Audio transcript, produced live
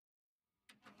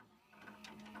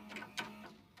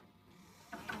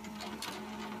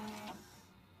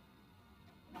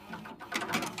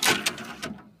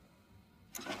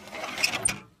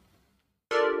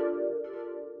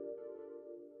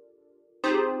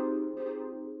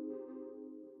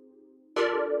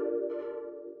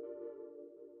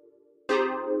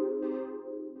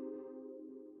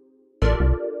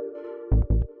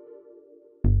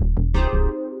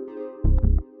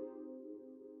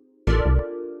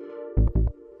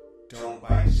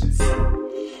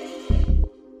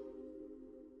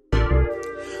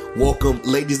Welcome,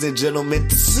 ladies and gentlemen,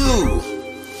 to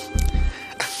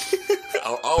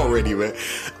already, man,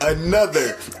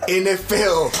 another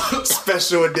NFL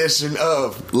special edition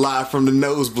of Live from the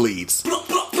Nosebleeds.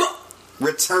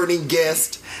 Returning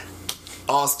guest,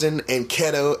 Austin and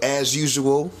Keto, as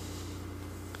usual.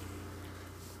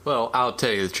 Well, I'll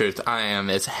tell you the truth. I am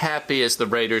as happy as the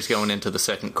Raiders going into the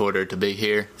second quarter to be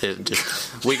here.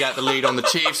 We got the lead on the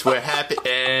Chiefs. We're happy.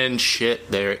 And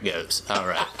shit, there it goes. All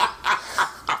right.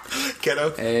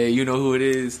 Keto? Hey, you know who it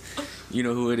is. You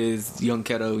know who it is. Young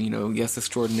Keto, yes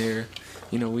extraordinaire.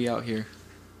 We out here.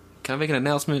 Can I make an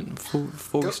announcement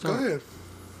before we start? Go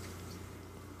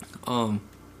ahead.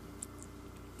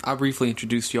 I briefly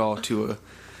introduced y'all to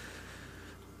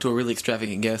a really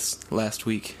extravagant guest last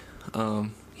week.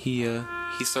 He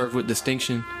served with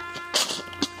distinction.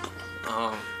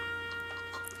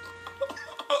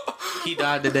 He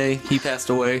died today. He passed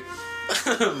away.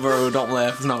 Bro, don't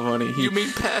laugh. It's not funny. You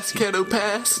mean past Keto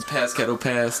passed? Past Keto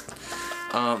passed.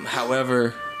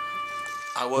 However,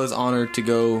 I was honored to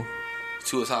go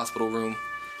to his hospital room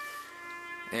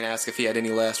and ask if he had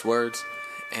any last words.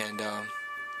 And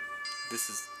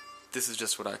this is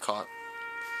just what I caught.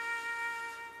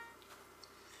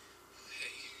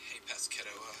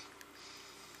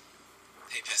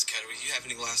 Hey, Pescatto, do you have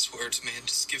any last words, man?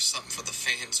 Just give something for the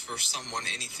fans, for someone,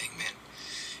 anything, man.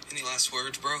 Any last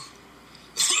words, bro?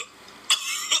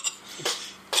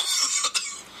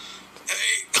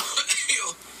 Hey,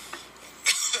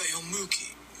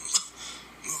 Mookie.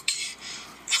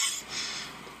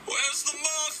 Where's the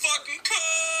motherfucking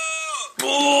cup?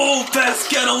 Oh,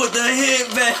 Pescatto with the hit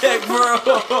back,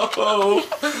 bro.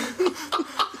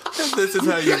 This is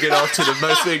how you get off to the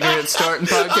most ignorant start in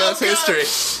podcast history.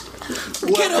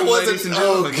 Keto wasn't.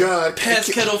 Oh God!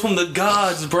 Past Keto from the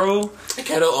gods, bro.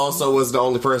 Keto also was the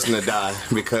only person to die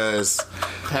because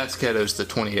Past Keto's the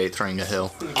 28th ring of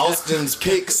hell. Austin's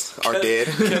picks are dead.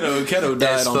 Keto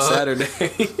died on Saturday,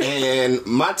 and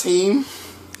my team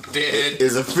Dead.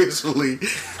 is officially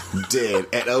dead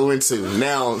at 0-2.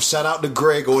 Now, shout out to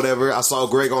Greg or whatever. I saw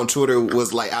Greg on Twitter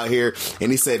was like out here,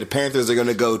 and he said the Panthers are going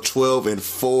to go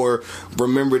 12-4.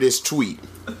 Remember this tweet.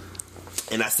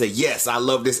 And I said, yes, I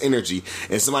love this energy.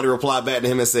 And somebody replied back to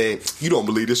him and said, you don't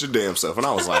believe this your damn self. And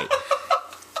I was like,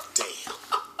 damn.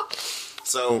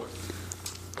 So,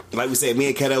 like we said, me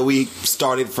and Keto, we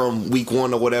started from week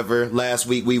 1 or whatever. Last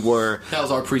week we were... That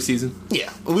was our preseason.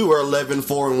 Yeah. We were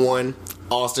 11-4-1.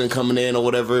 Austin coming in or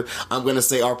whatever. I'm going to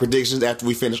say our predictions after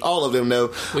we finish all of them,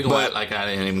 though. We can act like I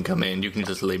didn't even come in. You can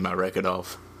just leave my record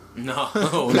off. No, we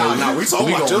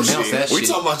talking about your shit. We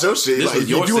talking about your shit. This like, was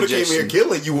your if you would have came here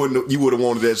killing, you would have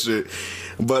wanted that shit.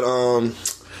 But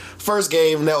first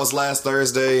game that was last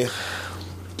Thursday.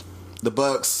 The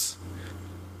Bucks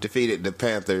defeated the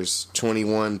Panthers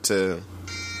 21-.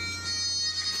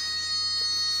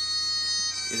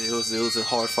 It was a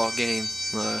hard fought game.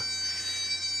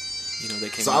 They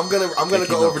came. So I'm gonna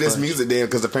go over this music then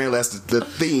because apparently that's the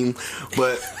theme,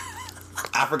 but.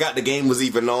 I forgot the game was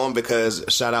even on because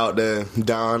shout out to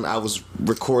Don. I was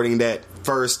recording that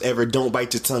first ever Don't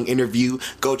Bite Your Tongue interview.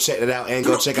 Go check it out and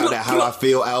go check out that How I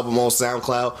Feel album on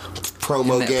SoundCloud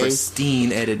promo that game.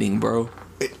 Pristine editing, bro.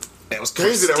 That was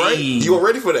crazy, though, right? You were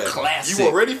ready for that. Classic. You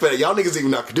were ready for that. Y'all niggas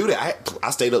even not could do that. I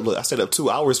stayed up. Look, I stayed up 2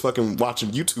 hours fucking watching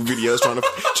YouTube videos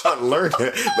trying to learn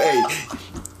that.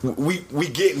 But hey, we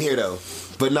getting here though.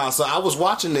 But nah, so I was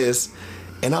watching this.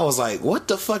 And I was like, what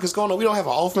the fuck is going on? We don't have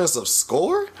an offensive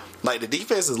score? Like, the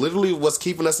defense is literally what's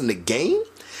keeping us in the game?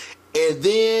 And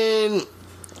then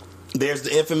there's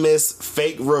the infamous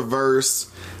fake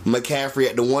reverse McCaffrey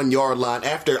at the 1 yard line.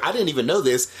 After, I didn't even know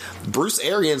this, Bruce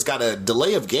Arians got a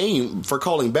delay of game for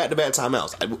calling back-to-back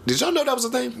timeouts. Did y'all know that was a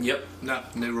thing? Yep. No,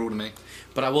 new rule to me.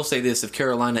 But I will say this, if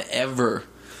Carolina ever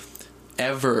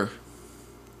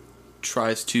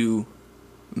tries to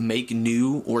make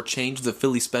new or change the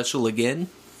Philly special again,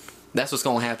 that's what's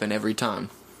going to happen every time.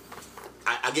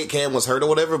 I get Cam was hurt or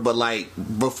whatever, but like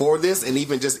before this and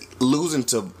even just losing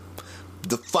to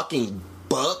the fucking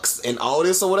Bucks and all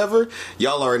this or whatever,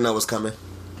 y'all already know what's coming.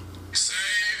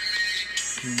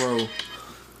 Bro,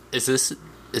 is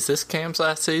this Cam's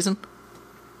last season?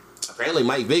 Apparently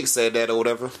Mike Vick said that or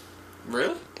whatever.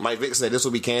 Really? Mike Vick said this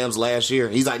will be Cam's last year.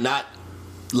 He's like, not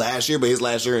last year, but his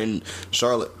last year in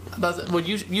Charlotte. Well,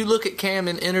 you look at Cam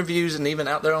in interviews and even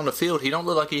out there on the field, he don't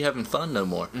look like he having fun no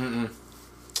more. Mm-mm.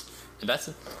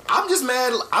 I'm just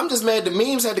mad the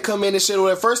memes had to come in and shit.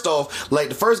 Well, first off, like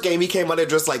the first game he came out there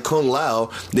dressed like Kung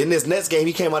Lao. Then this next game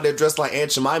he came out there dressed like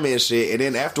Aunt Jemima and shit. And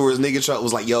then afterwards, nigga Chuck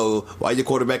was like, "Yo, why your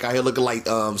quarterback out here looking like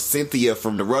Cynthia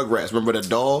from the Rugrats? Remember the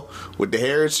doll with the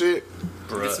hair and shit?"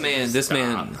 This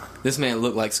man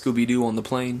looked like Scooby Doo on the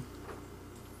plane.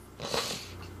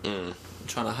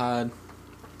 Trying to hide.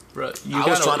 Right. I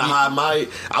was trying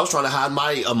to hide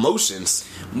my emotions.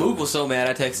 Moog was so mad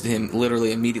I texted him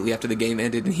literally immediately after the game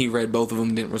ended, and he read both of them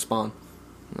and didn't respond.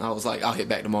 I was like, I'll hit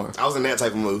back tomorrow. I was in that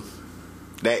type of mood.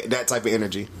 That type of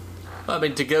energy. I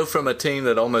mean, to go from a team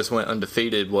that almost went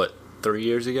undefeated, 3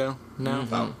 years ago now?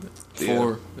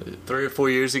 Mm-hmm. 3 or 4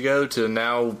 years ago to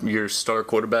now your star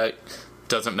quarterback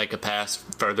doesn't make a pass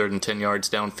further than 10 yards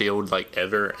downfield like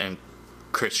ever, and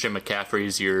Christian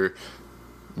McCaffrey's your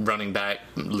running back,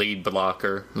 lead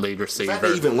blocker, lead receiver.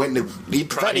 They even went to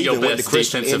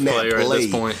Christian in that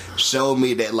play showed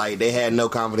me that like they had no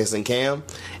confidence in Cam,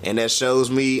 and that shows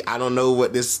me I don't know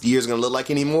what this year's gonna look like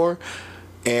anymore,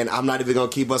 and I'm not even gonna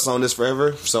keep us on this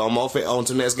forever. So I'm off it on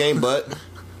to the next game, but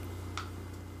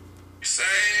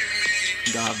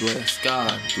God bless.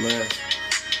 God bless.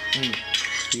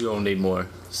 You don't need more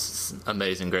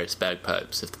Amazing Grace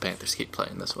bagpipes if the Panthers keep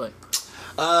playing this way.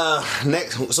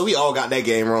 Next, so we all got that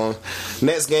game wrong.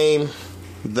 Next game,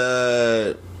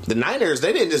 the Niners,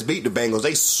 they didn't just beat the Bengals,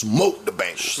 they smoked the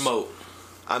Bengals.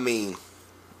 I mean,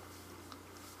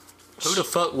 who the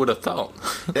fuck would have thought?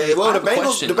 Well, the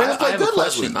Bengals played good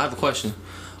last week. I have a question.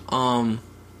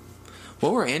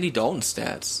 What were Andy Dalton's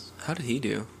stats? How did he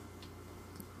do?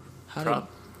 How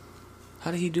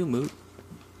did he do, Moot?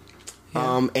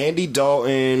 Yeah. Andy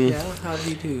Dalton. Yeah, how did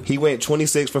he do? He went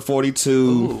 26 for 42.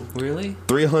 Ooh, really?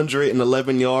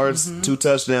 311 yards, 2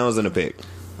 touchdowns, and a pick.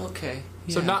 Okay.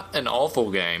 Yeah. So not an awful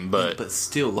game, but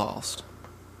still lost.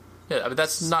 Yeah, I mean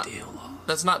that's not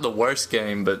the worst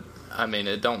game, but I mean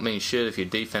it don't mean shit if your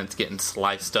defense getting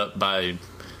sliced up by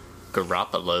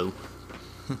Garoppolo.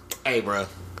 Hey, bro.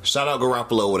 Shout out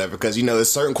Garoppolo or whatever, because,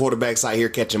 there's certain quarterbacks out here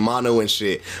catching mono and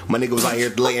shit. My nigga was out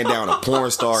here laying down a porn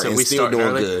star and still doing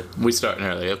early? good. We starting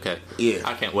early, okay. Yeah.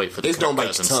 I can't wait for the It's Kirk don't bite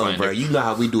Cousins your tongue, slander. bro. You know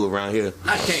how we do around here.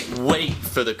 I can't wait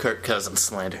for the Kirk Cousins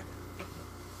slander.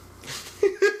 I'm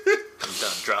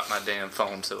done. Drop my damn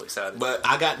phone, so excited. But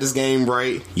I got this game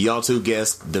right. Y'all two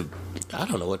guessed I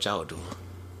don't know what y'all were doing.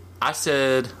 I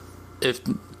said if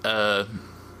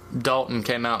Dalton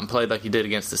came out and played like he did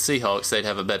against the Seahawks, they'd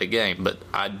have a better game. But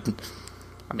I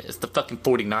mean, it's the fucking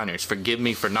 49ers. Forgive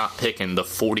me for not picking the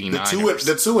 49ers.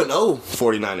 The 2-0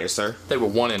 49ers, sir. They were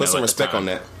 1-0. Put some respect on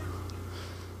that.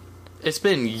 It's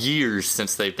been years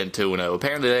since they've been 2-0.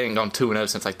 Apparently, they ain't gone 2-0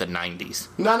 since like the 90s.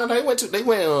 No, they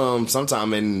went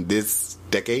sometime in this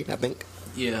decade, I think.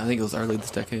 Yeah, I think it was early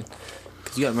this decade.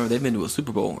 Because you got to remember, they've been to a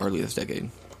Super Bowl early this decade.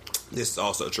 This is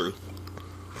also true.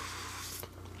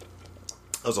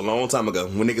 That was a long time ago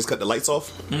when niggas cut the lights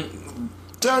off.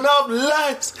 Turn off the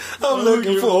lights. I'm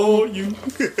looking for you.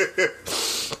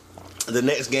 The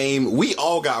next game, we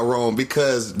all got wrong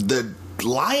because the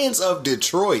Lions of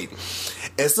Detroit,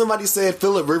 as somebody said,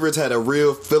 Phillip Rivers had a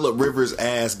real Phillip Rivers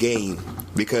ass game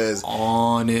because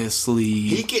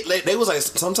honestly, they was like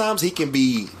sometimes he can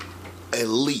be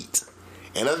elite,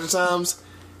 and other times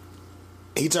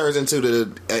he turns into the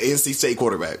NC State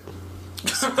quarterback.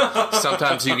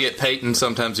 Sometimes you get Peyton,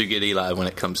 sometimes you get Eli when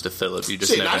it comes to Phillip. You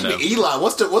just never know. Eli,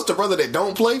 what's the brother that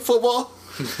don't play football?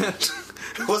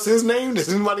 What's his name?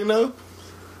 Does anybody know?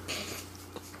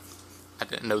 I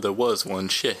didn't know there was one.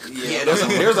 Shit. Yeah,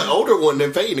 there's an older one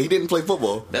than Peyton. He didn't play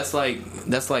football. That's like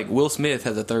Will Smith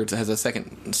has a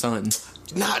second son.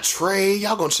 Not Trey.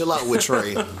 Y'all gonna chill out with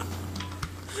Trey. At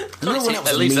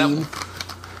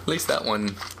least that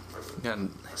one got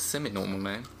semi-normal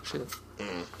name. Shit.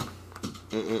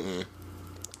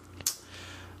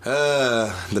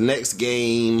 The next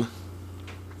game.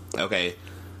 Okay.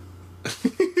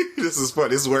 This is fun.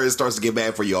 This is where it starts to get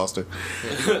bad for you, Austin.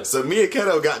 So me and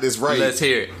Keto got this right. Let's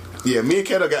hear it. Yeah, me and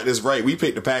Keto got this right. We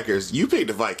picked the Packers. You picked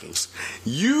the Vikings.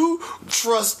 You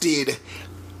trusted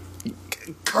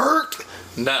Kirk.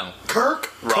 No.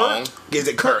 Kirk? Wrong. Kirk? Is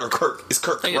it Kirk or Kirk? It's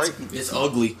Kirk, right? It's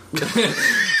ugly.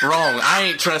 Wrong. I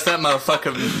ain't trust that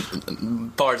motherfucker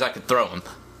as far as I could throw him.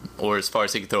 Or as far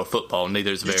as he could throw a football.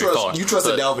 Neither's very far. You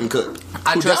trusted Dalvin Cook.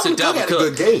 I trusted Dalvin Cook.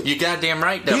 Had a good game. You goddamn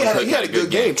right Dalvin Cook He had a good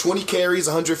game. 20 carries,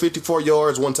 154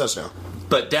 yards, 1 touchdown.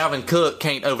 But Dalvin Cook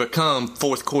can't overcome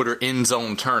fourth quarter end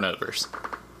zone turnovers.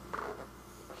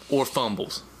 Or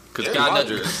fumbles. Because God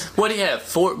knows. What do you have?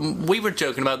 4? We were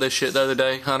joking about this shit the other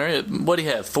day, Hunter. What do you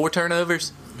have? 4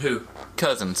 turnovers? Who?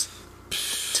 Cousins.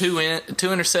 two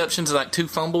interceptions and like 2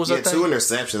 fumbles. Yeah, I think 2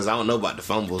 interceptions. I don't know about the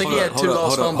fumbles. I think he had 2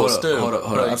 lost fumbles too. Hold up.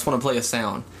 I just want to play a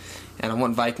sound. And I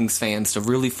want Vikings fans to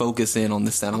really focus in on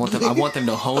this sound. I want them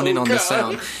to hone in on this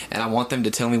sound. And I want them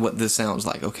to tell me what this sounds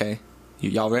like, okay?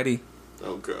 Y'all ready?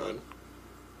 Oh, God.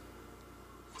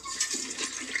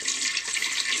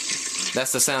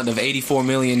 That's the sound of $84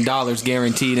 million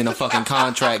guaranteed in a fucking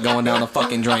contract going down the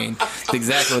fucking drain. That's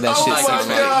exactly what that shit Oh, my sounds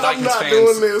like. God. I'm Vikings not fans-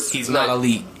 doing this. He's not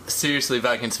elite. Seriously,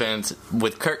 Vikings fans,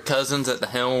 with Kirk Cousins at the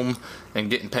helm and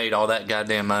getting paid all that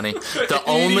goddamn money, the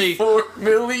only $84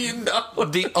 million.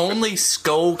 the only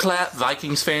skull clap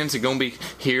Vikings fans are gonna be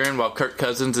hearing while Kirk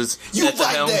Cousins is You at the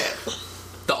like helm. that?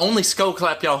 The only skull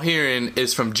clap y'all hearing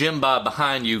is from Jim Bob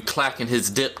behind you clacking his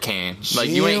dip can. Like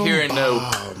you ain't hearing no.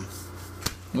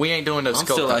 We ain't doing no I'm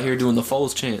skull still clap. out here doing the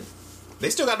Foles chant. They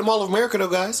still got the Mall of America, though,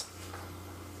 guys.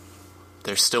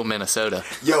 They're still Minnesota.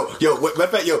 Yo, matter of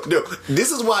fact, yo,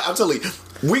 this is why I'm telling you,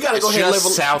 we gotta It's go ahead and just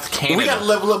level. South Canada. We gotta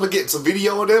level up and get some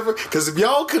video or whatever. Because if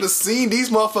y'all could have seen these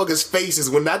motherfuckers' faces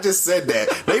when I just said that,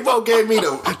 they both gave me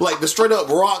the straight up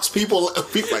rocks. People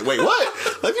like, wait,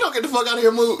 what? Like, you don't get the fuck out of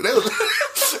here, move. I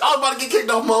was about to get kicked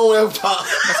off my own laptop.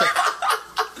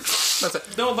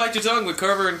 Don't bite your tongue with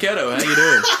Carver and Keto. How you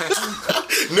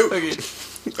doing?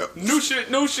 New shit.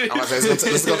 I'm like, this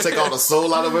is gonna take all the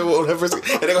soul out of it, whatever, and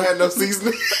they're gonna have no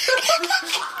seasoning.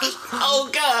 Oh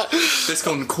God! This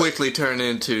gonna quickly turn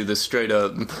into the straight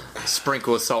up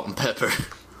sprinkle of salt and pepper.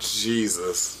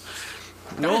 Jesus.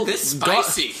 No, this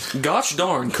spicy. Gosh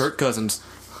darn, Kirk Cousins.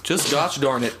 Just gosh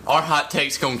darn it. Our hot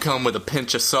takes gonna come with a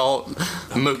pinch of salt.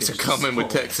 Mooks are coming with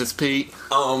Texas Pete.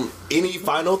 Any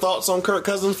final thoughts on Kirk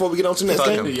Cousins before we get on to the next Fuck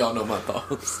game? him. Y'all know my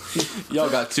thoughts.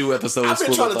 Y'all got 2 episodes I've been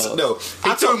full trying of to thoughts.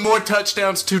 He threw more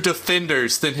touchdowns to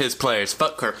defenders than his players.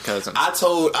 Fuck Kirk Cousins. I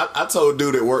told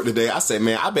dude at work today, I said,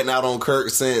 man, I've been out on Kirk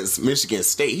since Michigan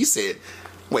State. He said,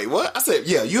 wait, what? I said,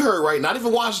 yeah, you heard right. Not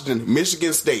even Washington,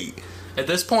 Michigan State. At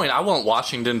this point, I want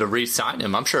Washington to re-sign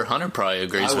him. I'm sure Hunter probably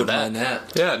agrees I with would that. mind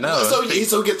that. Yeah, no. So he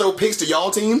can throw picks to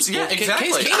y'all teams? Yeah, exactly.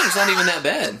 Case Keenum's not even that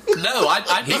bad. No,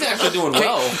 He's actually doing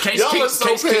well. Case Y'all are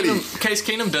so petty.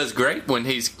 Keenum does great when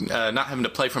he's not having to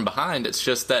play from behind. It's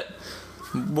just that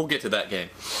we'll get to that game.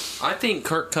 I think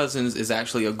Kirk Cousins is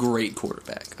actually a great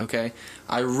quarterback, okay?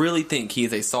 I really think he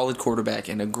is a solid quarterback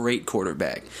and a great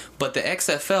quarterback. But the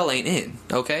XFL ain't in,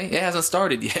 okay? It hasn't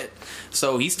started yet.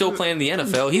 So he's still playing the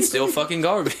NFL. He's still fucking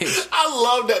garbage. I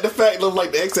love that the fact of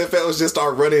like the XFL is just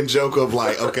our running joke of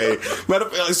like, okay, matter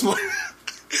of fact, like,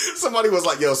 somebody was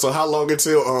like, yo, so how long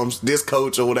until this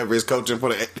coach or whatever is coaching for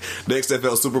the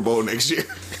XFL Super Bowl next year?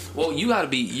 Well, you got to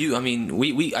be I mean,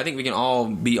 I think we can all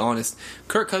be honest.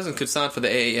 Kirk Cousins could sign for the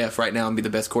AAF right now and be the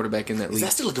best quarterback in that Is league.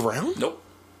 that still around? Nope.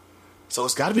 So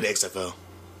it's got to be the XFL.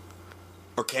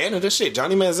 Or Canada, shit.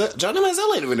 Johnny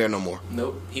Manziel ain't even there no more.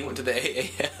 Nope. He went to the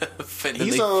AAF and then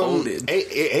He's they folded.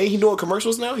 ain't he doing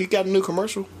commercials now? He got a new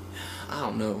commercial. I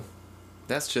don't know.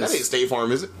 That's That ain't just State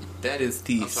Farm, is it? that is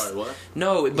the. I'm sorry, what?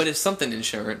 No, but it's something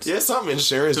insurance. Yeah, something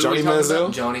insurance. Who are we Johnny talking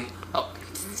about? Manziel. Johnny.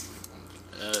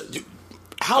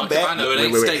 How Fuck if I bad? know, it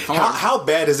ain't State Farm. How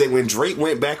bad is it when Drake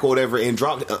went back or whatever and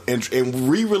dropped and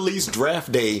re-released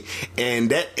Draft Day and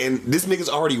this nigga's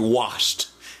already washed,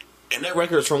 and that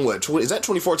record is from what? Is that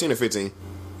 2014 or 15?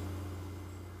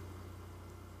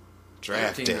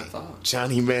 Draft 13, Day. I thought.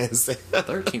 Johnny Manziel.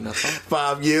 13, I thought.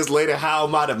 5 years later, how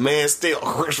am I the man still?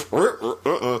 But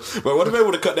what if they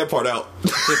would have cut that part out?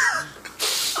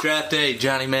 Draft day,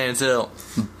 Johnny Manziel.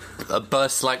 A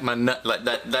bust like my nut, like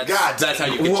that. God, That's how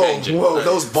you can whoa, change it. Whoa,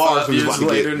 those bars 5 we was years about to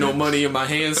later, get. no money in my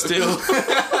hands still.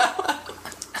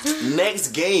 Next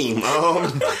game,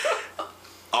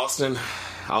 Austin.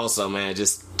 Also, man,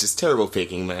 just terrible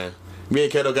picking, man. Me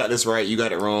and Keto got this right. You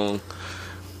got it wrong.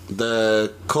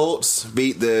 The Colts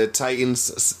beat the Titans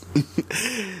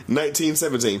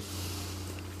 19-17.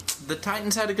 The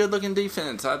Titans had a good looking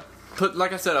defense. I put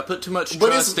too much But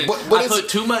trust in. it's- but I it's- put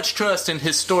too much trust in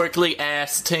historically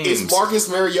ass teams. Is Marcus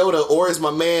Mariota or is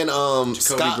my man Jacoby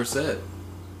Scott? Brissett.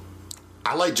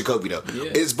 I like Jacoby though.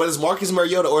 Yeah. But is Marcus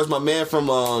Mariota or is my man from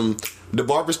the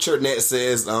Barber's Church net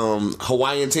says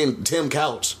Hawaiian Tim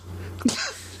Couch?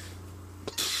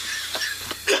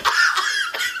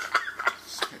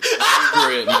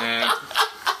 Over it, man.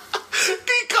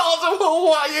 He calls him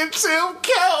Hawaiian Tim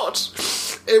Couch.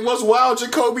 And what's wild,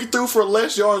 Jacoby threw for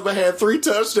less yards but had 3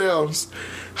 touchdowns.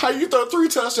 How you throw 3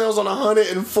 touchdowns on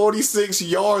 146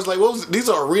 yards? Like, these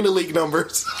are Arena League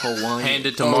numbers. Hawaiian. Hand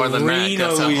it to Marlon Mack. Arena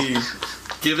That's all. League.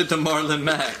 Give it to Marlon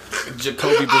Mack.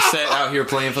 Jacoby Brissett out here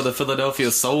playing for the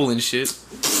Philadelphia Soul and shit.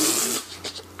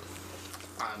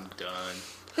 I'm done.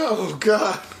 Oh,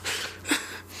 God.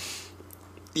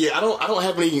 Yeah, I don't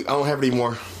have any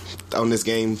more on this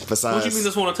game besides. What do you mean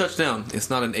this one a touchdown? It's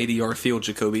not an 80-yard field,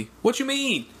 Jacoby. What you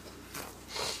mean?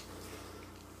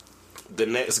 The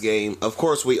next game, of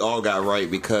course, we all got right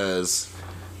because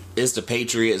it's the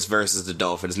Patriots versus the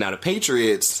Dolphins. Now, the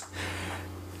Patriots,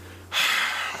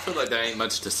 I feel like there ain't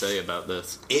much to say about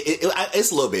this.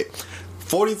 it's a little bit.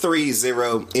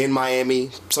 43-0 in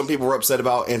Miami. Some people were upset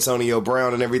about Antonio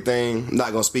Brown and everything. I'm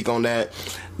not going to speak on that.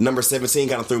 Number 17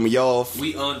 kind of threw me off.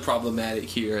 We unproblematic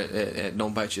here at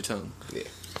Don't Bite Your Tongue. Yeah.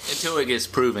 Until it gets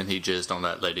proven he jizzed on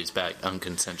that lady's back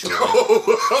unconsensually.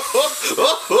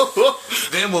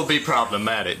 Then we'll be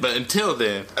problematic. But until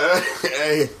then...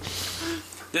 Hey.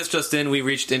 This just in, we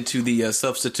reached into the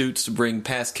substitutes to bring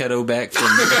Pasquetto back from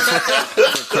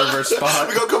Kerber's spot.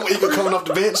 He gonna coming off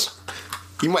the bench.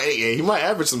 He might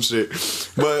average some shit.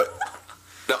 But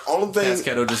the only thing...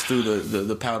 Pasquetto just threw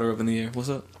the powder up in the air. What's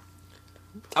up?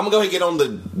 I'm gonna go ahead and get on the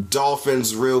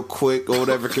Dolphins real quick or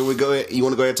whatever. Can we go ahead? You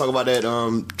want to go ahead and talk about that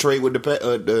trade with the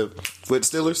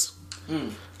Steelers?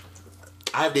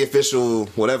 I have the official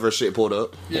whatever shit pulled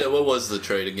up. Yeah, what was the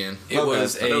trade again? It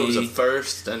was I know it was a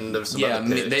first and there was some other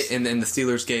picks. and then the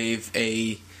Steelers gave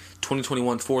a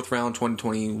 2021 4th round,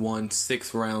 2021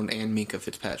 6th round, and Minka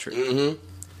Fitzpatrick. Mm-hmm.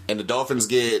 And the Dolphins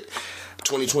get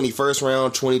 2020 first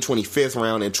round, 2020 5th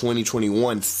round, and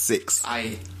 2021 6th.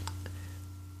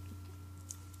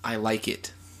 I like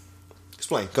it.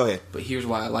 Explain. Go ahead. But here's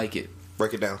why I like it.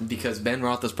 Break it down. Because Ben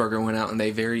Roethlisberger went out and they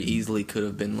very easily could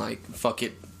have been like, fuck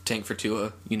it, tank for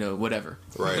Tua, whatever.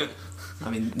 Right.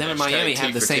 I mean, them and Miami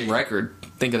have the same record.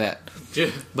 Think of that. Yeah.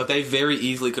 But they very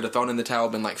easily could have thrown in the towel,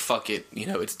 been like, fuck it,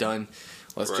 it's done.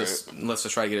 Let's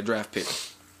just try to get a draft pick.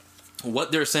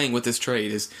 What they're saying with this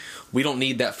trade is we don't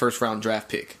need that first round draft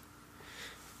pick.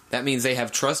 That means they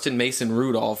have trust in Mason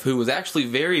Rudolph, who was actually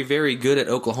very, very good at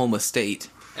Oklahoma State.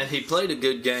 And he played a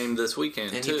good game this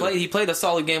weekend, And too. he played a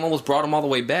solid game, almost brought him all the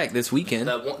way back this weekend.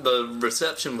 The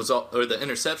reception was off, or the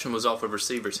interception was off a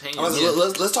receiver's hand.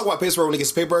 Let's talk about Pittsburgh when it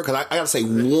gets Pittsburgh, because I got to say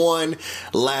one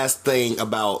last thing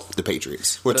about the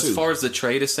Patriots. But as far as the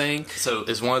trade is saying... So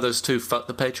is one of those two fuck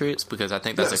the Patriots? Because I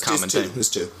think that's a common thing. It's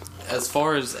two. As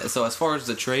far as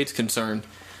the trade's concerned,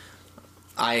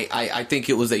 I think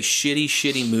it was a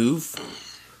shitty move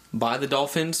by the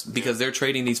Dolphins because they're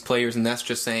trading these players and that's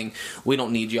just saying we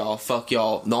don't need y'all, fuck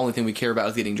y'all, the only thing we care about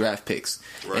is getting draft picks.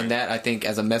 Right. And that, I think,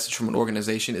 as a message from an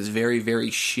organization is very, very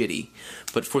shitty.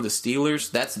 But for the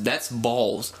Steelers, that's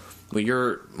balls. But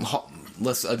your,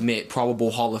 let's admit,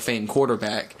 probable Hall of Fame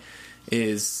quarterback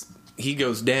he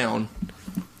goes down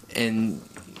and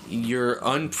your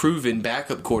unproven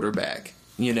backup quarterback,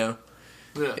 yeah.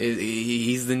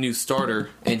 He's the new starter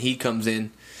and he comes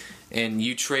in and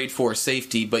you trade for a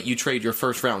safety, but you trade your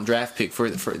first round draft pick for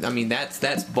I mean,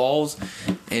 that's balls.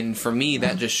 And for me,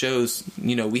 that just shows,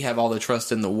 we have all the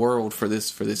trust in the world for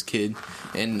this kid,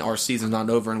 and our season's not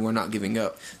over, and we're not giving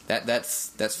up.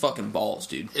 That's fucking balls,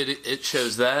 dude. It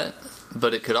shows that,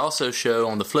 but it could also show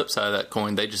on the flip side of that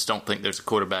coin, they just don't think there's a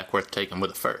quarterback worth taking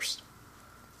with a first.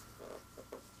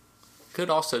 Could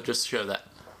also just show that.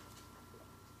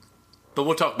 But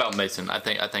we'll talk about Mason. I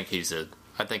think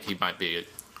he might be a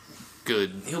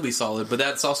good. He'll be solid, but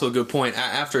that's also a good point.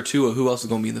 After Tua, who else is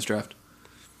going to be in this draft?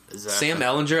 Exactly. Sam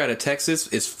Ellinger out of Texas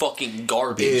is fucking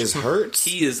garbage. Is Hurts?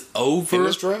 He is over in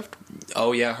this draft?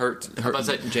 Oh yeah, Jalen Hurts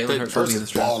is in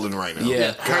this draft. Balling right now.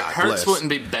 Yeah, Hurts wouldn't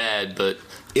be bad, but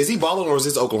is he balling or is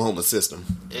this Oklahoma system?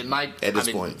 It might at this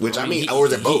point. Which or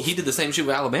is it both? He did the same shit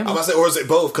with Alabama. I'm about to say, or is it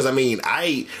both? Because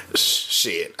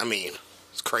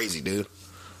it's crazy, dude.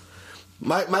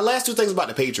 My last two things about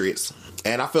the Patriots,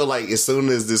 and I feel like as soon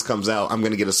as this comes out, I'm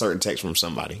going to get a certain text from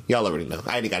somebody. Y'all already know.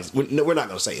 We're not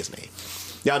going to say his name.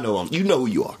 Y'all know him. You know who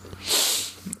you are.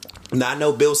 Now, I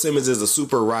know Bill Simmons is a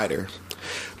super writer,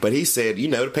 but he said,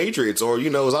 the Patriots, or,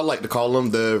 as I like to call them,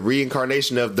 the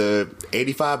reincarnation of the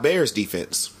 85 Bears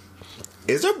defense.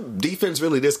 Is their defense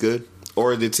really this good?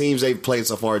 Or are the teams they've played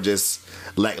so far just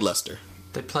lackluster?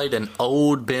 They played an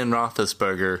old Ben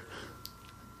Roethlisberger.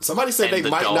 Somebody said they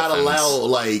might not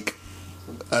allow,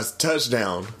 a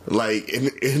touchdown,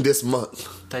 in this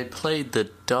month. They played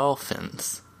the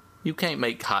Dolphins. You can't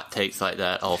make hot takes like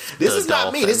that off This is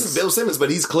not me. This is Bill Simmons, but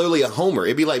he's clearly a homer.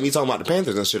 It'd be like me talking about the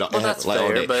Panthers and shit. Well, that's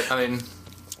fair, but, I mean...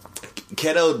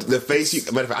 Keto, the face you...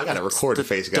 Matter of fact, I gotta record the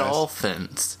face, guys.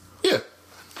 Dolphins. Yeah.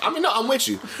 No, I'm with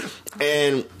you.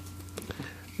 And...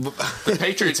 The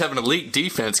Patriots have an elite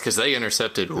defense because they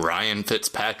intercepted Ryan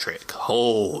Fitzpatrick.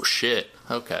 Oh, shit.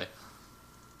 Okay.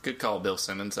 Good call, Bill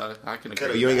Simmons. I can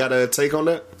agree. You ain't got a take on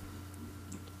that?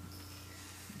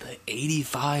 The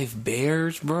 85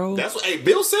 Bears, bro?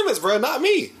 Bill Simmons, bro, not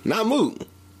me. Not Moot.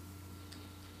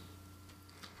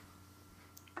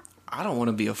 I don't want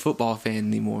to be a football fan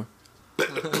anymore.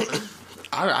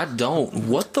 I don't.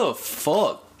 What the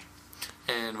fuck?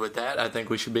 And with that, I think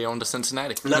we should be on to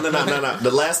Cincinnati. No.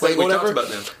 The last thing, we whatever. talked about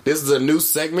them. This is a new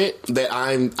segment that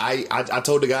I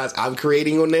told the guys I'm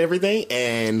creating on everything,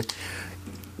 and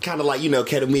kind of like, you know,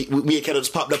 Keto, me and Keto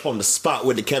just popped up on the spot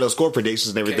with the Keto score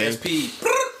predictions and everything. KSP.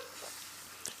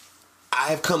 I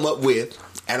have come up with,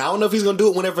 and I don't know if he's going to do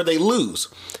it whenever they lose,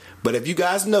 but if you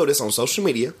guys notice on social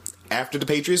media, after the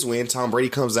Patriots win, Tom Brady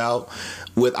comes out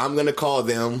with, I'm going to call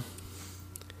them,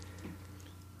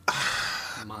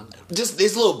 just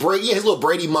his little Brady, his little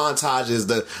Brady montages,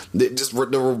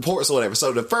 the reports or whatever.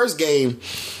 So the first game,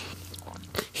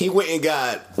 he went and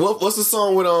got what's the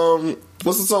song with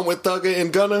Thugger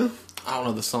and Gunna? I don't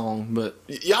know the song, but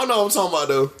Y'all know what I'm talking about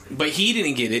though. But he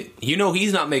didn't get it. You know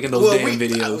he's not making those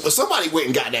videos. Somebody went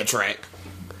and got that track.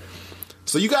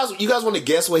 So you guys want to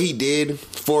guess what he did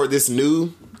for this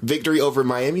new victory over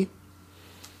Miami?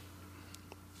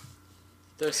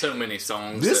 There's so many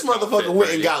songs. This motherfucker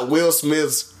went and got Will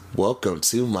Smith's "Welcome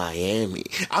to Miami."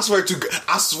 I swear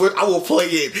I will play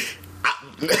it.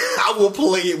 I will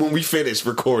play it when we finish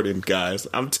recording, guys.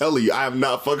 I'm telling you, I am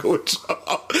not fucking with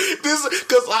y'all. This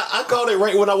because I called it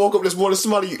right when I woke up this morning.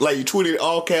 Somebody like tweeted in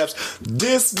all caps,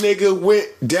 "This nigga went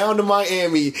down to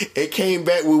Miami and came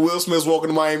back with Will Smith's Welcome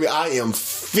to Miami." I am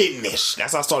finished.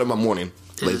 That's how I started my morning,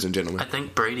 ladies and gentlemen. I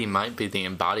think Brady might be the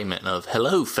embodiment of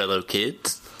 "Hello, fellow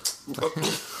kids."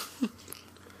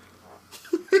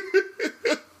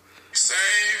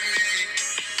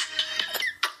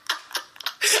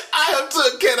 I have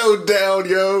took Keto down,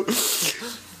 yo.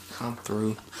 I'm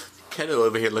through. Keto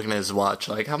over here looking at his watch,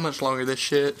 like, how much longer this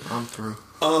shit? I'm through.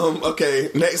 Okay,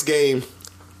 next game.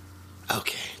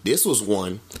 Okay, this was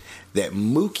one that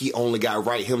Mookie only got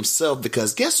right himself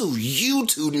because guess who you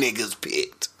two niggas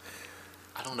picked?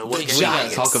 I don't know what The game. We gotta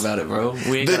Giants. talk about it, bro.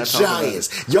 We ain't The gotta talk about it.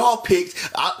 Giants. Y'all picked.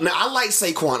 Now, I like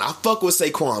Saquon. I fuck with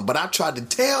Saquon. But I tried to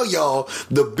tell y'all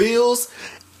the Bills,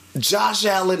 Josh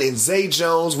Allen, and Zay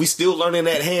Jones, we still learning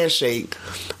that handshake,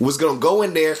 was going to go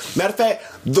in there. Matter of fact,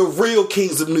 the real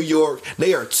Kings of New York,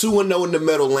 they are 2-0 in the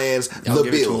Meadowlands. The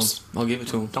Bills. I'll give it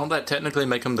to him. Don't that technically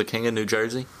make him the king of New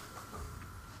Jersey?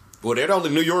 Well, they're on the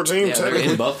New York team, Yeah, they're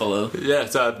technically. in Buffalo. Yeah,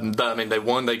 so, I mean, they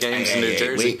won their games in New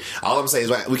Jersey. All I'm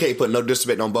saying is we can't put no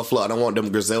disrespect on Buffalo. I don't want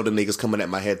them Griselda niggas coming at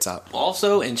my head top.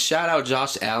 Also, and shout out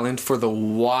Josh Allen for the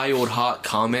wild hot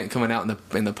comment coming out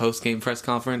in the post game press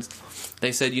conference.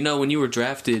 They said, you know, when you were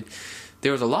drafted,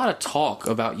 there was a lot of talk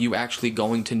about you actually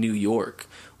going to New York.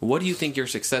 What do you think your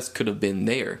success could have been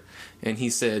there? And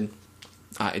he said,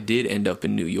 I did end up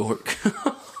in New York.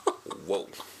 Whoa.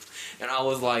 And I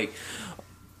was like,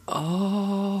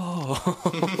 oh.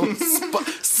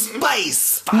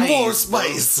 Spice. More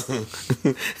spice. When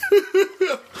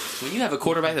you have a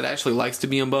quarterback that actually likes to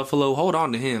be in Buffalo, hold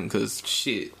on to him, because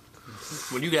shit.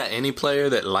 When you got any player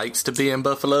that likes to be in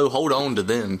Buffalo, hold on to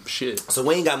them. Shit. So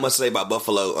we ain't got much to say about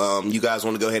Buffalo. You guys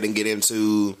want to go ahead and get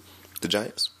into the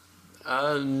Giants?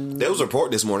 There was a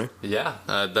report this morning. Yeah.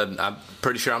 I'm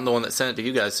pretty sure I'm the one that sent it to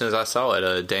you guys as soon as I saw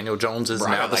it. Daniel Jones is Bro,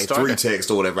 I now got the like starter. 3 texts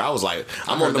or whatever. I was like,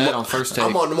 I'm heard on the that on First Take.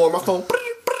 I'm on the more my phone.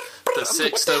 The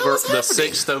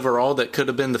sixth overall that could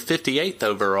have been the 58th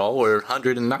overall or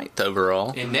 109th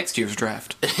overall In next year's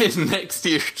draft. in next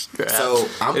year's draft. So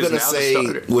I'm is gonna now the say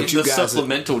starter. what In you the guys.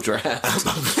 supplemental draft.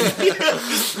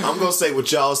 I'm gonna say what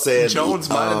y'all said. Jones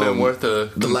might have been worth a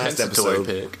the last compensatory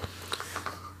episode. pick.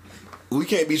 We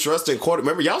can't be trusting quarter.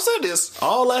 Remember, y'all said this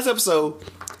all last episode.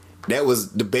 That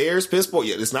was the Bears, Pittsburgh.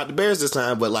 Yeah, it's not the Bears this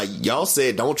time, but like y'all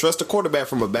said, don't trust a quarterback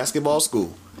from a basketball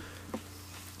school.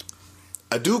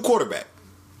 A dude quarterback.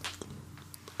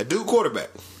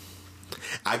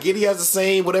 I get he has the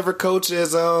same whatever coach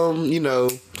as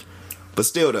but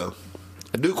still though,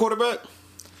 a dude quarterback.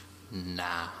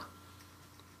 Nah.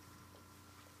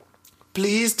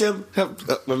 Please tell. I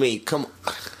mean, come on.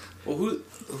 Well,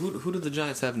 who do the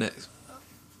Giants have next?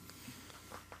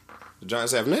 The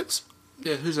Giants have next.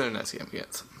 Yeah, who's their next game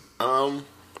against?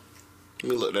 Let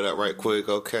me look that up right quick.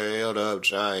 Okay, hold up.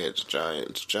 Giants. I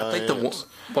think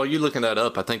while you're looking that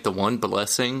up, I think the one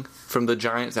blessing from the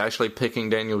Giants actually picking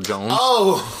Daniel Jones.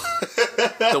 Oh,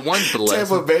 The one blessing.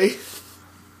 Tampa Bay.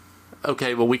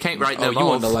 Okay, well, we can't write Oh, them you off.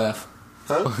 wanted to laugh.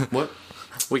 Huh? What?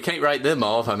 We can't write them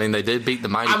off. I mean, they did beat the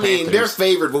mighty I mean, Panthers. they're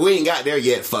favored, but we ain't got there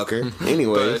yet, fucker.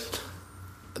 Anyway, But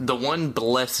the one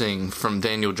blessing from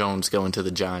Daniel Jones going to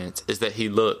the Giants is that he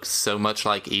looks so much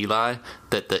like Eli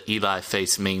that the Eli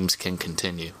face memes can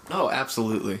continue. Oh,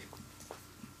 absolutely.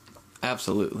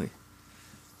 Absolutely.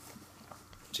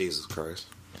 Jesus Christ.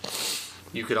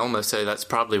 You could almost say that's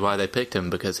probably why they picked him,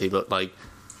 because he looked like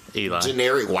Eli.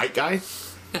 Generic white guy.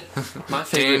 My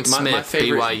favorite, Dan Smith,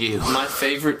 BYU. My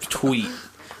favorite tweet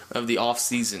of the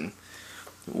offseason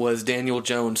was Daniel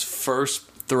Jones' first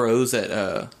throws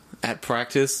at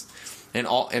practice, and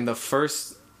the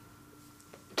first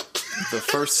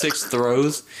 6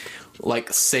 throws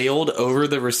like sailed over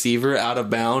the receiver out of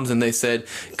bounds, and they said,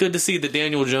 "Good to see the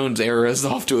Daniel Jones era is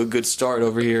off to a good start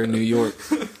over here in New York."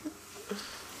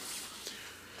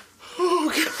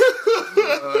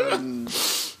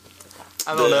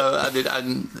 I don't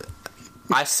know.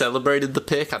 I celebrated the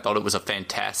pick. I thought it was a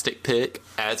fantastic pick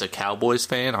as a Cowboys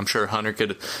fan. I'm sure Hunter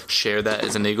could share that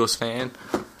as an Eagles fan.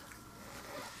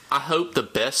 I hope the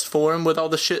best for him with all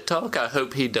the shit talk. I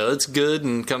hope he does good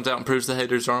and comes out and proves the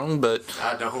haters wrong. But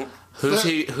I don't. who's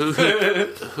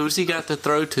he got to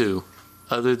throw to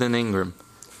other than Ingram?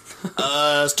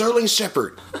 Sterling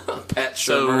Shepard. Pat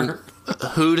So Shurmur.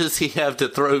 who does he have to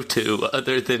throw to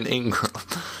other than Ingram?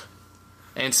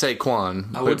 And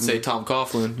Saquon. I would say Tom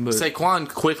Coughlin, but Saquon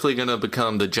quickly going to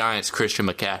become the Giants' Christian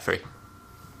McCaffrey.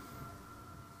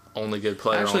 Only good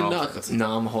player actually on not. offense. No,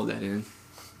 I'm gonna hold that in.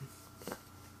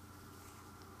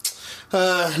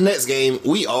 Next game,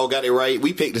 we all got it right.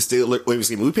 We picked the Steelers.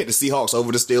 We picked the Seahawks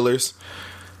over the Steelers.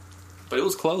 But it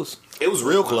was close. It was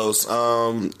real close.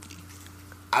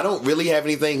 I don't really have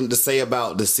anything to say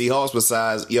about the Seahawks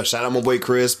besides, shout out my boy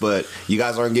Chris, but you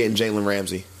guys aren't getting Jalen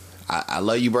Ramsey. I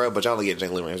love you, bro, but y'all don't get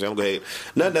Jalen Ramsey. I'm going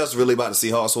nothing else really about the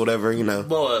Seahawks or whatever,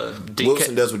 Well,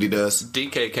 Wilson does what he does.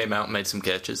 DK came out and made some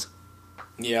catches.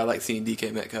 Yeah, I like seeing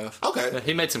DK Metcalf. Okay.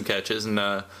 He made some catches, and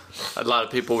a lot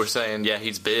of people were saying, yeah,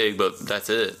 he's big, but that's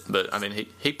it. But, I mean,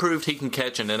 he proved he can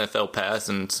catch an NFL pass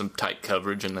and some tight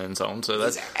coverage in the end zone. So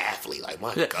He's that's an athlete. Like,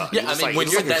 my God. Yeah, I mean, when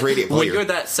you're you're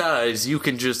that size, you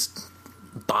can just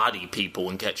body people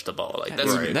and catch the ball. Like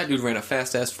that's That dude ran a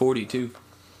fast ass 40 too.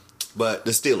 But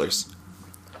the Steelers.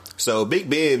 So Big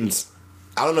Ben's,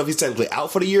 I don't know if he's technically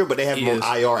out for the year, but they have him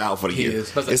on IR out for the year.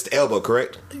 Is. It's the elbow,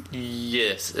 correct?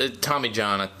 Yes, Tommy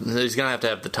John. He's gonna have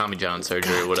the Tommy John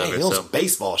surgery or whatever. Dang, So,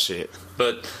 baseball shit.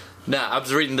 but now I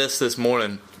was reading this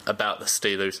morning about the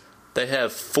Steelers. They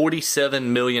have $47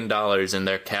 million in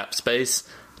their cap space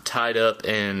tied up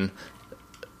in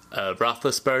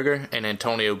Roethlisberger and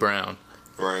Antonio Brown.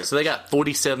 Right. So they got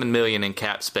 $47 million in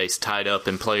cap space tied up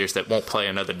in players that won't play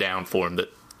another down for them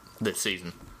this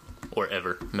season or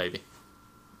ever, maybe.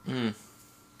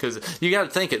 Because you got to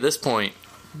think at this point,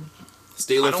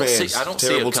 Steelers fans, I don't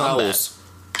terrible see a comeback. towels.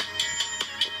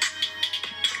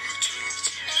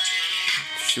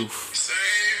 Shoof.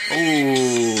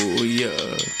 Oh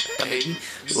yeah. Hey,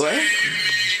 what?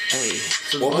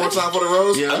 Hey. One more time for the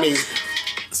Rose. Yeah. I mean,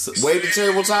 wave the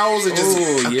terrible towels and just.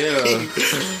 Oh yeah.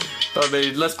 I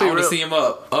mean, let's be I want to real. see him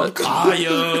up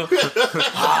higher,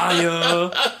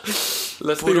 higher.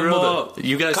 Let's Put be him real. up. Though.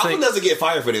 You guys Coughlin think doesn't get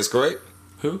fired for this, correct?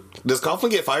 Who? Does Coughlin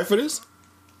get fired for this?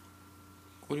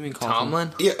 What do you mean,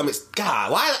 Tomlin? Yeah, I mean,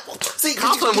 God, why? See,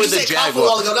 Coughlin with the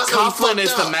Jaguars. Coughlin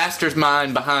is the man.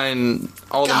 mastermind behind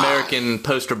All-American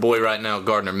poster boy right now,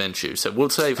 Gardner Minshew. So we'll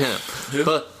save him. Who?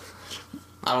 But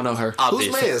I don't know her. Who's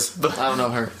obviously, man's? I don't know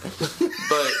her.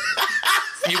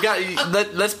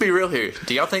 but let's be real here.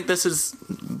 Do y'all think this is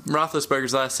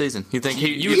Roethlisberger's last season? You think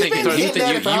You were thinking. been hitting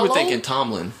that for how You were long? thinking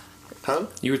Tomlin. Huh?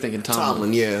 You were thinking Tomlin.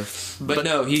 Tomlin, yeah. But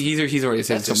no, he's already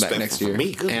said That's he'll come back disrespectful next for year,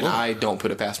 me. Good and Lord. I don't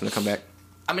put it past him to come back.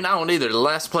 I mean, I don't either. The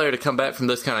last player to come back from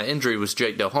this kind of injury was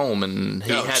Jake Delhomme, and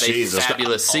he Oh, had Jesus. a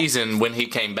fabulous season when he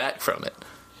came back from it.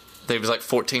 He was like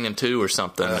 14-2 or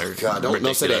something. or God,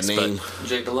 don't say that ridiculous, name.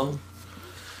 Jake Delhomme.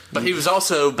 But he was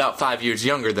also about 5 years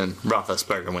younger than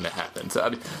Roethlisberger when it happened. So, I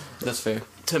mean, That's fair.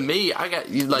 to me, I got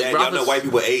Yeah, y'all know white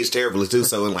people age terribly too.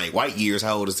 So in like white years,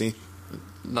 how old is he?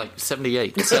 like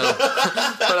 78. So,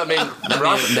 but I mean,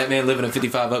 That man living in a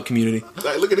 55 up community.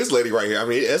 Like, look at this lady right here. I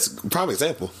mean, that's a prime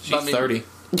example. She's I mean, 30.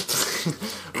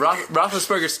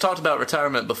 Roethlisberger's talked about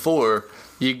retirement before.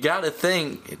 You got to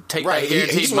take Right, that he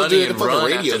guaranteed just wanna do money it and for the run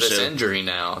radio after this show. injury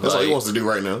now. That's what he wants to do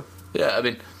right now. Yeah, I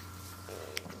mean,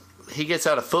 he gets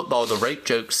out of football, the rape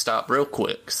jokes stop real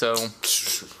quick. So,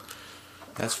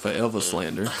 That's forever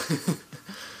slander.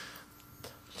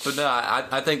 but no,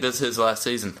 I think this is his last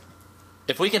season.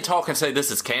 If we can talk and say this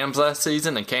is Cam's last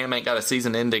season and Cam ain't got a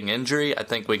season-ending injury, I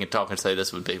think we can talk and say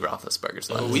this would be Roethlisberger's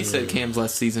last. We said Cam's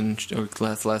last season or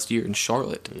last year in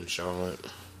Charlotte. Charlotte.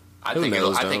 I Who think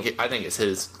knows, I though? think it's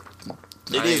his.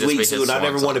 It is week 2, and I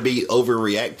never want to be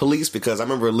overreact police because I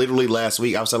remember literally last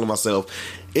week I was telling myself,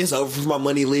 it's over for my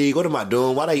money league. What am I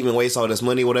doing? Why'd I even waste all this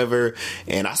money, whatever?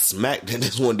 And I smacked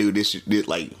this one dude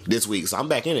this week, so I'm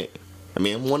back in it. I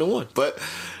mean, I'm 1-1. But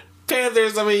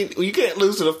Panthers, I mean, you can't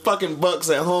lose to the fucking Bucks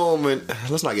at home. And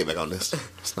let's not get back on this.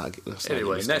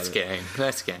 Anyway, next game.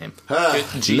 Next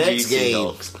GG game.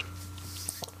 Seahawks.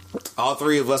 All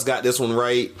three of us got this one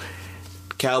right.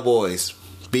 Cowboys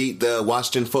beat the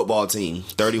Washington football team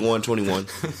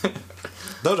 31-21.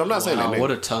 I'm not saying that.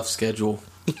 What a tough schedule.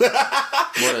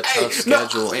 What a tough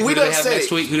schedule. And we who do they don't have say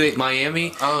next week? Who do they,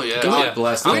 Miami? Oh, yeah. God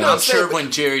bless them. I'm sure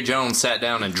when Jerry Jones sat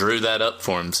down and drew that up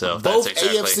for himself, Both that's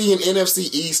exactly... AFC and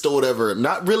NFC East or whatever.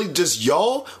 Not really just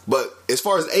y'all, but as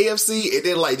far as AFC, it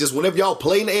did like just whenever y'all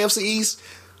play in the AFC East,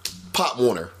 Pop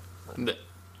Warner.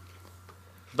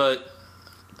 But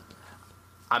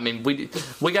I mean,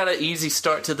 we got an easy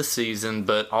start to the season,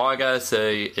 but all I gotta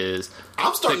say is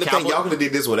I'm starting to think y'all could have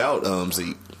did this without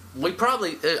Zeke. We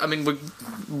probably, I mean, we're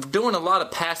doing a lot of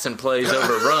passing plays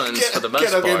over runs for the most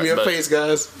part. Give me a face,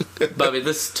 guys. But I mean,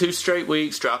 this is 2 straight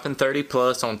weeks dropping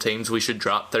 30+ on teams we should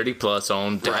drop 30+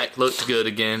 on. Dak looked good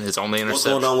again. His only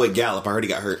interception. What's going on with Gallup? I heard he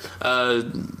got hurt.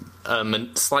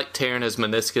 Slight tear in his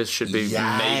meniscus should be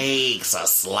made. Yikes, a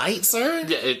slight, sir?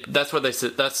 Yeah, that's what they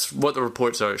said. That's what the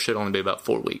reports are. It should only be about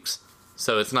 4 weeks.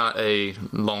 So it's not a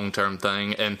long-term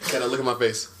thing. And can I look at my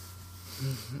face?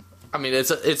 I mean,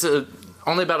 it's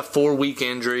only about a 4-week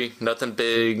injury, nothing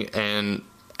big, and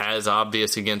as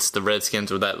obvious against the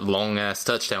Redskins with that long-ass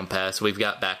touchdown pass, we've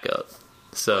got backup.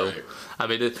 So, right. I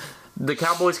mean, the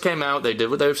Cowboys came out, they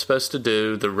did what they were supposed to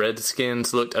do. The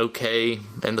Redskins looked okay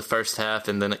in the first half,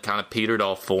 and then it kind of petered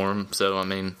off for them. So, I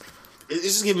mean... It's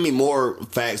just giving me more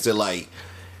facts that, like,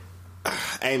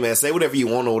 hey, man, say whatever you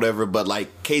want or whatever, but,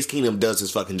 like, Case Keenum does his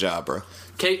fucking job, bro.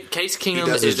 Case Keenum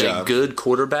is a good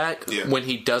quarterback when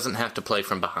he doesn't have to play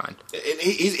from behind.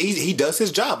 He does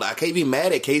his job. I can't be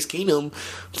mad at Case Keenum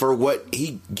for what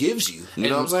he gives you. You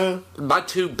know what I'm saying? My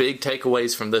 2 big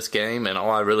takeaways from this game, and all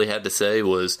I really had to say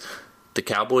was the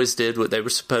Cowboys did what they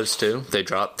were supposed to. They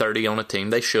dropped 30 on a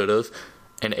team they should have,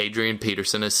 and Adrian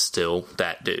Peterson is still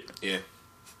that dude. Yeah.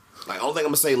 Like, only thing I'm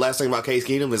going to say, last thing about Case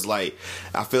Keenum is, like,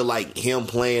 I feel like him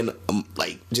playing,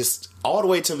 like, just all the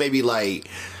way to maybe, like,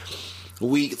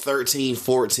 week 13,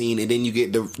 14, and then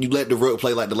you let the rook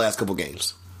play like the last couple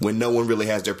games when no one really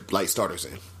has their like starters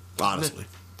in, honestly.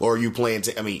 Or you playing?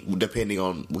 Depending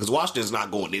on because Washington's not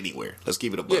going anywhere. Let's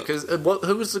keep it a buck. Yeah, because what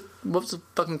was the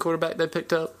fucking quarterback they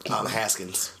picked up?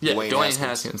 Haskins. Yeah, Dwayne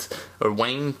Haskins or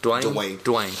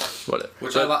Dwayne. Whatever.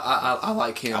 Which I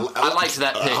like him. I liked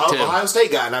that pick too. Ohio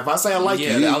State guy. Now, if I say I like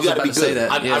you got to be good.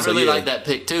 I really like that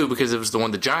pick too because it was the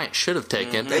one the Giants should have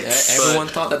taken. Everyone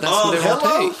thought that's who they were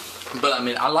going to take. But I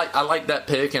mean, I like that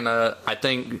pick, and I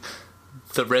think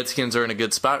the Redskins are in a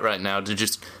good spot right now to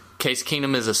just. Case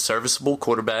Keenum is a serviceable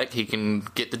quarterback. He can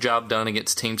get the job done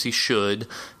against teams he should.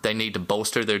 They need to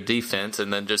bolster their defense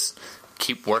and then just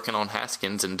keep working on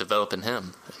Haskins and developing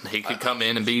him. He could come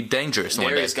in and be dangerous one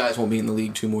day. Darius guys won't be in the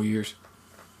league 2 more years.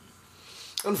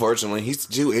 Unfortunately, he's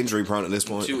too injury prone at this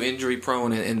point. Too injury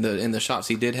prone, and in the shots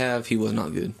he did have, he was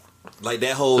not good. Like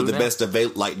that whole the best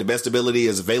ability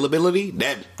is availability.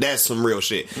 That's some real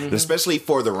shit, and especially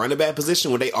for the running back position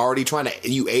when they already trying to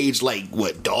you age like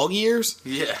what dog years.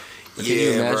 Yeah, can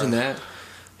you imagine that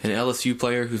an LSU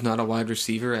player who's not a wide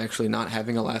receiver actually not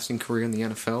having a lasting career in the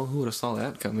NFL? Who would have saw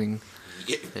that coming?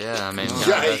 Yeah, I mean,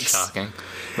 that's shocking.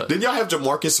 But didn't y'all have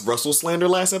Jamarcus Russell slander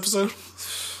last episode?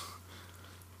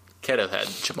 Keto had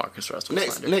Jamarcus Russell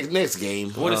slander. Next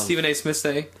game. What did Stephen A. Smith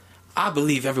say? I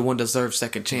believe everyone deserves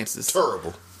second chances.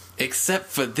 Terrible. Except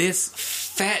for this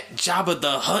fat Jabba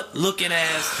the Hutt looking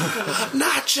ass.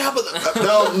 Not Jabba the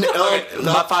Hutt. No.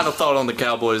 My final thought on the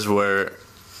Cowboys were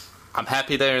I'm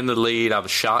happy they're in the lead. I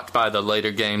was shocked by the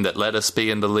later game that let us be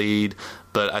in the lead.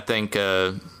 But I think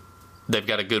they've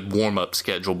got a good warm-up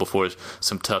schedule before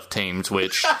some tough teams,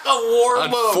 which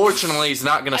unfortunately is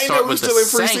not going to start with the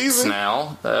Saints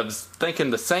now. I was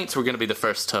thinking the Saints were going to be the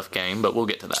first tough game, but we'll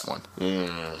get to that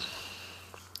one.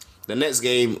 The next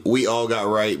game, we all got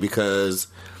right because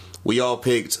we all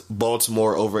picked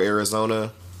Baltimore over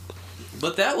Arizona.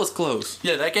 But that was close.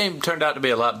 Yeah, that game turned out to be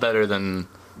a lot better than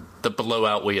the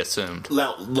blowout we assumed.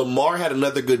 Now, Lamar had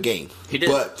another good game. He did.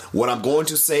 But what I'm going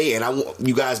to say, and I want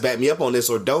you guys back me up on this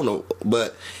or don't know,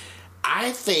 but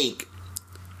I think,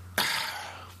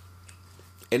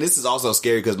 and this is also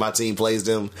scary because my team plays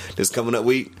them this coming up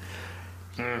week,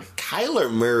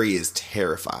 Kyler Murray is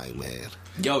terrifying, man.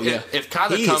 Yo, yeah. If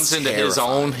Kyler comes into his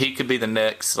own, he could be the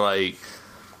next, like,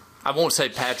 I won't say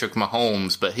Patrick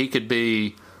Mahomes, but he could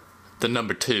be the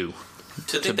number 2.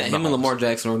 To think that him and Lamar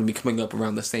Jackson are going to be coming up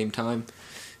around the same time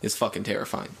is fucking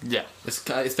terrifying. Yeah.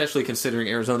 Especially considering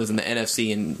Arizona's in the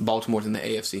NFC and Baltimore's in the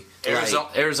AFC.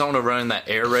 Arizona running that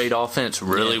air raid offense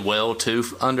really well too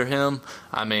under him.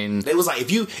 I mean, It was like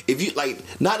if you like,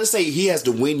 not to say he has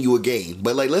to win you a game,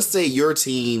 but like let's say your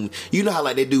team, you know how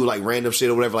like they do like random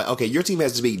shit or whatever. Like, okay, your team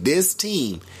has to beat this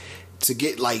team to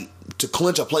get like to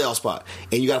clinch a playoff spot,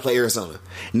 and you got to play Arizona.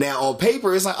 Now on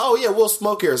paper, it's like, oh yeah, we'll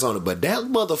smoke Arizona, but that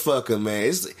motherfucker,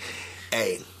 man,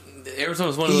 hey.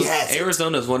 Arizona's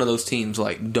one of those teams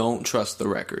like don't trust the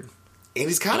record. And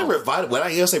he's kind of revitalized. What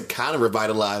I hear say kind of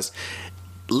revitalized.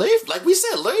 Like we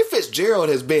said, Larry Fitzgerald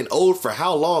has been old for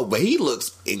how long, but he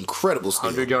looks incredible still.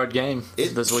 100-yard game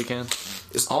this weekend.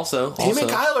 Also, him and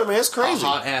Kyler, man, it's crazy. A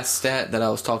hot ass stat that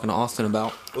I was talking to Austin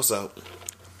about. What's up?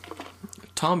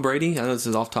 Tom Brady, I know this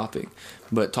is off topic,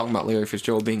 but talking about Larry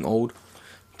Fitzgerald being old,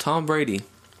 Tom Brady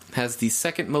has the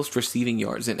second most receiving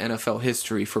yards in NFL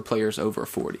history for players over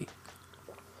 40.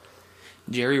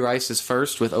 Jerry Rice is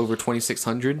first with over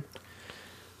 2,600.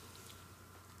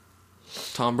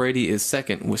 Tom Brady is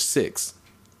second with 6.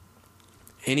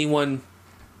 Anyone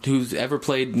who's ever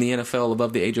played in the NFL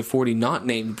above the age of 40 not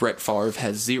named Brett Favre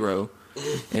has 0,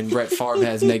 and Brett Favre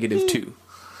has -2.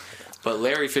 But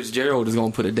Larry Fitzgerald is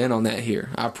going to put a dent on that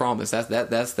here. I promise. That's Brett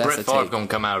Favre going to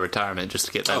come out of retirement just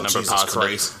to get that number Jesus positive.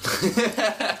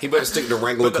 Christ. He better stick to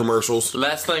Wrangler commercials.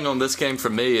 Last thing on this game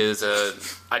for me is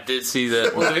I did see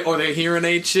that. or they hearing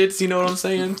aid shits, you know what I'm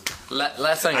saying?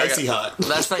 Last thing Icy hot.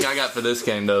 Last thing I got for this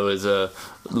game though is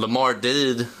Lamar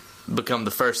did become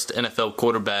the first NFL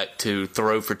quarterback to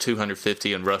throw for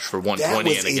 250 and rush for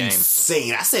 120 in a game. That was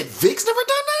insane. I said Vic's never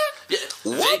done that? Yeah,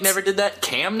 What? Vic never did that.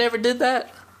 Cam never did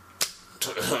that.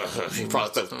 He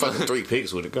probably took fucking 3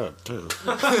 picks with a gun too.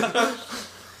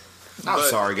 I'm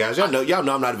sorry, guys. Y'all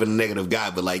know I'm not even a negative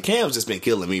guy, but like Cam's just been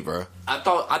killing me, bro. I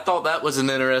thought that was an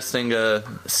interesting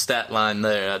stat line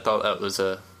there. I thought that was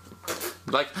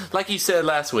like you said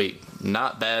last week,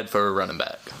 not bad for a running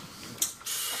back.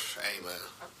 Hey man,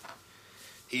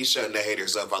 he's shutting the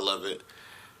haters up. I love it.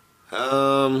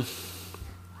 The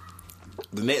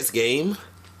next game,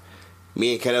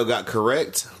 me and Kato got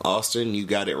correct. Austin, you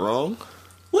got it wrong.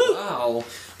 Wow.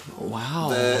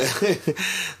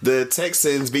 The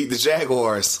Texans beat the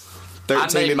Jaguars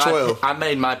 13-12. I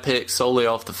made my pick solely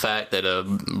off the fact that a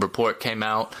report came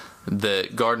out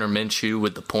that Gardner Minshew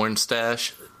with the porn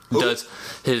stash does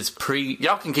his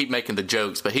y'all can keep making the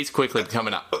jokes, but he's quickly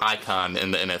becoming an icon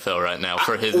in the NFL right now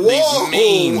for his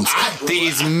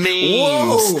these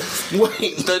memes. Whoa,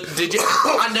 wait.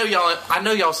 I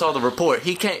know y'all saw the report.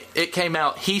 It came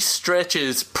out. He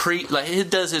stretches he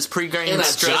does his pre-game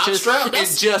stretches in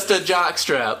just a jock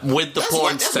strap with the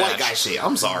porn stash. That's white guy shit.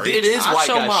 I'm sorry. It is white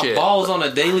guy shit. I show my balls on a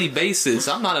daily basis.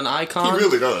 I'm not an icon. He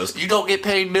really does. You don't get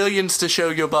paid millions to show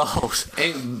your balls.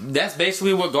 And that's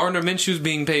basically what Gardner Minshew's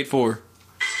being paid for.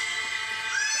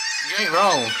 You ain't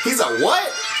wrong. He's a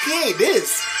what? He ain't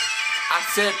this. I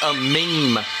said a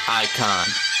meme icon.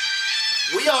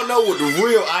 We all know what the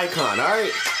real icon,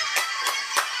 alright?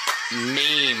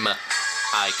 Meme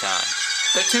icon.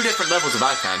 There are 2 different levels of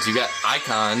icons. You got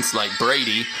icons like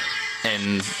Brady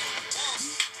and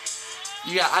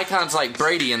you got icons like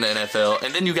Brady in the NFL,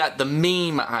 and then you got the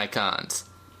meme icons.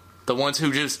 The ones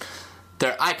who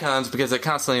they're icons because they're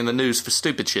constantly in the news for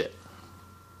stupid shit.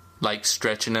 Like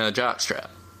stretching in a jockstrap.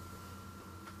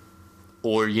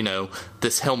 Or,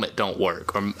 this helmet don't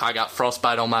work. Or I got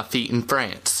frostbite on my feet in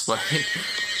France. Like,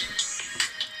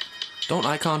 don't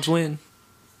icons win?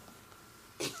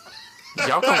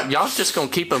 Y'all just gonna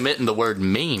keep omitting the word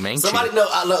meme, ain't you? Somebody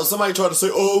tried to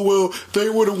say, oh, well, they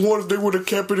would have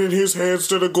kept it in his hands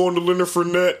instead of going to Leonard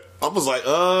Fournette. I was like,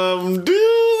 do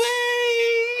they?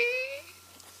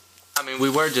 I mean, we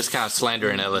were just kind of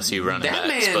slandering LSU running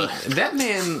backs. That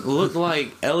man looked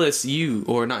like LSU,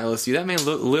 or not LSU. That man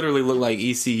literally looked like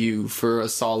ECU for a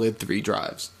solid 3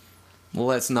 drives.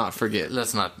 Let's not forget.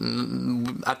 Let's not.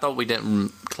 I thought we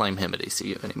didn't claim him at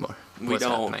ECU anymore. We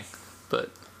don't. Happening?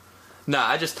 But no,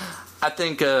 I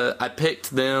think I picked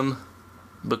them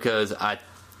because I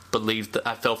believed that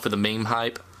I fell for the meme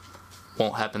hype.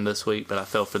 Won't happen this week, but I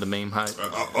fell for the meme hype.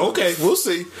 Okay, we'll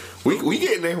see. We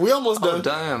getting there. We almost done. Oh,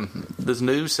 damn. This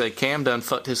news say Cam done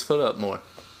fucked his foot up more.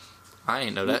 I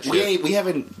ain't know that shit. We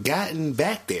haven't gotten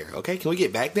back there, okay? Can we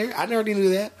get back there? I never did do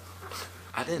that.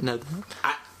 I didn't know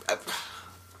that.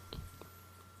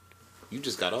 You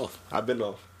just got off. I've been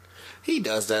off. He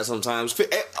does that sometimes.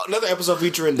 Another episode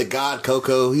featuring the God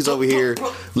Coco. He's over here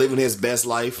living his best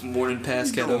life. Morning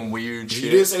pass, doing weird shit. You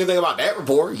didn't say anything about that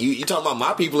report. You talking about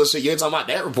my people and shit. You ain't talking about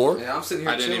that report. Yeah, I'm sitting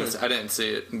here. I didn't see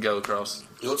it go across.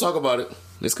 We'll talk about it.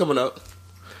 It's coming up.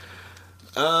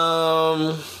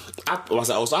 I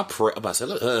I pray. I'm about to say,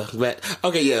 look, but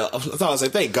okay, yeah. I thought I was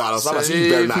like, thank God. I was about to say,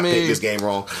 you better not pick this game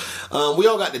wrong. We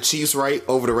all got the Chiefs right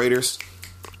over the Raiders.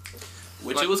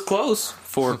 Which it was close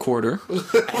for a quarter.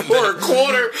 For a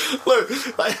quarter,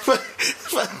 look, like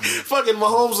fucking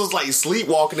Mahomes was like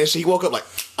sleepwalking and shit. He woke up like,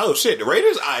 oh shit, the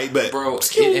Raiders. I bet, Bro,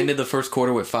 it ended the first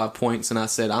quarter with 5 points, and I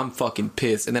said I'm fucking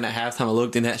pissed. And then at halftime, I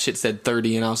looked and that shit said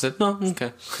 30, and I said, no,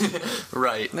 okay,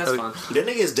 Right. that's fine. That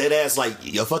nigga is dead ass like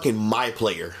a fucking my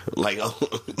player. Like, I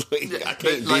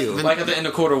can't deal. Like at the end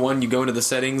of quarter one, you go into the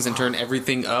settings and turn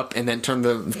everything up, and then turn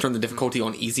the difficulty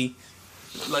on easy.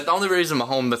 Like, the only reason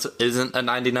Mahomes isn't a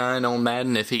 99 on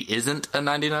Madden, if he isn't a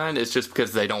 99, is just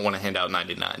because they don't want to hand out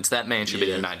 99s. That man should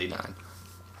be a 99.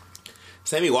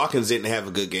 Sammy Watkins didn't have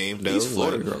a good game, though. These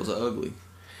Florida girls are ugly.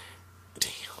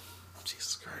 Damn.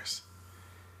 Jesus Christ.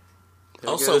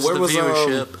 There Also, goes where the was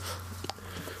viewership?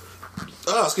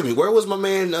 excuse me, where was my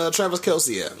man Travis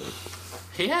Kelce at?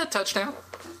 He had a touchdown.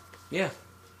 Yeah.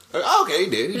 Okay, he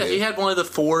did. Yeah, he had one of the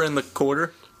 4 in the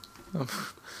quarter.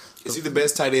 Is he the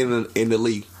best tight end in the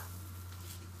league?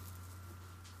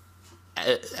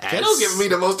 Keno's giving me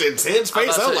the most intense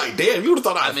face. I'm like, damn, you would have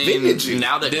thought I offended you.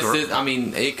 Now that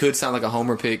It could sound like a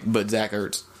homer pick, but Zach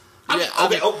Ertz. Okay,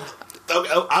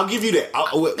 I'll give you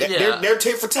that. They're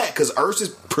tit for tat because Ertz is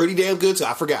pretty damn good too.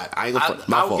 I forgot. I ain't gonna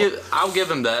my fault. I'll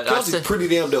give him that. Kelsey's pretty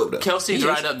damn dope though. Kelsey's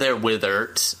right up there with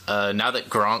Ertz. Now that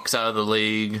Gronk's out of the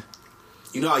league,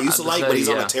 you know I used to like, but he's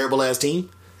on a terrible ass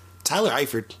team. Tyler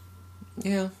Eifert.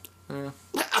 Yeah. That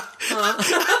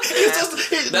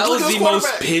was the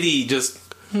most pity. Just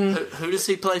who does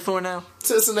he play for now?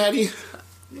 Cincinnati.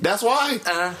 That's why.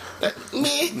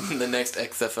 Me. The next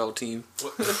XFL team.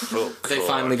 They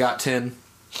finally got 10.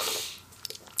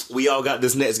 We all got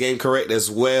this next game correct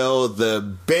as well. The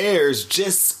Bears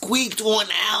just squeaked one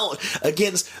out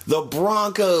against the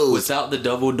Broncos. Without the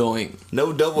double doink.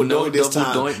 No double doink this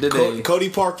time. Doink today. Cody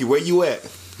Parkey, where you at?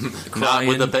 Not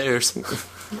with the Bears.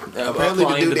 Apparently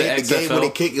the dude that hit the game when he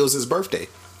kicked, it was his birthday.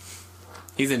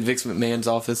 He's in Vince McMahon's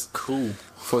office. Cool.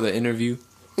 For the interview.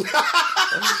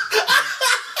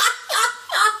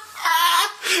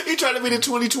 He trying to be the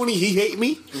 2020 he hate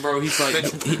me? Bro, he's like...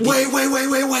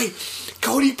 Wait.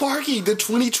 Cody Parkey, the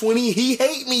 2020 he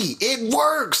hate me. It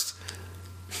works.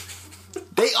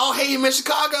 They all hate him in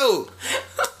Chicago.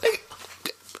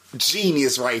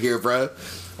 Genius right here, bro.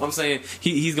 I'm saying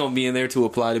he's going to be in there to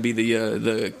apply to be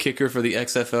the kicker for the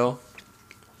XFL.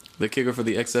 The kicker for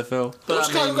the XFL. But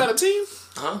Chicago got a team?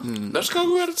 Huh? Does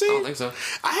Chicago got a team? I don't think so.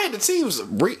 I had the teams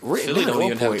written Philly down at don't one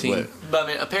even have a point, team. But I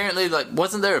mean, apparently, like,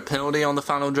 wasn't there a penalty on the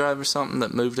final drive or something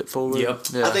that moved it forward? Yep.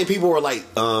 Yeah. I think people were like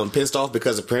pissed off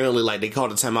because apparently like they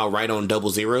called the timeout right on double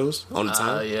zeros on the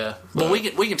time. Yeah. Well, we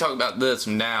can talk about this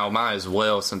now. Might as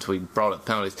well since we brought up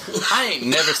penalties. I ain't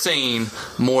never seen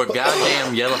more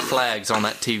goddamn yellow flags on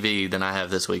that TV than I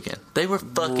have this weekend. They were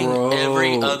fucking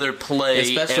every other play,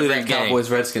 especially every that game.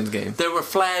 Cowboys-Redskins game. There were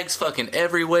flags fucking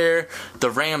everywhere. The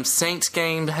Rams-Saints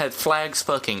game had flags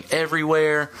fucking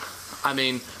everywhere. I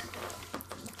mean,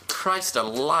 Christ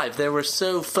alive, there were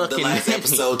so fucking The last many.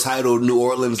 episode titled "New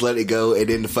Orleans Let It Go," and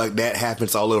then the fuck that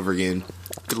happens all over again.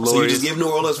 Glorious. So you just give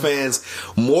New Orleans fans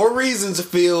more reason to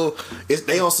feel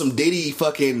they on some Diddy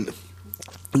fucking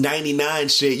 99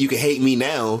 shit. You can hate me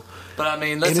now. But I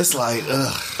mean, And it's like,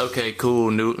 ugh. okay,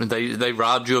 cool. They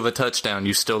robbed you of a touchdown.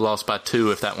 You still lost by 2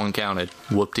 if that one counted.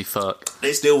 Whoopty fuck.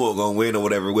 They still won't go win or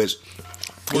whatever, which...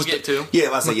 We'll get to.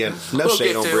 Yeah, I say, yeah. No We'll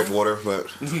shade get on to. Bridgewater,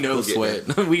 but... No we'll get sweat.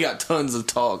 there. We got tons of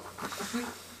talk.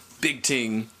 Big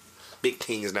ting. Big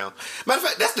Kings now. Matter of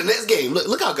fact, that's the next game.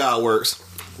 Look how God works.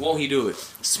 Won't he do it?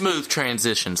 Smooth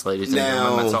transitions, ladies and Now-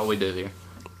 gentlemen. That's all we do here.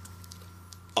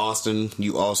 Austin,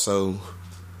 you also...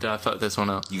 Did I fuck this one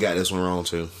up? You got this one wrong,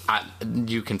 too.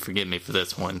 You can forgive me for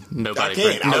this one. I Nobody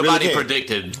can. I really can.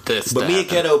 predicted this. But to me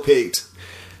and happen. Keto picked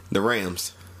the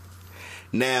Rams.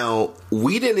 Now,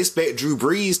 we didn't expect Drew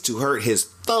Brees to hurt his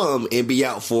thumb and be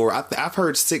out for, I've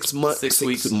heard 6 months. 6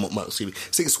 weeks.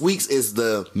 6 weeks is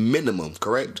the minimum,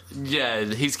 correct? Yeah,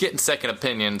 he's getting second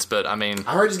opinions, but I mean,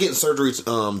 I heard he's getting surgery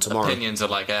tomorrow. opinions are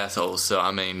like assholes. So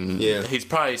I mean, Yeah. he's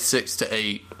probably 6 to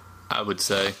 8, I would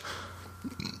say.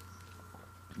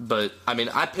 But I mean,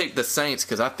 I picked the Saints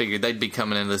because I figured they'd be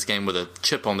coming into this game with a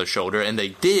chip on their shoulder, and they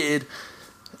did.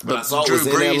 I But saw it Drew was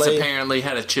in Brees LA. apparently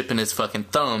had a chip in his fucking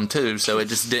thumb too, so it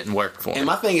just didn't work for him. And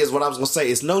my thing is, what I was gonna say,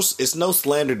 it's no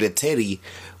slander to Teddy,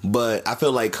 but I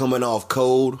feel like coming off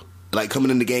cold, like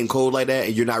coming in the game cold like that,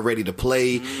 and you're not ready to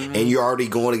play, and you're already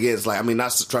going against, like, I mean,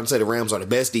 not trying to say the Rams are the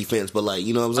best defense, but like,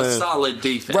 you know what I'm a saying? solid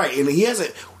defense, Right, and he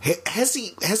hasn't. Has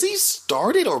he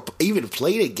started or even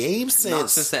played a game Not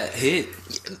since since that hit.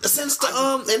 and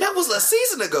that was a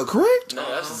season ago, correct? No,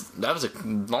 that was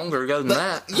longer ago than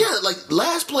that. Yeah, like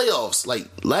last playoffs, like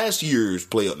last year's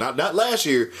playoff, not last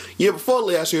year, year before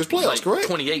last year's playoffs, Like correct?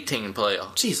 2018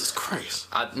 playoffs. Jesus Christ!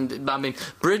 I mean,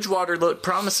 Bridgewater looked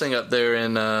promising up there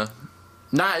in. Nah,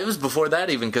 it was before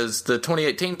that even because the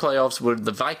 2018 playoffs were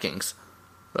the Vikings.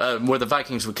 Were the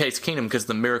Vikings with Case Keenum because of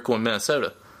the miracle in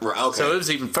Minnesota. Right, okay. So it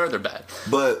was even further back.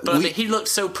 But I mean, he looked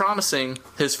so promising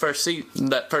his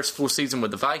that first full season with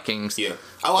the Vikings. Yeah.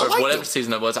 Oh, I or liked whatever him.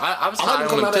 season it was. I was I high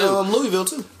like him on coming him out too. of Louisville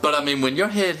too. But I mean, when your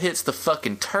head hits the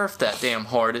fucking turf that damn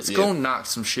hard, it's gonna knock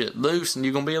some shit loose, and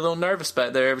you're gonna be a little nervous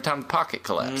back there every time the pocket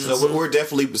collapses. So we're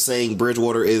definitely saying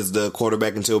Bridgewater is the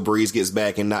quarterback until Breeze gets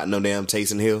back, and not no damn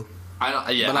Taysom Hill. I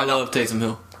But I love Taysom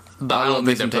Hill. But I don't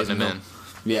think they're Taysom putting him Hill. in.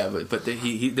 Yeah, but they're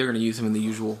going to use him in the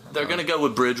usual. They're going to go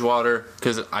with Bridgewater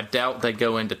because I doubt they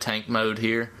go into tank mode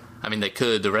here. I mean, they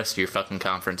could the rest of your fucking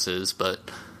conferences, but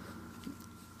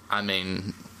I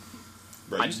mean,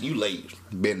 Bro, you late.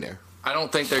 Been there. I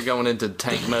don't think they're going into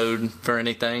tank mode for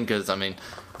anything because I mean,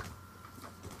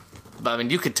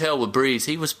 you could tell with Breeze,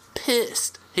 he was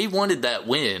pissed. He wanted that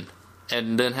win,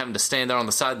 and then having to stand there on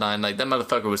the sideline like that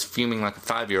motherfucker was fuming like a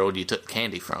 5-year-old you took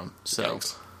candy from. So.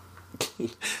 Yikes.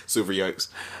 Super yikes.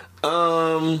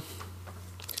 Well,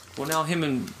 now him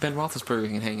and Ben Roethlisberger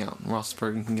can hang out.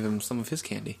 Roethlisberger can give him some of his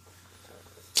candy.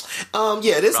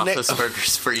 Yeah, this next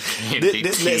Roethlisberger's free candy.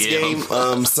 this next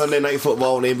game, Sunday Night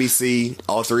Football on NBC.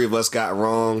 All three of us got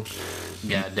wrong.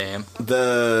 Goddamn.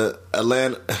 The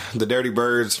Dirty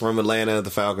Birds from Atlanta, the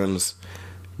Falcons,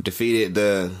 defeated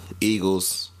the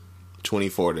Eagles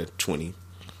 24-20.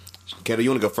 Kettle, you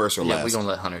want to go first or Yeah, last? we're going to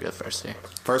let Hunter go first here.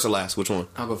 First or last? Which one?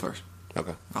 I'll go first.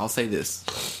 Okay. I'll say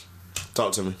this.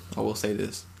 Talk to me. I will say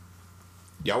this.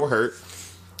 Y'all were hurt.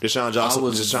 Deshaun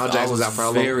Jackson's out for how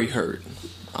long? Very hurt.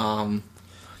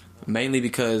 Mainly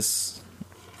because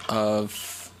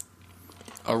of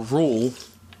a rule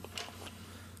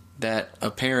that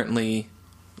apparently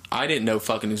I didn't know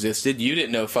fucking existed. You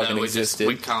didn't know fucking existed.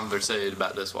 We conversated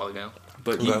about this a while ago.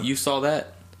 But Okay. you saw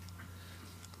that?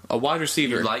 A wide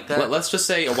receiver. You like that? Let's just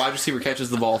say a wide receiver catches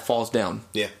the ball, falls down.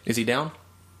 Yeah. Is he down?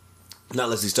 Not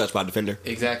unless he's touched by a defender.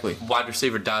 Exactly. Wide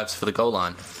receiver dives for the goal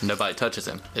line. Nobody touches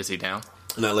him. Is he down?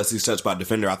 Not unless he's touched by a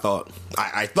defender, I thought.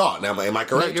 I thought. Now, am I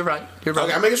correct? No, you're right. You're right.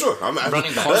 Okay, I'm making sure.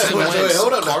 Running back.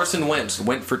 Hold up. Carson Wentz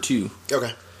went for 2.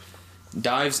 Okay.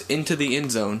 Dives into the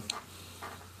end zone,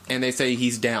 and they say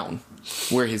he's down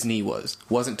where his knee was.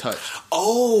 Wasn't touched.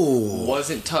 Oh.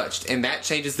 Wasn't touched. And that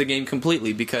changes the game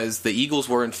completely because the Eagles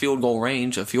were in field goal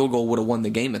range. A field goal would have won the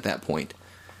game at that point.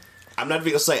 I'm not even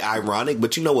going to say ironic,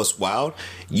 but you know what's wild?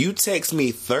 You text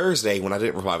me Thursday when I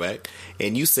didn't reply back,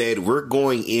 and you said, we're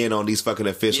going in on these fucking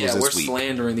officials Yeah, we're this week.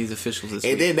 slandering these officials this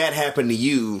And week. then that happened to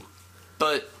you.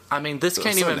 But, I mean, this So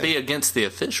can't even Sunday. be against the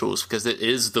officials because it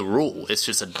is the rule. It's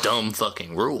just a dumb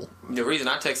fucking rule. The reason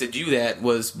I texted you that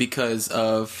was because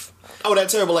of... Oh, that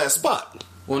terrible ass spot.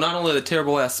 Well, not only the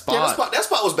terrible ass spot... Yeah, that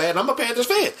spot was bad, and I'm a Panthers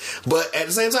fan. But at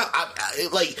the same time,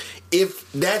 like, if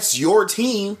that's your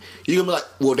team, you're going to be like,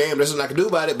 well, damn, there's nothing I can do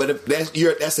about it. But if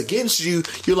that's against you,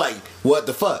 you're like, what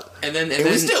the fuck? And then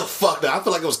we still fucked up. I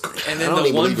feel like it was... And I then don't the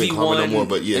even believe in karma 1v1... no more,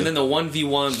 but yeah. And then the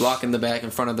 1v1 blocking the back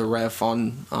in front of the ref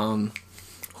on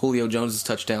Julio Jones'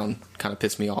 touchdown kind of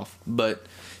pissed me off. But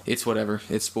it's whatever.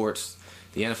 It's sports.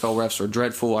 The NFL refs are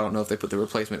dreadful. I don't know if they put the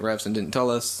replacement refs and didn't tell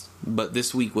us. But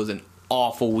this week was an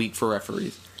awful week for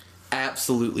referees.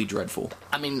 Absolutely dreadful.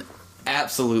 I mean,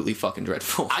 Absolutely fucking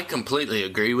dreadful. I completely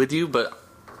agree with you, but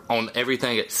on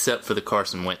everything except for the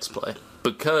Carson Wentz play.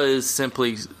 Because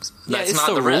simply, that's it's not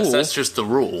the the refs. rule. That's just the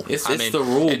rule. It's the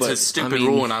rule, It's but, a stupid I mean-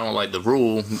 rule, and I don't like the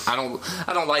rule. I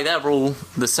don't like that rule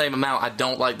the same amount. I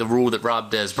don't like the rule that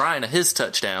robbed Dez Bryant of his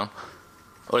touchdown,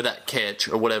 or that catch,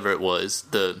 or whatever it was.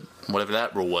 Whatever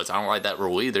that rule was. I don't like that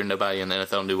rule either. Nobody in the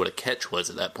NFL knew what a catch was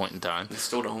at that point in time. I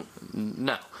still don't.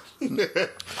 No.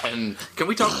 And can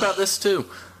we talk about this too?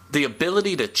 The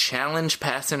ability to challenge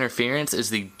pass interference is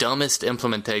the dumbest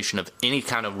implementation of any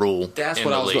kind of rule. That's in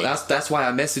what the I was. league. That's why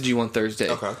I messaged you on Thursday.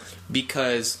 Okay.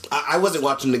 Because I wasn't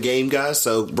watching the game, guys,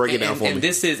 so break it down for me.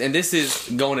 this is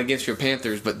going against your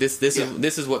Panthers, but this Yeah.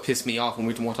 is what pissed me off when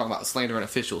we want to talk about slandering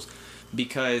officials,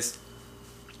 because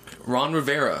Ron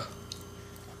Rivera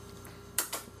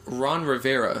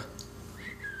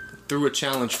threw a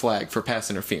challenge flag for pass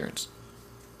interference.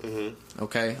 Mm-hmm.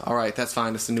 Okay, all right, that's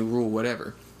fine. It's a new rule,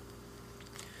 whatever.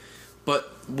 But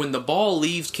when the ball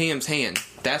leaves Cam's hand,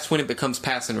 that's when it becomes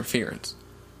pass interference.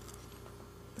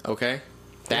 Okay,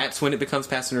 that's when it becomes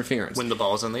pass interference. when the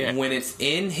ball's in the air. When it's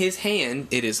in his hand,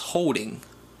 it is holding.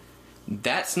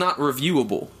 That's not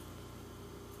reviewable.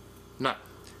 No.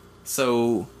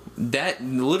 So that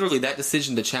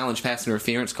decision to challenge pass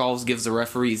interference calls gives the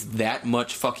referees that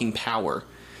much fucking power.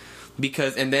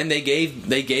 Because and then they gave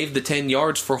the 10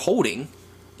 yards for holding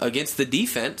against the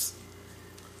defense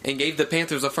and gave the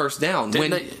Panthers a first down.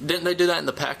 Didn't they do that in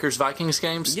the Packers-Vikings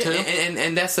games too?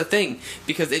 And that's the thing,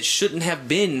 because it shouldn't have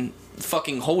been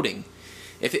fucking holding.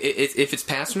 If it's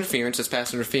pass interference, it's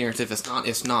pass interference. If it's not,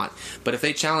 it's not. But if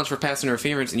they challenge for pass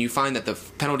interference and you find that the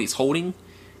penalty is holding,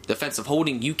 defensive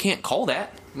holding, you can't call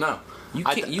that. No. You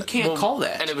can't call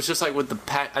that. And it was just like with the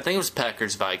I think it was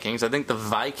Packers-Vikings. I think the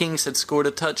Vikings had scored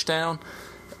a touchdown,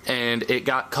 and it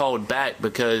got called back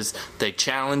because they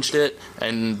challenged it,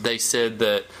 and they said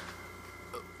that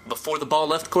before the ball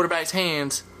left the quarterback's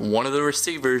hands, one of the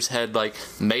receivers had like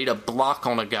made a block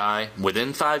on a guy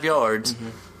within 5 yards,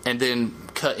 and then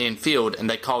cut in field, and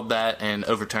they called that and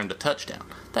overturned the touchdown.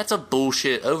 That's a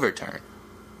bullshit overturn.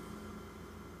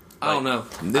 I don't know.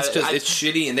 It's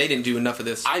shitty, and they didn't do enough of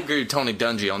this. I agree with Tony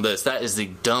Dungy on this. That is the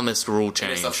dumbest rule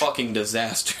change. It's a fucking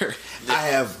disaster. I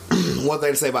have one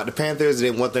thing to say about the Panthers,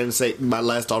 and then one thing to say my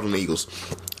last thought on the Eagles.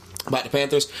 About the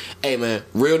Panthers, hey man,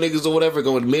 real niggas or whatever,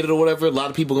 going to admit it or whatever, a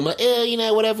lot of people going to be like, yeah,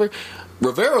 whatever.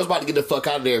 Rivera's about to get the fuck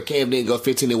out of there. Cam didn't go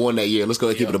 15-1 that year. Let's go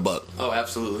ahead and keep it a buck. Oh,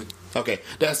 absolutely. Okay,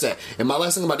 that's that. And my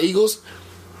last thing about the Eagles,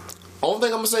 only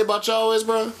thing I'm going to say about y'all is,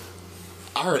 bro,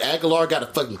 I heard Aguilar got a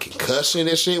fucking concussion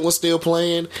and shit was still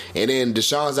playing. And then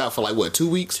Deshaun's out for like, what, 2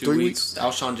 weeks? 3 weeks?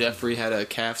 Alshon Jeffrey had a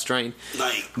calf strain.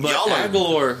 Like, but y'all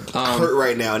Aguilar hurt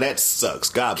right now, and that sucks.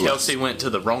 God bless. Kelsey went to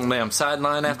the wrong damn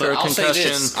sideline after a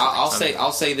concussion. I'll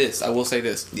say this. I will say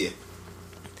this. Yeah.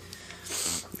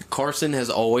 Carson has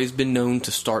always been known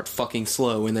to start fucking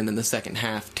slow and then in the second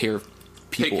half tear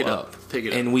people up. Pick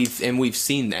it up. And we've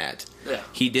seen that. Yeah.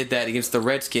 He did that against the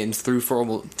Redskins, threw for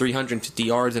almost 350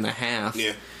 yards and a half.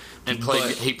 Yeah. And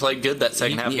he played good that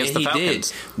second half against the Falcons.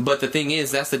 Did. But the thing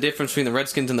is, that's the difference between the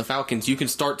Redskins and the Falcons. You can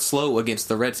start slow against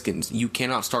the Redskins. You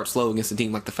cannot start slow against a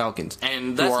team like the Falcons, and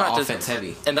who that's are not offense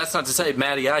heavy. And that's not to say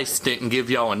Matty Ice didn't give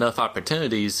y'all enough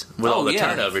opportunities with all the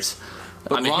turnovers.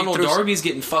 But Ronald Darby's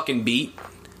getting fucking beat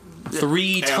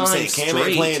 3 times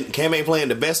straight. Cam ain't playing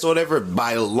the best or whatever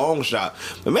by a long shot.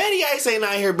 But Matty Ice ain't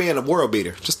out here being a world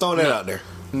beater. Just throwing that out there.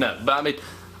 No, but I mean,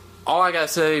 all I gotta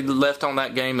say left on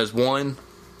that game is one.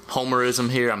 Homerism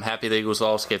here. I'm happy the Eagles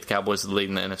lost, get the Cowboys the lead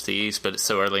in the NFC East, but it's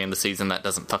so early in the season that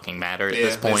doesn't fucking matter at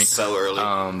this point. It's so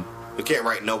early. We can't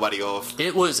write nobody off.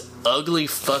 It was ugly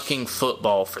fucking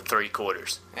football for 3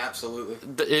 quarters.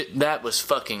 Absolutely. That was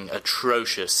fucking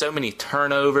atrocious. So many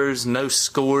turnovers, no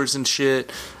scores and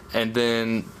shit. And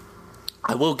then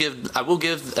I will give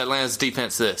Atlanta's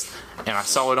defense this, and I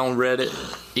saw it on Reddit.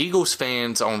 Eagles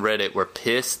fans on Reddit were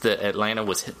pissed that Atlanta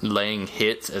was laying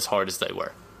hits as hard as they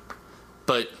were.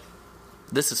 But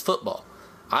this is football.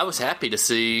 I was happy to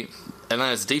see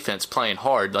Atlanta's defense playing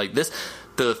hard like this.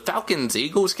 The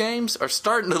Falcons-Eagles games are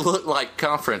starting to look like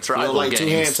conference rival like games.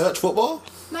 two-hand touch football?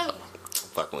 No.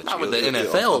 Fucking with Not you. with the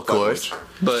NFL, of course.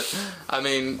 But, I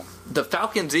mean, the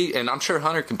Falcons, and I'm sure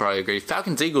Hunter can probably agree,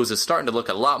 Falcons-Eagles is starting to look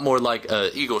a lot more like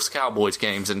Eagles-Cowboys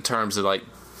games in terms of, like,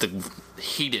 the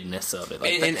heatedness of it.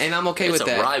 Like and I'm okay with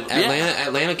that.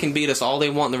 Atlanta can beat us all they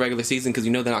want in the regular season because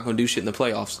you know they're not going to do shit in the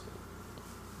playoffs.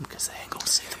 Because they ain't going to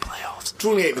see the playoffs.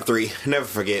 28-3. Never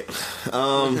forget.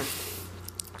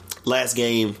 Last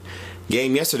game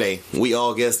yesterday. We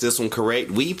all guessed this one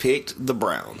correct. We picked the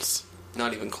Browns.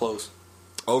 Not even close.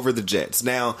 Over the Jets.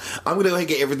 Now, I'm going to go ahead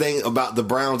and get everything about the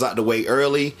Browns out the way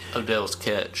early. Odell's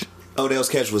catch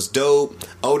was dope.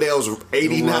 Odell's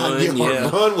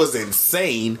 89-yard run was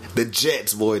insane. The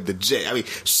Jets, boy. The Jets. I mean,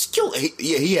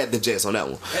 he had the Jets on that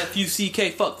one.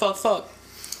 F-U-C-K. Fuck.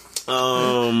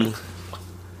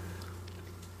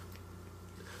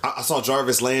 I saw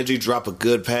Jarvis Landry drop a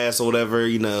good pass or whatever.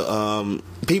 You know,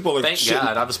 people are. Thank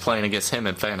God I was playing against him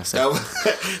in fantasy.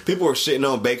 People were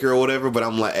shitting on Baker or whatever, but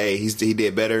I'm like, hey, he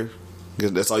did better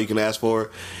because that's all you can ask for.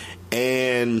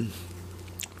 And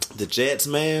the Jets,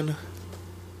 man,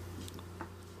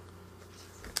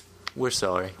 we're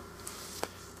sorry.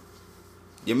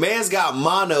 Your man's got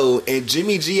mono, and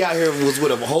Jimmy G out here was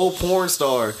with a whole porn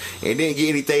star and didn't get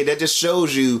anything. That just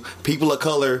shows you people of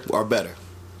color are better.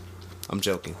 I'm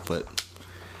joking, but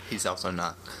he's also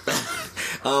not.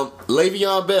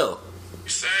 Le'Veon Bell.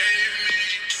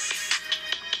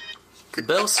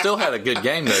 Bell still had a good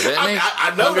game though, didn't he?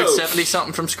 I know. 170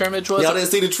 something from scrimmage. Was y'all it? didn't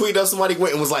see the tweet though? Somebody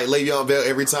went and was like Le'Veon Bell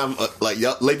every time,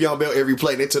 Le'Veon Bell every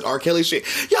play. They took R. Kelly shit.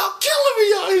 Y'all killing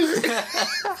me out here.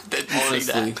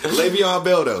 Honestly, Le'Veon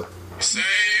Bell though.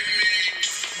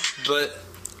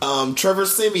 But Trevor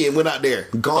Siemian went out there,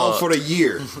 gone for the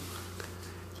year.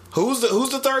 Who's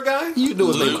the third guy? You knew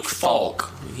his name. Luke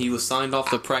Falk. He was signed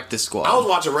off the practice squad. I was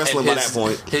watching wrestling by that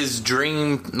point. His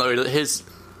dream, or his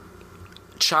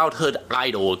childhood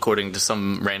idol, according to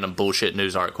some random bullshit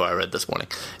news article I read this morning,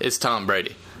 is Tom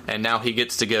Brady. And now he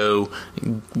gets to go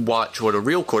watch what a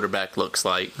real quarterback looks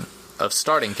like of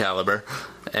starting caliber.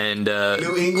 And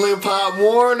New England Pop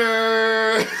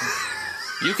Warner.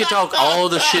 you can talk all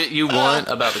the shit you want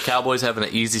about the Cowboys having an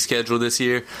easy schedule this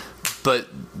year, but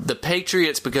the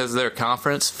Patriots, because of their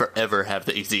conference, forever have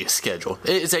the easiest schedule.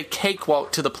 It is a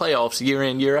cakewalk to the playoffs year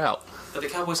in, year out. But the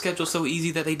Cowboys' schedule is so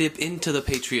easy that they dip into the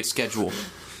Patriots' schedule.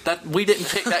 That we didn't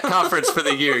pick that conference for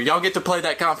the year. Y'all get to play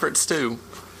that conference too.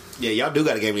 Yeah, y'all do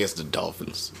got a game against the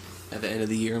Dolphins. At the end of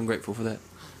the year, I'm grateful for that.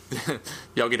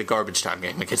 Y'all get a garbage time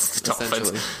game against the Dolphins.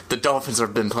 Essentially. The Dolphins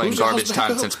have been playing Who's y'all's garbage time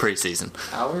backup? since preseason.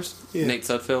 Ours? Yeah. Nate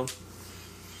Sudfeld.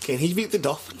 Can he beat the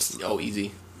Dolphins? Oh,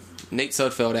 easy. Nate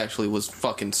Sudfeld actually was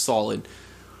fucking solid.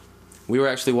 We were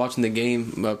actually watching the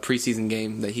game, preseason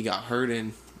game that he got hurt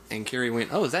in, and Kerry went,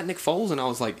 "Oh, is that Nick Foles?" And I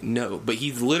was like, "No," but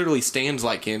he literally stands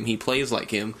like him. He plays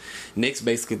like him. Nick's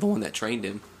basically the one that trained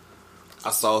him. I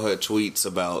saw her tweets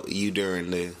about you during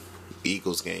the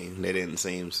Eagles game. They didn't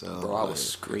seem so. Bro, I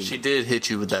was screaming. She did hit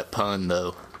you with that pun,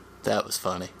 though. That was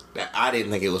funny. I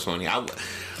didn't think it was funny. I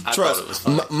Trust, thought it was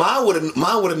funny. mine would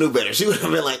have knew better. She would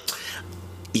have been like,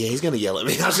 "Yeah, he's gonna yell at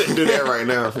me. I shouldn't do that right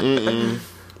now." Mm-mm.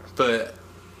 But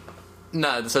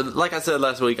no, so like I said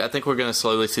last week, I think we're going to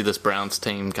slowly see this Browns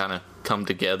team kind of come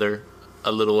together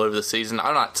a little over the season.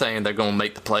 I'm not saying they're going to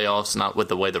make the playoffs, not with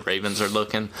the way the Ravens are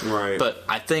looking. Right. But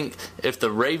I think if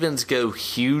the Ravens go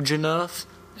huge enough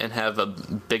and have a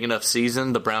big enough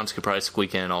season, the Browns could probably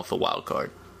squeak in off a wild card.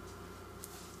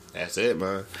 That's it,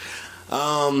 man.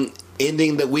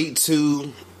 Ending the week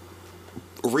 2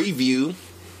 review.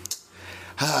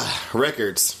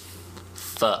 Records.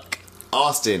 Fuck.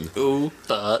 Austin. Ooh.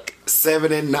 Fuck.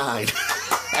 7-9.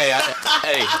 Hey, I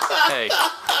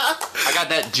got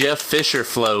that Jeff Fisher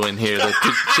flow in here. The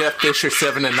Jeff Fisher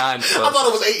 7-9 flow. I thought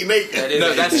it was 8-8.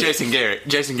 No, that's Jason Garrett.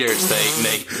 Jason Garrett's the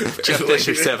 8-8. Jeff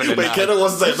Fisher 7-9. Wait, Kendall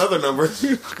wants to say another number.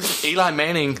 Eli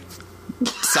Manning.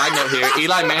 Side note here: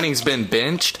 Eli Manning's been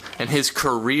benched, and his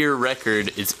career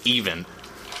record is even.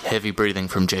 Heavy breathing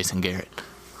from Jason Garrett.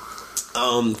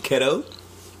 Keto.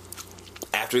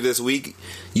 After this week,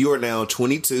 you are now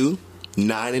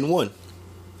 22-9-1.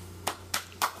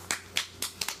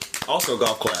 Also,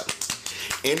 golf clap.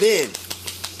 And then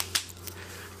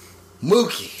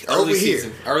Mookie over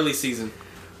here. Early season.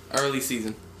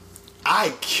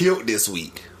 I killed this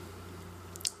week.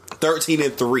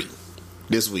 13-3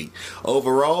 this week.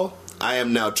 Overall, I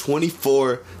am now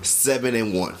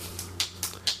 24-7-1.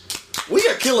 We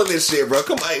are killing this shit, bro.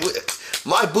 Come on.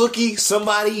 My bookie,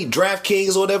 somebody,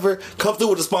 DraftKings or whatever, come through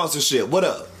with the sponsorship. What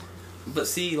up? But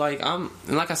see, like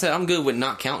I said, I'm good with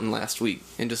not counting last week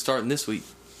and just starting this week.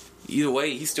 Either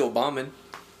way, he's still bombing.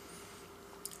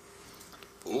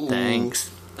 Ooh. Thanks.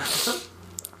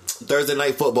 Thursday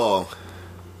night football.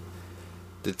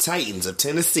 The Titans of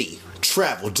Tennessee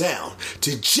travel down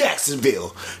to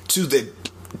Jacksonville to the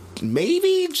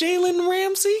maybe Jalen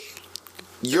Ramsey,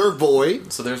 your boy,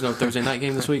 So there's no Thursday night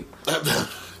game this week.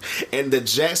 and the the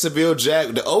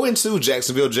 0-2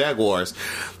 Jacksonville Jaguars.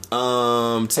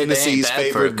 Tennessee's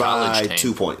bad for a favored by college team.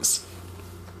 2 points.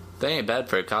 They ain't bad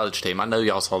for a college team. I know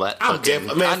y'all saw that. I'm Fucking,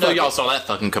 def- man, I know fuck y'all it. saw that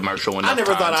fucking commercial. I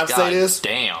never thought I'd say this.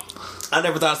 Damn. I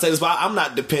never thought I'd say this, but I'm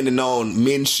not depending on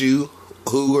Minshew.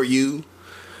 Who are you?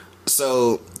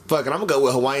 So, fuck it, I'm gonna go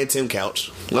with Hawaiian Tim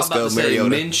Couch. Let's I'm about go, to say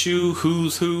Mariota. Minshew,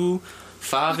 who's who,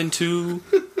 5-2,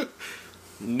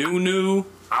 new.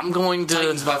 I'm going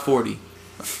Titans to. by 40.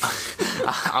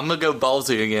 I'm gonna go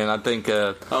ballsy again. I think.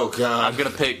 Oh God, I'm gonna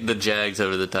pick the Jags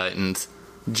over the Titans,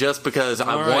 just because All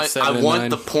I right, want 7-9.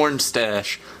 the porn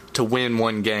stash to win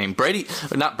one game.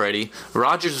 Not Brady.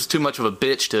 Rodgers was too much of a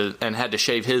bitch and had to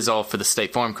shave his off for the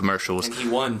State Farm commercials. And he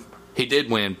won. He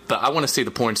did win, but I want to see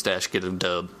the porn stash get a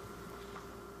dub.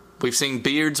 We've seen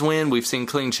Beards win. We've seen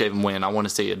Clean Shaven win. I want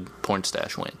to see a porn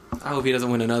stash win. I hope he doesn't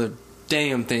win another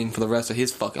damn thing for the rest of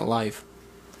his fucking life.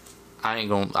 I'm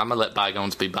gonna let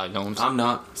bygones be bygones. I'm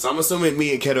not. So I'm assuming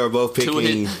me and Keto are both Two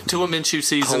picking of Minshew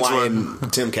seasons were. Hawaiian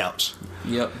Tim Couch.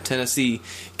 Yep, Tennessee.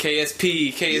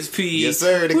 KSP. Yes,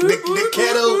 sir. The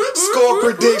Keto score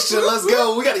prediction. Let's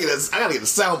go. I gotta get a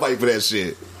soundbite for that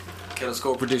shit. Kettle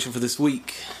score prediction for this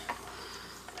week.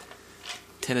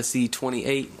 Tennessee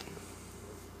 28.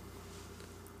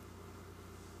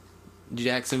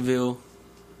 Jacksonville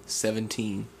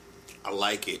 17. I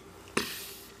like it.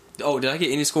 Oh, did I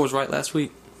get any scores right last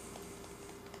week?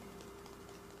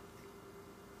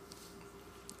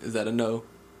 Is that a no?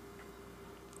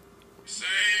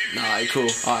 Save All right, cool.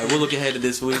 All right, we'll look ahead to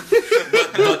this week.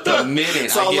 But the minute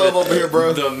It's all love over here,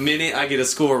 bro. The minute I get a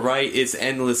score right, it's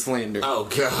endless slander. Oh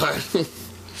God.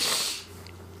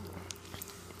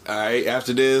 All right,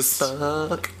 after this,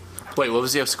 Fuck. Wait, what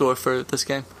was your score for this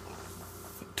game?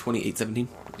 28-17.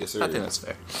 yes sir. I think that's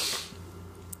fair.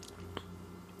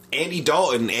 Andy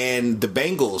Dalton and the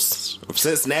Bengals of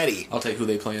Cincinnati I'll take who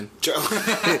they playing.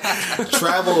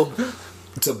 travel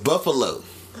to Buffalo.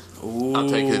 I'll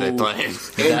take who they playing.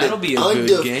 And That'll the be a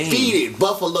good undefeated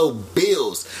Buffalo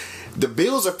Bills. The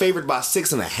Bills are favored by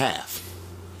 6.5.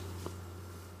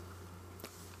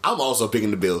 I'm also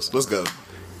picking the Bills. Let's go.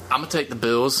 I'm gonna take the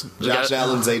Bills. Josh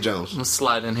Allen, Zay Jones. I'm gonna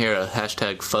slide in here a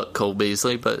hashtag fuck Cole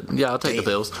Beasley, but yeah, I'll take the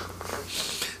Bills.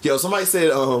 Yo, somebody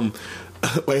said,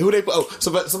 wait, who they? Oh,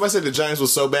 somebody said the Giants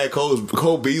was so bad.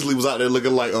 Cole Beasley was out there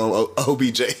looking like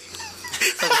OBJ.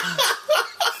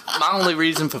 My only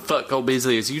reason for fuck Cole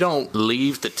Beasley is you don't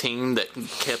leave the team that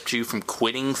kept you from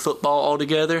quitting football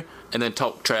altogether and then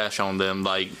talk trash on them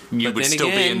like you But would then still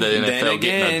be in the NFL. Then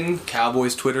getting again,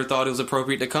 Cowboys Twitter thought it was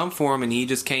appropriate to come for him, and he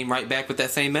just came right back with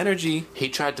that same energy. He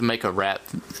tried to make a rap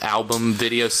album,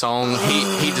 video song.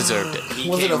 He deserved it. He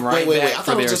Was it came a- right wait, I back thought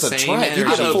for it was their just a same track. You I did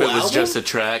energy. a don't know full if it was album? just a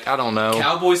track. I don't know.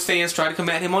 Cowboys fans tried to come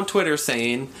at him on Twitter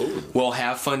saying, well,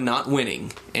 have fun not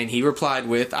winning. And he replied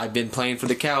with, I've been playing for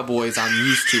the Cowboys. I'm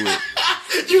used to it.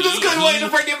 You just couldn't wait to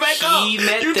bring it back up. He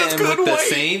met You just them with couldn't the wait.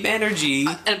 same energy.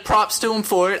 And props to him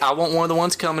for it. I want one of the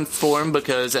ones coming for him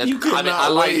because You could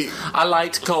not wait. I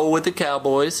liked Cole with the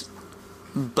Cowboys,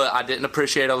 but I didn't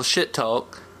appreciate all the shit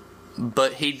talk.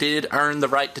 But he did earn the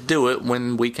right to do it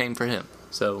when we came for him.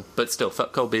 So, but still,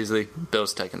 fuck Cole Beasley.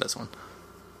 Bill's taking this one.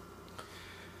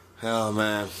 Oh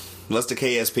man, what's the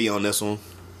KSP on this one?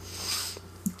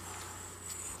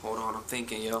 Hold on, I'm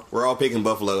thinking, yo. We're all picking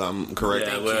Buffalo. I'm correct.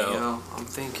 Yeah. Well. Yo, I'm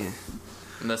thinking.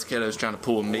 Unless Kiddo's trying to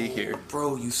pull me here.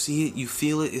 Bro, you see it, you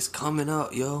feel it, it's coming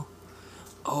up, yo.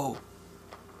 Oh.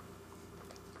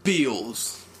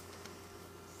 Bills.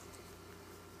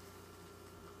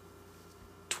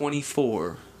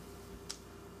 24.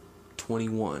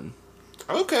 21.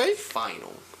 Okay,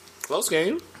 Final. close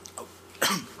game.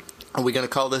 Are we going to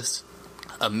call this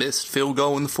a missed field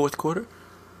goal in the fourth quarter?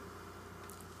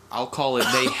 I'll call it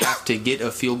they have to get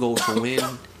a field goal to win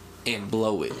and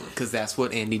blow it. Because that's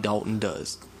what Andy Dalton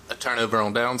does. A turnover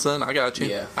on downs then? I got you.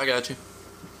 Yeah. I got you.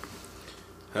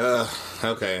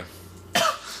 Okay.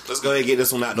 Let's go ahead and get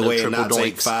this one out the No way and not triple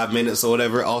take doinks. 5 minutes or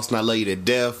whatever. Austin, I love you to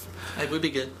death. Hey, we'd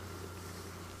be good.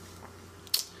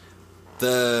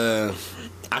 I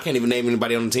can't even name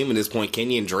anybody on the team at this point.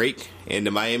 Kenyon Drake and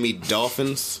the Miami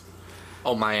Dolphins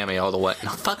Oh, Miami all the way.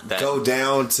 No, fuck that. go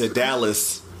down to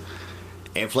Dallas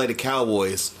and play the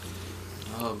Cowboys.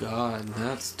 Oh, God,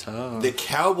 that's tough. The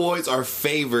Cowboys are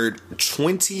favored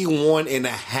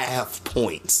 21.5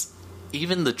 points.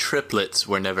 Even the triplets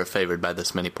were never favored by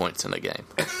this many points in a game.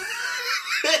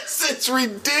 It's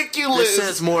ridiculous. This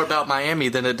says more about Miami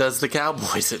than it does the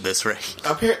Cowboys at this rate.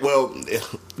 Well,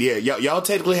 yeah, y'all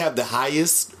technically have the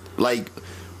highest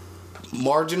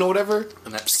margin or whatever.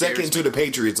 And that scares Second to me. the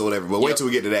Patriots or whatever. But wait Yep. till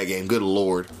we get to that game. Good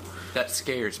Lord. That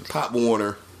scares me. Pop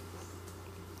Warner.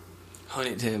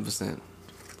 110%.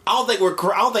 I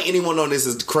don't think anyone on this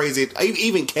is crazy.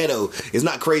 Even Keto is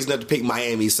not crazy enough to pick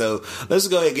Miami. So let's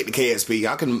go ahead and get the KSP.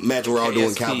 I can imagine we're all doing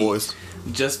KSP. Cowboys.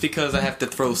 Just because I have to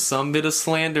throw some bit of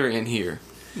slander in here.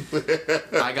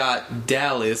 I got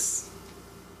Dallas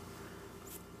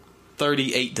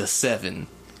 38-7.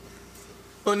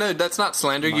 Well, no, that's not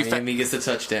slander. Miami gets a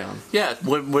touchdown. Yeah,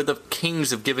 we're the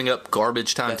kings of giving up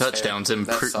garbage time That's fair. touchdowns and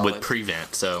That's with solid.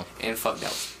 prevent. So And fuck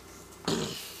Dallas.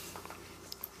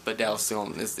 But Dallas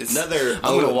still, it's Another-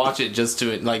 I'm gonna watch it just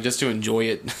to enjoy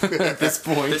it at this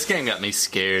point. this game got me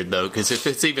scared though, because if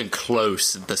it's even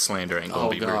close, the slander ain't gonna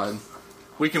Oh be God. real.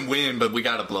 We can win, but we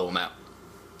gotta blow them out.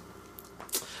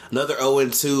 Another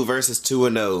 0-2 versus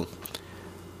 2-0.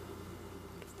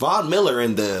 Von Miller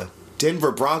and the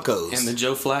Denver Broncos. And the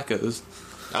Joe Flacco's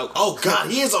oh God,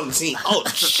 he is on the team. Oh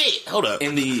shit! Hold up.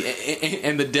 and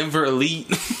the Denver Elite.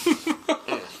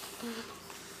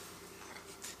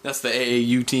 That's the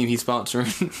AAU team he's sponsoring.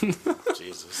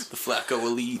 Jesus. The Flacco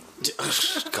Elite.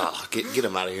 God, get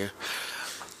him out of here.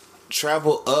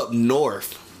 Travel up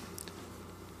north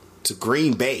to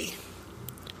Green Bay.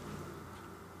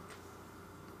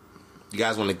 You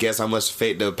guys want to guess how much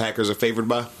the Packers are favored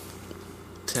by?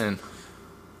 10.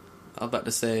 I was about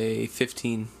to say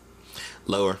 15.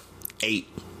 Lower. 8.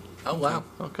 Oh wow.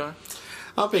 Okay.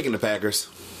 I'm picking the Packers.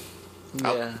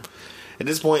 Yeah. At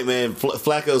this point, man,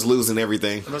 Flacco's losing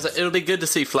everything. It'll be good to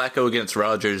see Flacco against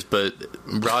Rodgers, but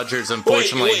Rodgers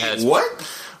unfortunately has what?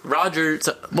 Rodgers,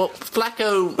 well,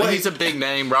 Flacco, he's a big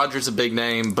name. Rodgers a big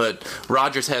name, but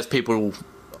Rodgers has people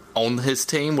on his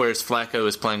team, whereas Flacco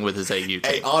is playing with his AU team.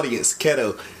 Hey, audience,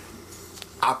 Keto,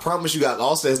 I promise you guys,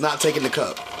 Austin is not taking the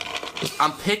cup.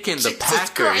 I'm picking the Jesus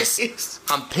Packers. Christ.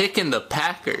 I'm picking the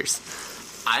Packers.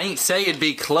 I ain't saying it'd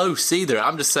be close either.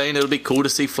 I'm just saying it'll be cool to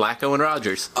see Flacco and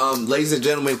Rodgers. Ladies and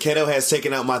gentlemen, Keto has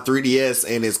taken out my 3DS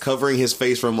and is covering his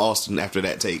face from Austin after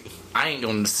that take. I ain't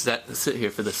going to sit here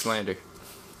for the slander.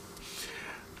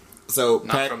 So,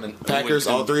 Not from an Packers,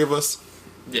 0-2. all three of us?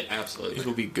 Yeah, absolutely.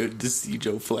 It'll be good to see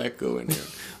Joe Flacco in here.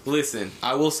 Listen,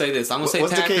 I will say this. I'm gonna say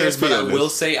What's the Packers, KSP but on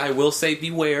this? I will say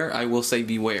beware. I will say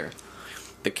beware.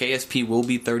 The KSP will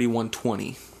be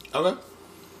 31-20. Okay.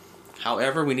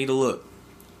 However, we need to look.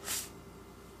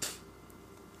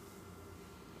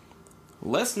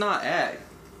 Let's not act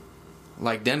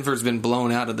like Denver's been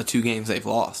blown out of the 2 games they've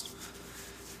lost.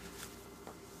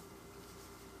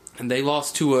 And they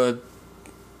lost to a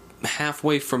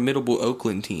halfway formidable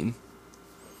Oakland team.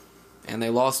 And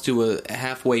they lost to a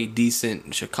halfway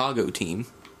decent Chicago team.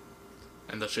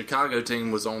 And the Chicago team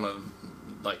was on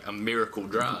a miracle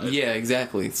drive. Yeah,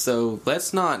 exactly. So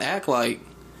let's not act like...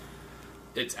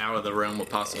 It's out of the realm of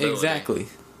possibility. Exactly.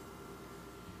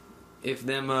 If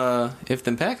them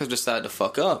Packers decide to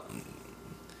fuck up,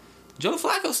 Joe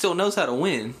Flacco still knows how to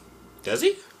win. Does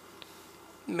he?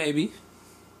 Maybe.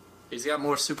 He's got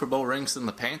more Super Bowl rings than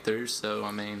the Panthers, so,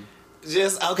 I mean...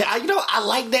 Just, okay, I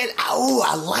like that. Oh,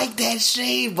 I like that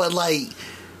shade, but, like,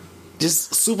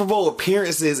 just Super Bowl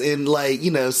appearances in, like,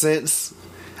 since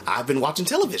I've been watching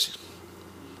television.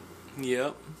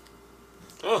 Yep.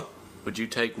 Oh. Would you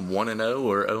take 1-0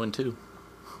 or 0-2?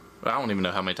 I don't even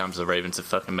know how many times the Ravens have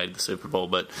fucking made the Super Bowl,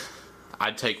 but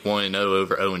I'd take 1-0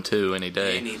 over 0-2 any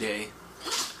day. Any day.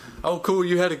 Oh, cool,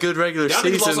 you had a good regular Y'all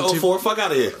season. niggas lost in 04. Fuck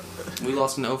out of here. We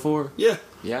lost in 04? Yeah.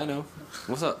 Yeah, I know.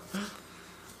 What's up?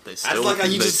 They I still, feel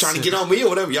like you just trying to get on me or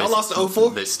whatever. Y'all lost in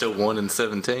 04? They still won in I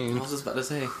 17. was just about to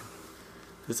say.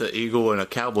 It's an Eagle and a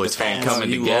Cowboys fan past. coming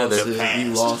you together. Lost, past.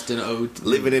 you lost in 02.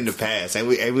 Living in the past. Ain't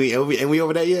we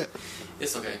over that yet?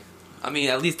 It's okay. I mean,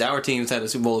 at least our team's had a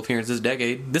Super Bowl appearance this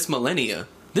decade. This millennia.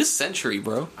 This century,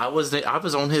 bro. I was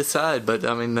on his side, but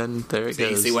I mean, then there it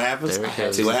goes. See what happens? There it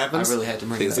goes. See what happens? I really had to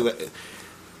bring it up.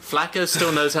 Flacco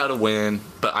still knows how to win,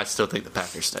 but I still think the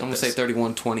Packers take I'm going to this. say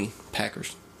 31-20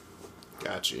 Packers.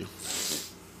 Got you.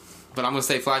 But I'm going to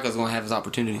say Flacco's going to have his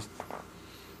opportunities.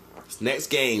 This next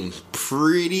game,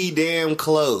 pretty damn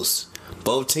close.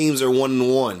 Both teams are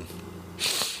 1-1.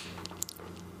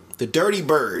 The Dirty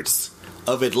Birds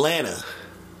of Atlanta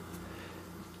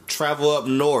travel up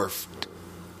north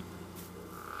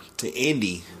to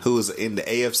Indy, who is in the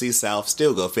AFC South.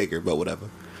 Still go figure, but whatever.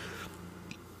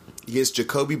 Against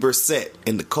Jacoby Brissett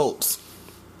and the Colts.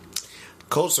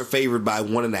 Colts are favored by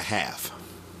 1.5.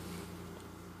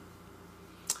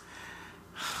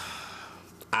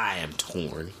 I am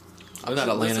torn. I've got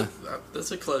Atlanta.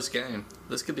 That's a close game.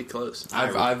 This could be close.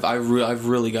 I've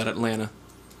really got Atlanta.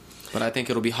 But I think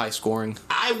it'll be high scoring.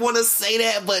 I want to say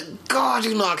that, but God,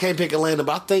 I can't pick Atlanta.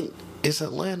 But I think it's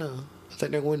Atlanta. I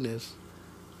think they're going to win this.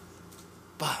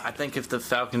 I think if the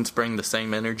Falcons bring the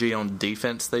same energy on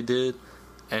defense they did,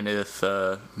 and if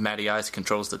Matty Ice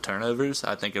controls the turnovers,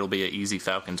 I think it'll be an easy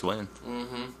Falcons win.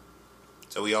 Mm-hmm.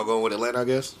 So we all going with Atlanta, I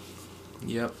guess?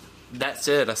 Yep. That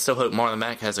said, I still hope Marlon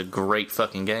Mack has a great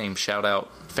fucking game. Shout out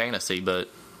fantasy, but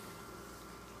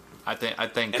I think.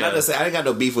 And I just say I ain't got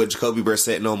no beef with Jacoby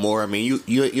Brissett no more. I mean,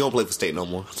 you don't play for State no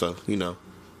more, so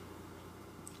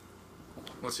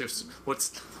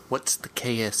What's the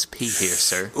KSP here,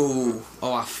 sir? Ooh,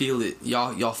 I feel it.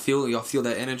 Y'all feel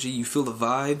that energy. You feel the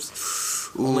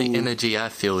vibes. Ooh. Only energy I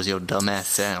feel is your dumbass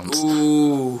sounds.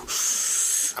 Ooh,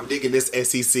 I'm digging this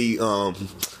SEC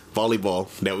volleyball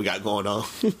that we got going on.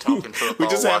 Talking football,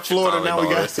 We just had watching Florida, now we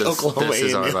got volleyball. Oklahoma This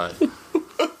is our A&M. life.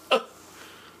 I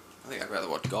think I'd rather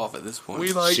watch golf at this point.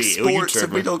 We like Shit, who you sports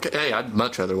and we tripping? don't. Hey, I'd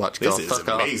much rather watch This golf. is Fuck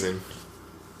amazing. off.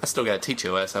 I still got to teach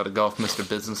your ass how to golf, Mr.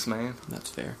 Businessman. That's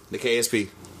fair. The KSP.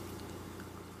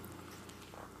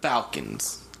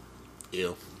 Falcons,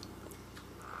 Ew.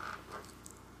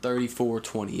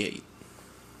 34-28.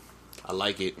 I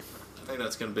like it. I think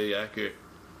that's going to be accurate.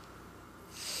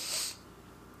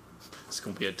 It's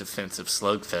going to be a defensive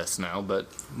slugfest now, but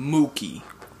Mookie,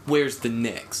 where's the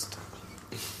next?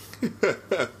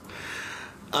 The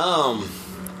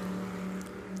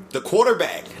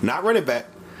quarterback, not running back.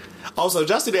 Also,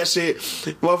 just see that shit.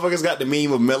 Motherfuckers got the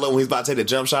meme of Melo when he's about to take the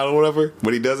jump shot or whatever,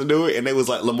 but he doesn't do it, and they was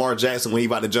like Lamar Jackson when he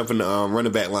about to jump in the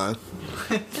running back line.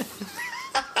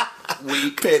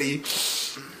 Weak, petty.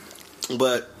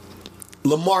 But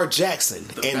Lamar Jackson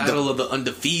and Battle of the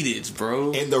undefeateds,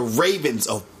 bro. and the Ravens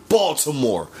of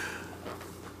Baltimore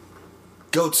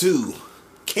go to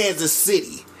Kansas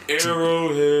City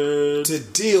Arrowhead. to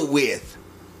deal with,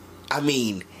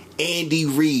 Andy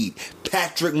Reid,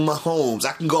 Patrick Mahomes.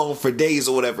 I can go on for days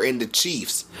or whatever, and the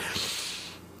Chiefs.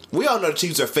 We all know the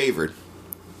Chiefs are favored.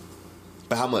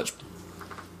 But how much?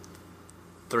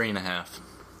 3.5.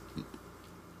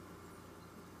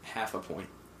 Half a point.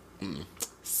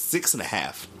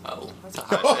 6.5. Oh, that's a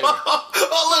high favorite.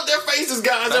 Oh, look, their faces,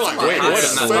 guys. They're like, my wait,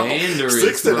 highest what? number.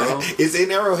 Slanderous, 6.5. It's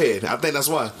in Arrowhead. I think that's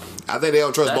why. I think they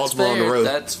don't trust That's Baltimore fair. on the road.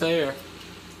 That's fair.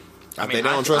 I think they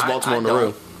don't trust Baltimore on the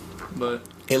road. But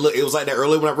And look, it was like that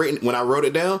earlier when I wrote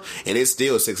it down, and it's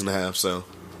still 6.5. So,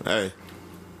 hey,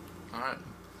 all right.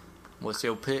 What's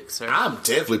your pick, sir? I'm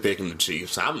definitely picking the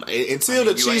Chiefs. Until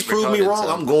the you Chiefs ain't prove me retarded, wrong, so.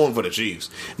 I'm going for the Chiefs.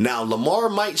 Now Lamar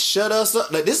might shut us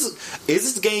up. Like is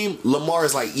this game? Lamar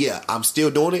is like, yeah, I'm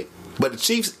still doing it, but the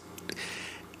Chiefs,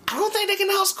 I don't think they can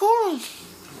outscore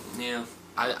them. Yeah.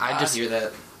 I just hear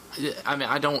that.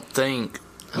 I don't think.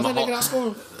 I don't think they can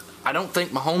outscore them. I don't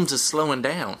think Mahomes is slowing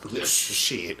down.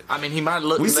 Shit. He might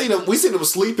look. We seen him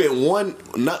sleep in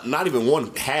not even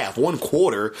one half, one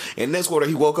quarter, and next quarter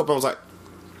he woke up and was like,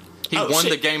 He oh, won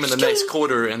shit. the game in the next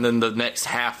quarter, and then the next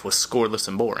half was scoreless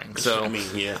and boring. So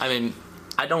yeah.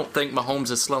 I don't think Mahomes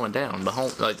is slowing down.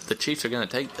 The Chiefs are going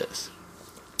to take this.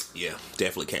 Yeah,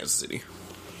 definitely Kansas City.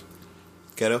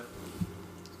 Keto?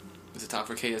 Is it time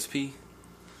for KSP?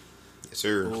 Yes,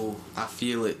 sir. Ooh, I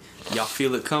feel it. Y'all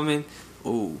feel it coming?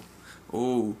 Ooh.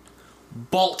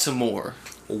 Baltimore,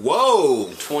 Whoa!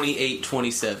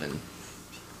 28-27.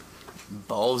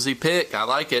 Ballsy pick. I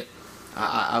like it.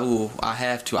 I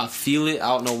have to. I feel it. I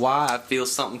don't know why. I feel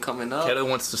something coming up. Keto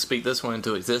wants to speak this one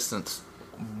into existence.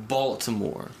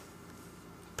 Baltimore.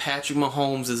 Patrick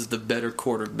Mahomes is the better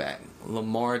quarterback.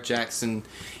 Lamar Jackson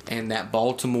and that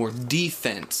Baltimore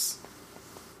defense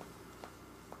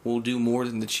will do more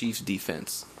than the Chiefs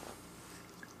defense.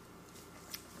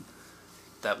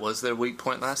 That was their weak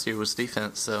point last year, was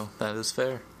defense, so that is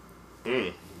fair.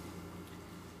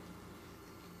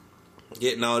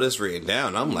 Getting all this written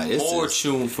down, I'm like, this More is,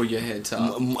 tune for your head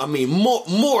top.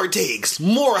 more takes,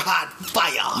 more hot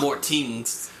fire. More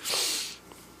teams.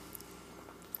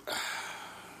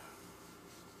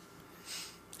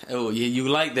 Oh yeah, you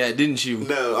like that, didn't you?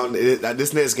 No,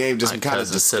 this next game just My kind of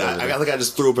cousin just. said I it. think I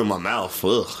just threw up in my mouth.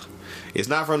 Ugh. It's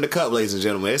not from the cup, ladies and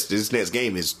gentlemen. This next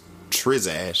game is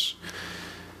Trizash.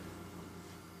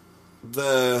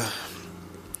 The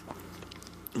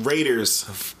Raiders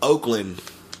of Oakland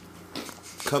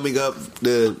coming up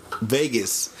to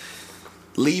Vegas,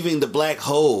 leaving the black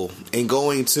hole and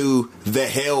going to the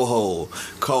hell hole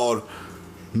called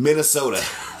Minnesota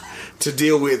to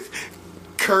deal with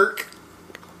Kirk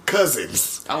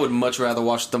Cousins. I would much rather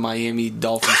watch the Miami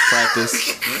Dolphins practice.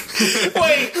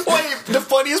 Wait, the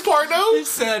funniest part though?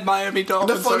 said Miami The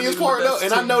Dolphins. funniest part though,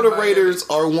 and I know the Raiders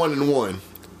are 1-1,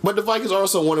 but the Vikings are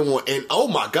also 1-1, and oh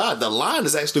my god, the line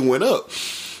has actually went up.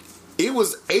 It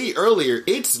was 8 earlier.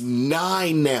 It's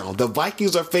 9 now. The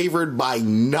Vikings are favored by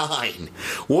 9.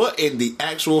 What in the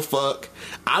actual fuck?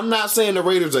 I'm not saying the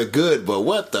Raiders are good, but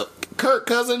what the Kirk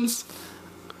Cousins?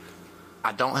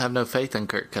 I don't have no faith in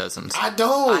Kirk Cousins. I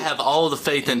don't. I have all the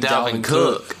faith in Dalvin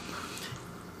Cook.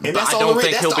 and but that's I the don't only,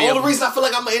 think that's he'll the be only able- reason I feel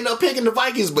like I'm gonna end up picking the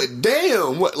Vikings. But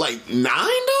damn, what, like 9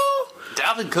 though?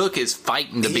 Dalvin Cook is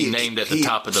fighting to be named at the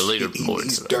top of the leaderboard.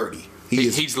 He's so. dirty.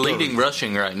 He's leading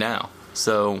rushing right now.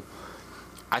 So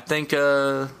I think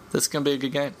this is going to be a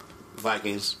good game.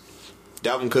 Vikings.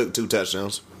 Dalvin Cook 2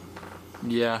 touchdowns.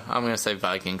 Yeah, I'm going to say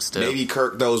Vikings too. Maybe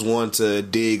Kirk throws one to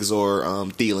Diggs or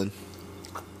Thielen.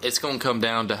 It's going to come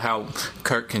down to how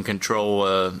Kirk can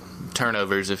control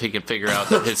turnovers if he can figure out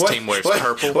that his team wears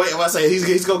purple. Wait, what I say?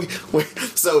 He's going to wait.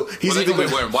 So he's Well, either they're going to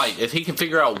be wearing white. If he can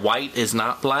figure out white is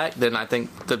not black, then I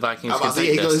think the Vikings can take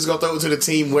he's this. going to throw it to the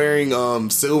team wearing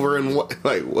silver and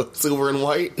like what? Silver and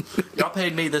white. Y'all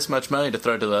paid me this much money to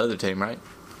throw to the other team, right?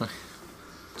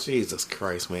 Jesus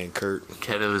Christ, man, Kurt.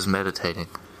 Keto is meditating.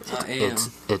 I am.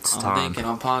 It's I'm time. thinking.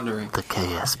 I'm pondering. The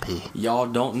KSP. Y'all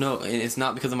don't know, and it's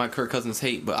not because of my Kirk Cousins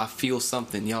hate, but I feel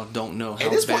something. Y'all don't know how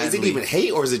At this point, is it badly. even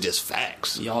hate or is it just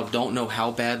facts? Y'all don't know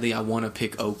how badly I want to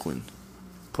pick Oakland.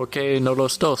 Porque no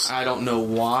los dos? I don't know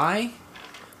why,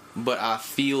 but I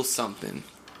feel something.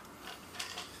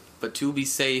 But to be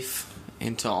safe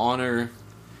and to honor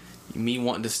me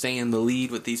wanting to stay in the lead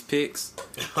with these picks,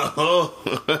 Well,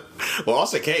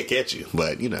 also can't catch you,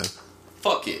 but you know.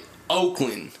 fuck it.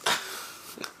 Oakland.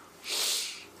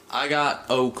 I got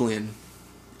Oakland.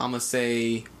 I'm going to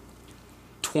say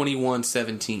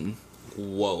 21-17.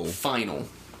 Whoa. Final.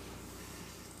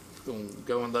 Gonna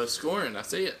go in low scoring. I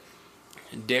see it.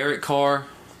 Derek Carr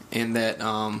and that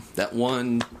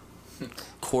one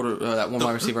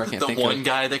wide receiver I can't The think one of.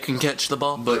 guy that can catch the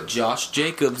ball. But Josh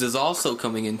Jacobs is also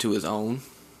coming into his own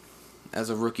as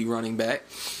a rookie running back.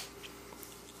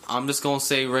 I'm just gonna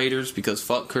say Raiders because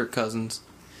fuck Kirk Cousins.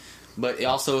 But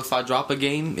also, if I drop a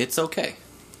game, it's okay.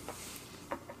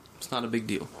 It's not a big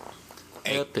deal.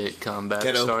 Epic comeback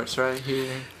Kiddo. starts right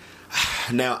here.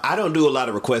 Now, I don't do a lot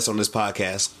of requests on this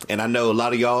podcast, and I know a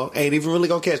lot of y'all ain't even really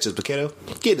gonna catch this, but Kiddo,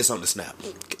 get this on the snap.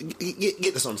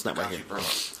 Get this on the snap right here.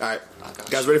 Alright.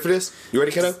 Guys ready for this? You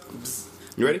ready, Kiddo?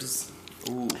 You ready?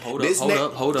 Ooh, hold This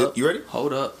up. You ready?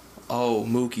 Hold up. Oh,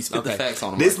 Mookie, spit the facts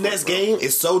on him. This right quick, next bro. game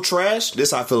is so trash. This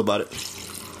is how I feel about it.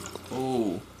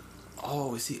 Ooh.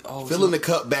 Oh, is he? Oh, Filling the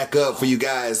cup back up for you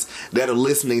guys that are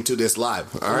listening to this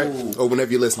live. All right, Ooh. or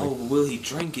whenever you're listening. Oh, will he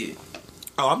drink it?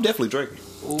 Oh, I'm definitely drinking.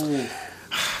 Ooh.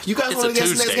 You guys It's want a to guess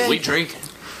the next Tuesday. game? We drink.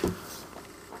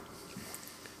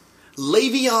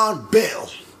 Le'Veon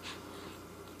Bell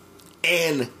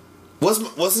and what's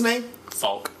his name?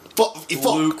 Falk. Falk.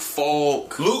 Luke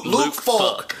Falk. Luke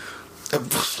Falk.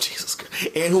 Jesus Christ.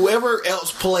 And whoever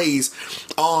else plays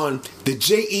on the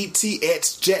Jets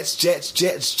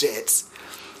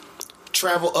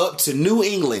travel up to New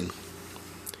England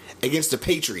against the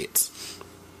Patriots.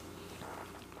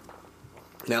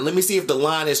 Now let me see if the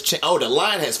line has changed. Oh, the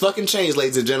line has fucking changed,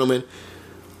 ladies and gentlemen.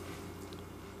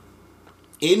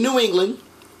 In New England,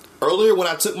 earlier when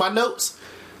I took my notes,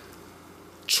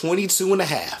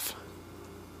 22.5.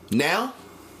 Now,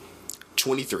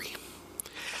 23.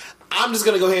 I'm just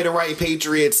going to go ahead and write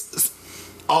Patriots,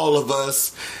 all of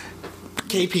us,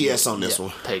 KPS on this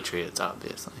one. Patriots,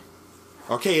 obviously.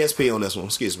 Or KSP on this one,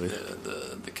 excuse me.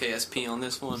 The KSP on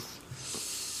this one.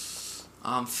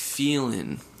 I'm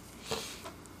feeling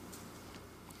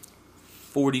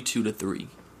 42-3.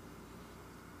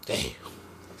 Damn.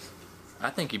 I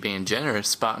think you're being generous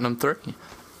spotting them 3.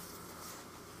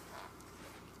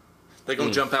 They're going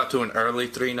to jump out to an early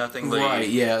 3-0 lead. Right,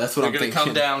 yeah, that's what They're I'm going thinking. to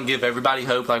come down, give everybody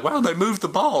hope, like, wow, they moved the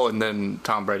ball. And then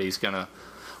Tom Brady's going to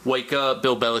wake up.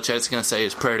 Bill Belichick's going to say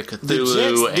his prayer to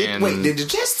Cthulhu. Did the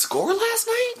Jets score last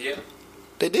night? Yeah.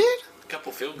 They did? A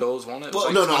couple field goals, won it?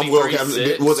 Well, no, I'm well,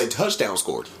 was a touchdown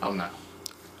scored? Oh, no.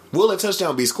 Will a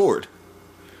touchdown be scored?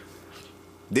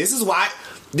 This is why.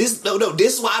 This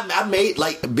is why I made,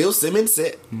 like Bill Simmons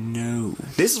said. No.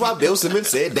 This is why Bill Simmons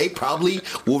said they probably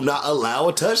will not allow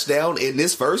a touchdown in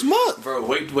this first month. Bro,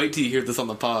 wait till you hear this on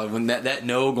the pod. When that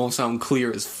no gonna sound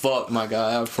clear as fuck, my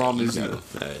guy. I promise you.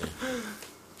 Hey.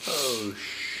 Oh,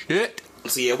 shit.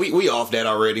 So yeah, we off that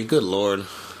already. Good lord.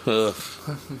 Ugh.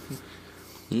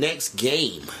 Next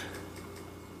game.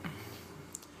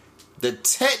 The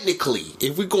technically,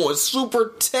 if we're going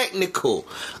super technical,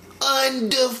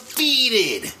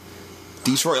 undefeated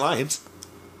Detroit Lions.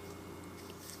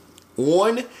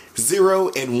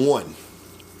 1-0-1.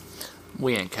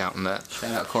 We ain't counting that.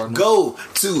 Shout out Cardinals. Go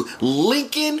to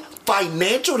Lincoln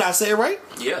Financial. Did I say it right?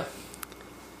 Yeah.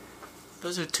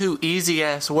 Those are 2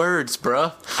 easy-ass words,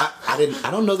 bruh. I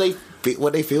don't know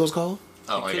what they feel is called.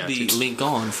 Oh, It I could got be you. link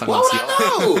on. Why would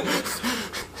I know?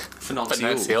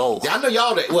 Financial. Yeah, I know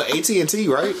y'all that AT&T,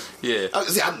 right? Yeah.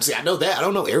 See, I know that. I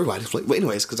don't know everybody's play. But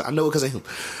anyways, because I know it because of him.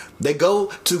 They go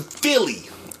to Philly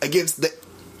against the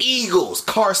Eagles.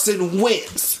 Carson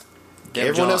Wentz.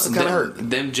 Everyone else is kind of hurt.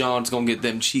 Them Johns gonna get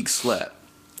them cheeks slapped.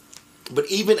 But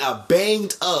even a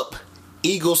banged up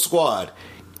Eagles squad,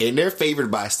 and they're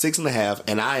favored by 6.5.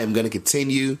 And I am going to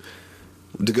continue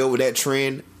to go with that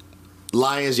trend.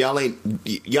 Lions, y'all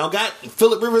got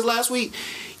Phillip Rivers last week.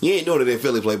 You ain't doing it in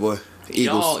Philly, Playboy.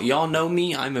 Eagles. Y'all know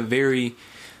me. I'm a very,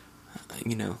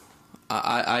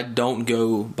 I don't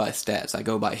go by stats. I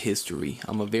go by history.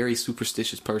 I'm a very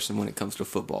superstitious person when it comes to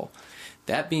football.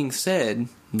 That being said,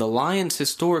 the Lions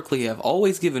historically have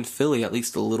always given Philly at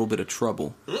least a little bit of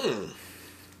trouble.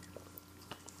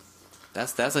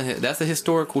 That's a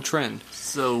historical trend.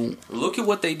 So, Look at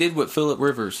what they did with Phillip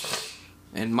Rivers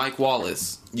and Mike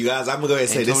Wallace. You guys, I'm going to go ahead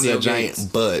and say this is a Antonio giant Gates.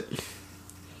 but.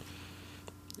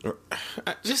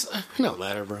 Just, it don't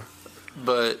matter, bro.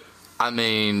 but, I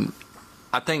mean,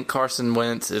 I think Carson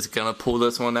Wentz is going to pull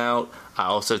this one out. I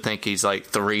also think he's like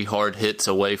 3 hard hits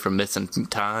away from missing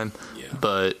time. Yeah.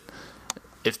 But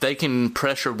if they can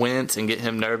pressure Wentz and get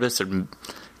him nervous or,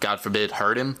 God forbid,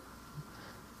 hurt him,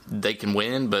 they can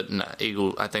win. But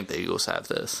I think the Eagles have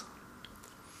this.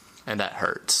 And that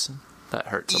hurts. That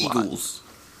hurts a lot. Eagles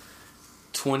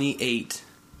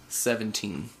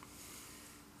 28-17.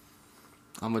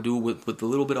 I'm going to do it with a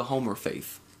little bit of Homer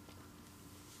faith.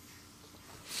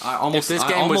 I almost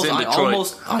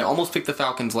picked the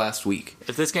Falcons last week.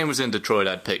 If this game was in Detroit,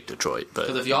 I'd pick Detroit. But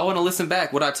Because if y'all want to listen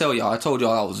back, what I tell y'all, I told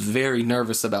y'all I was very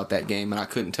nervous about that game, and I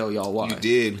couldn't tell y'all why. You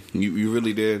did. You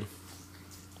really did.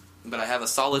 But I have a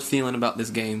solid feeling about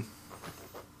this game.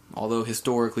 Although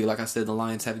historically, like I said, the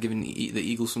Lions have given the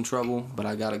Eagles some trouble, but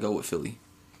I gotta go with Philly.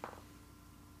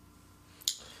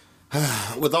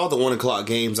 With all the 1 o'clock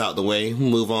games out the way, we'll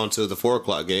move on to the 4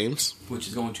 o'clock games. Which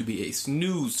is going to be a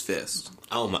snooze fest.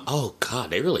 Oh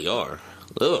God, they really are.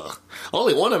 Ugh.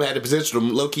 Only one of them had the potential to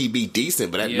low key be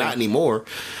decent, but not anymore.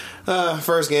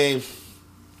 First game.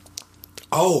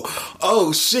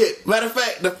 Oh shit! Matter of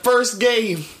fact, the first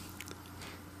game.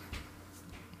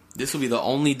 This will be the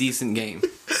only decent game.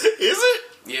 Is it?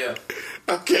 Yeah.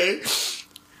 Okay.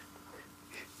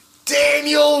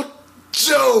 Daniel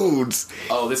Jones.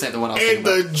 Oh, this ain't the one I was And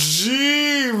thinking the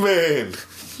G-Men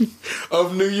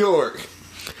of New York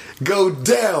go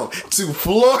down to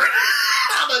Florida.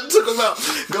 I done took them out.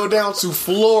 Go down to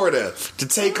Florida to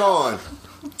take on.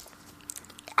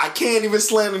 I can't even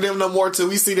slander them no more till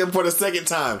we see them for the second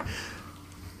time.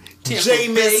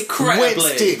 Jameis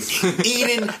Winston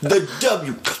eating the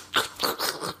W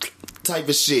type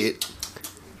of shit.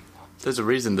 there's a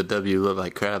reason the W look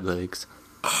like crab legs.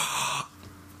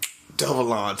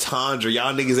 Double entendre.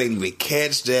 Y'all niggas ain't even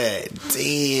catch that.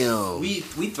 Damn. We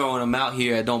throwing them out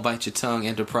here at Don't Bite Your Tongue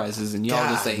Enterprises, and y'all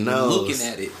just ain't even knows. looking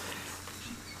at it.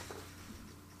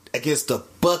 Against the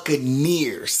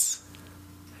Buccaneers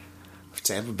of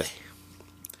Tampa Bay.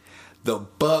 The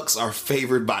Bucks are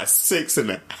favored by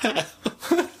 6.5.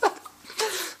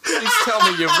 Please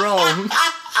tell me you're wrong.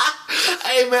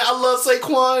 Hey man, I love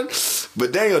Saquon,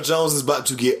 but Daniel Jones is about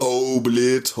to get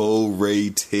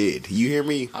obliterated. You hear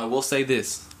me? I will say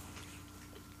this.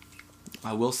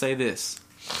 On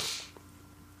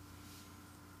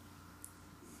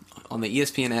the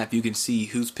ESPN app, you can see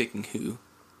who's picking who.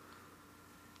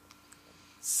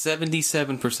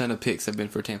 77% of picks have been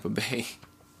for Tampa Bay.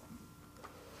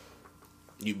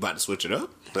 You about to switch it up?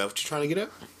 Is that what you're trying to get at?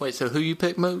 Wait, so who you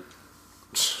pick, Moot?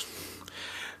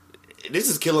 This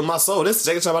is killing my soul. This is the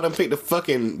second time I done picked the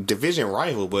fucking division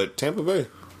rival, but Tampa Bay.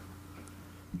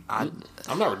 I'm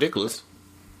not ridiculous.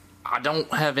 I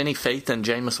don't have any faith in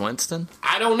Jameis Winston.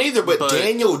 I don't either, but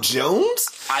Daniel Jones?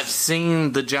 I've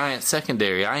seen the Giants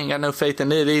secondary. I ain't got no faith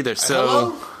in it either.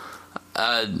 So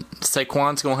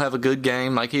Saquon's going to have a good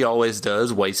game like he always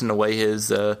does, wasting away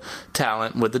his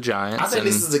talent with the Giants. I think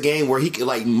this is a game where he could,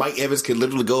 like, Mike Evans could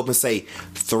literally go up and say,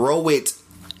 throw it.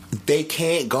 They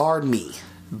can't guard me.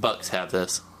 Bucks have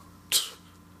this.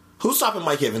 Who's stopping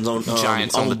Mike Evans on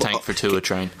Giants on the tank for Tua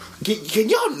train. Can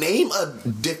y'all name a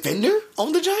defender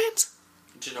on the Giants?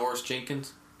 Janoris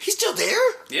Jenkins. He's still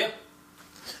there? Yeah.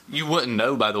 You wouldn't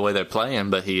know by the way they're playing,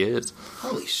 but he is.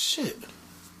 Holy shit.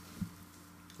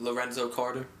 Lorenzo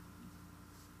Carter.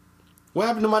 What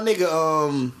happened to my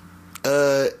nigga,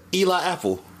 Eli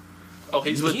Apple? Oh,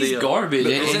 he's garbage,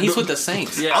 and he's with the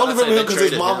Saints. Yeah, I only remember him because his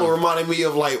traded mama him. reminded me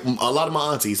of, like, a lot of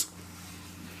my aunties.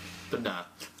 But nah.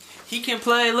 He can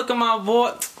play. Look at my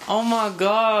boy. Oh my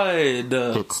god.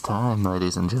 It's time,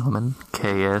 ladies and gentlemen.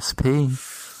 KSP.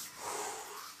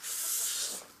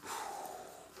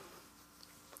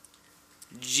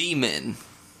 G-Men.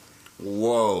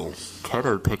 Whoa.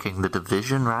 Keto picking the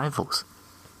division rivals.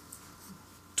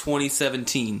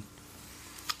 2017.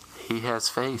 He has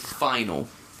faith. Final.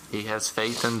 He has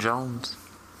faith in Jones.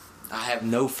 I have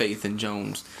no faith in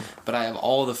Jones, but I have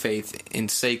all the faith in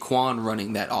Saquon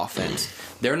running that offense.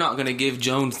 They're not going to give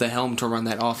Jones the helm to run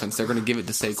that offense. They're going to give it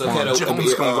to Saquon.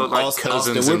 Jones gonna look like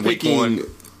Cousins we're in week picking one.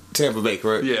 Tampa Bay,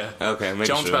 correct? Yeah. Okay, make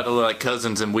Jones sure. about to look like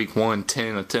Cousins in week 1,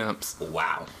 10 attempts.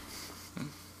 Wow.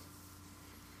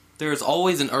 There's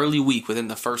always an early week within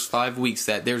the first 5 weeks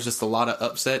that there's just a lot of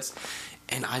upsets,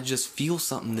 and I just feel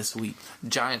something this week.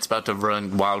 Giants about to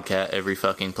run Wildcat every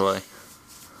fucking play.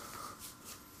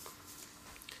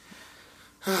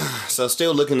 So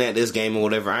still looking at this game or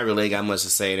whatever, I really ain't got much to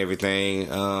say and everything.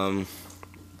 I'm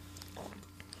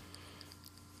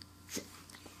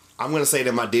going to say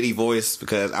that my Diddy voice,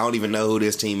 because I don't even know who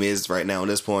this team is right now at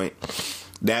this point.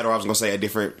 That or I was going to say a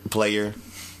different player,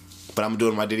 but I'm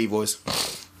doing my Diddy voice.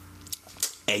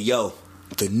 Hey, yo,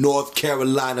 the North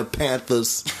Carolina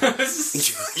Panthers.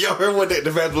 Y'all heard what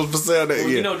the Panthers was saying? Well,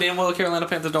 you know damn well the Carolina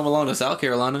Panthers don't belong to South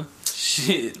Carolina.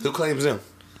 Shit. Who claims them?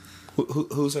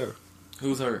 Who's her?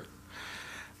 Who's her?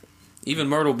 Even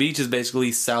Myrtle Beach is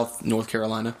basically South North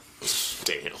Carolina.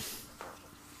 Damn.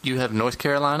 You have North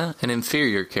Carolina and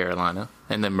Inferior Carolina,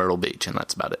 and then Myrtle Beach, and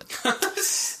that's about it.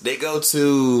 They go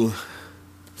to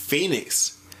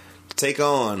Phoenix to take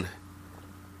on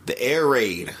the Air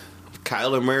Raid,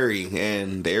 Kyler Murray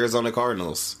and the Arizona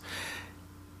Cardinals.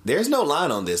 There's no line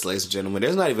on this, ladies and gentlemen.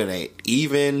 There's not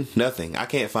even nothing. I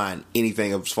can't find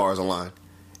anything as far as a line.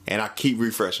 And I keep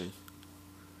refreshing.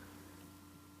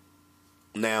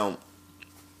 Now,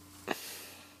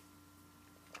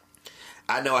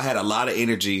 I know I had a lot of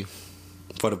energy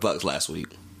for the Bucks last week.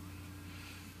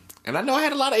 And I know I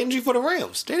had a lot of energy for the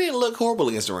Rams. They didn't look horrible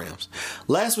against the Rams.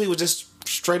 Last week was just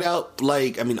straight out,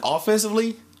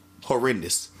 offensively,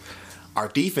 horrendous. Our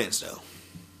defense, though,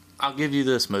 I'll give you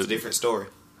this, it's a Moot. different story.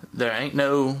 There ain't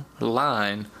no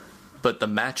line, but the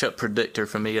matchup predictor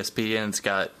from ESPN's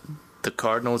got the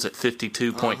Cardinals at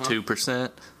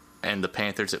 52.2% and the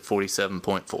Panthers at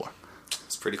 47.4%.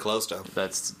 It's pretty close, though.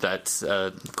 That's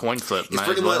a coin flip.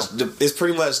 It's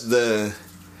pretty much the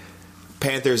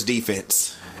Panthers'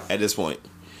 defense at this point.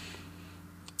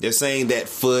 They're saying that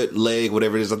foot, leg,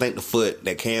 whatever it is. I think the foot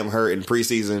that Cam hurt in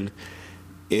preseason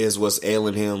is what's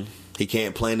ailing him. He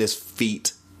can't plant his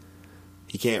feet.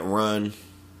 He can't run.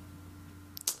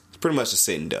 It's pretty much a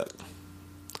sitting duck.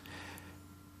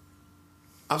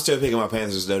 I'm still picking my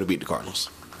Panthers, though, to beat the Cardinals.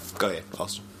 Go ahead,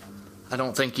 Austin. I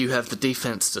don't think you have the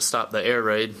defense to stop the air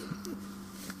raid.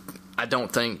 I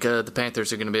don't think the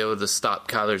Panthers are going to be able to stop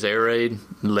Kyler's air raid.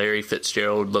 Larry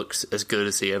Fitzgerald looks as good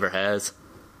as he ever has.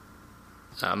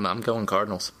 I'm going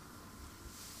Cardinals.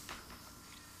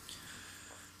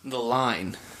 The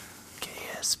line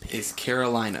KSP. is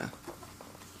Carolina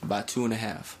by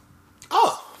 2.5.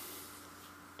 Oh!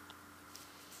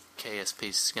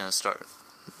 KSP's going to start.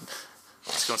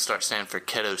 It's going to start standing for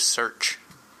Keto Search.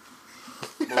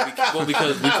 Well,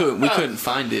 because we couldn't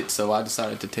find it, so I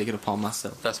decided to take it upon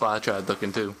myself. That's why I tried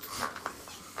looking too.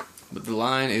 But the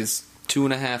line is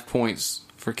 2.5 points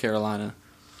for Carolina.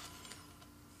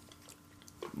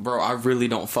 Bro, I really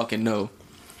don't fucking know.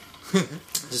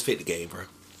 Just pick the game, bro.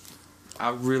 I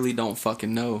really don't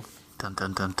fucking know. Dun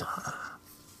dun dun dun.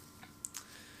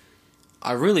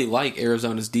 I really like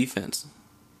Arizona's defense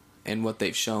and what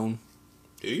they've shown.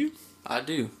 Do you? I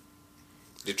do.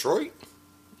 Detroit?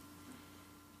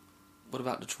 What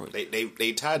about Detroit?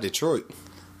 They tied Detroit.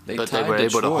 But tied they were able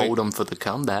to Detroit. hold them for the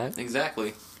comeback.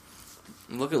 Exactly.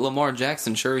 And look at Lamar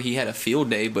Jackson. Sure, he had a field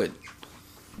day, but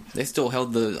they still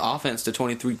held the offense to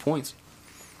 23 points.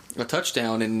 A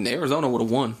touchdown, and Arizona would have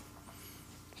won.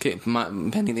 Okay,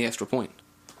 pending the extra point.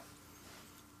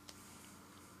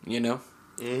 You know?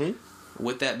 Mm-hmm.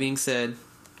 With that being said,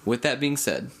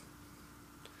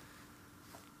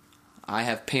 I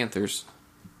have Panthers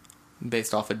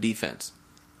based off of defense.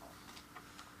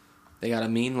 They got a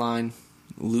mean line.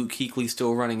 Luke Kuechly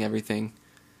still running everything.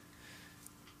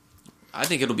 I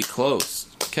think it'll be close.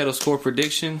 Kettle score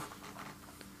prediction.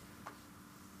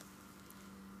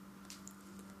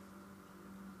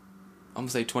 I'm going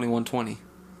to say 21-20.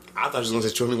 I thought you were going to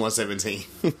say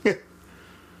 21-17.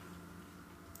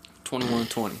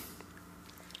 21-20.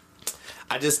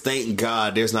 I just thank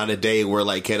God there's not a day where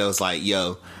Keto's like,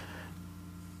 yo,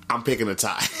 I'm picking a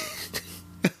tie.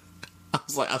 I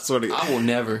was like, I swear to God. I will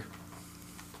never.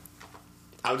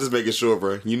 I'm just making sure,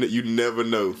 bro. You never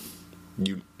know.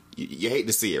 You hate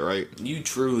to see it, right? You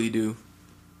truly do.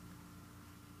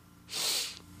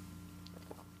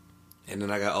 And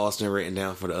then I got Austin written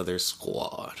down for the other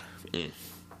squad. If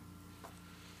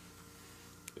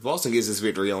Austin gets this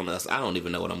victory on us, I don't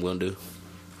even know what I'm going to do.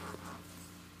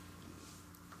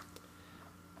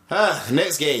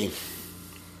 Next game.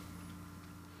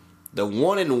 The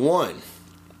 1-1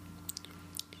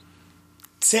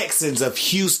 Texans of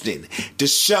Houston,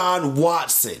 Deshaun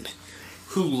Watson.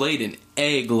 Who laid an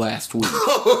egg last week?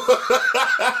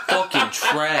 Fucking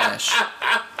trash.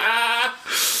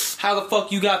 How the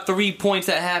fuck you got 3 points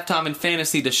at halftime in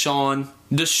fantasy, Deshaun?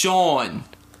 Deshaun.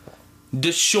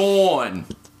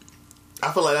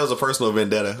 I feel like that was a personal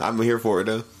vendetta. I'm here for it,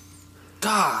 though.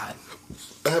 God.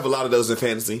 I have a lot of those in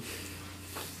fantasy.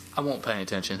 I won't pay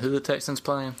attention. Who the Texans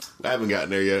playing? I haven't gotten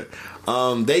there yet.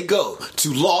 They go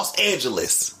to Los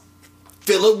Angeles.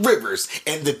 Phillip Rivers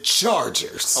and the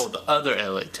Chargers. Oh, the other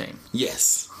LA team.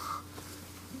 Yes.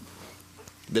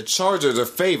 The Chargers are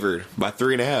favored by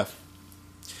 3.5.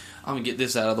 I'm going to get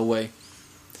this out of the way.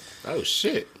 Oh,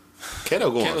 shit.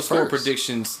 Keto going Kettle first. score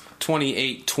predictions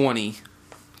 28-20.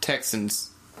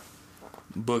 Texans.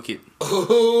 Book it.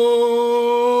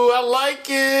 Ooh, I like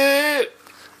it.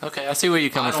 Okay, I see where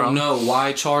you're coming I don't from. know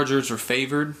why Chargers are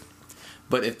favored,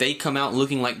 but if they come out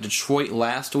looking like Detroit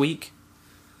last week,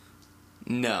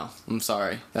 no, I'm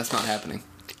sorry. That's not happening.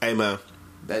 Hey, man.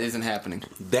 That isn't happening.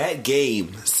 That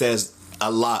game says a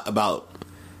lot about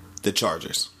the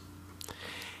Chargers.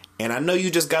 And I know you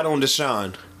just got on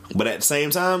Deshaun, but at the same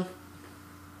time,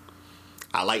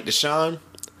 I like Deshaun.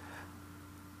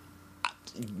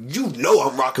 you know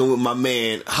I'm rocking with my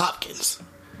man Hopkins.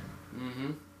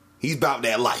 Mm-hmm. He's about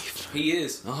that life. He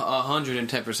is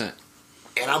 110%.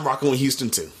 And I'm rocking with Houston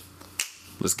too.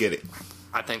 Let's get it.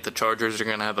 I think the Chargers are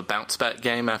going to have a bounce back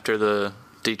game after the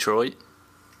Detroit.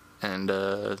 And,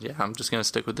 yeah, I'm just going to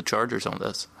stick with the Chargers on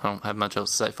this. I don't have much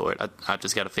else to say for it. I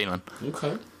just got a feeling.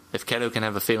 Okay. If Keto can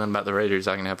have a feeling about the Raiders,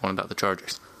 I can have one about the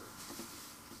Chargers.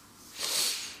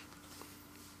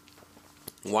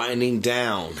 Winding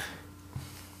down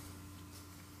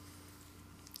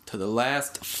To the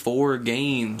last 4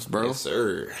 games, bro. Yes,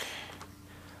 sir.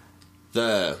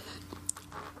 The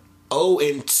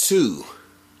 0-2.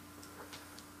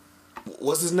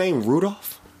 What's his name?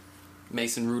 Rudolph?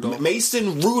 Mason Rudolph.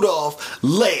 Mason Rudolph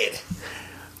led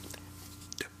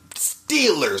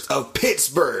Steelers of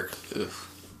Pittsburgh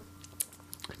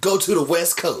go to the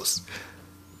West Coast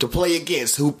to play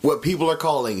against what people are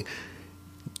calling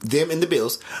them and the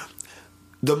Bills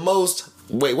the most.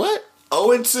 Wait, what?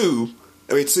 0-2.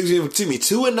 I mean, excuse me,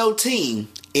 2-0 team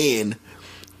in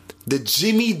the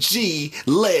Jimmy G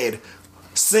led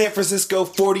San Francisco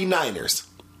 49ers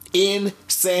in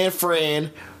San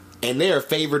Fran, and they are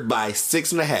favored by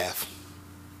 6.5.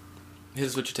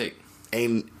 Here's what you take.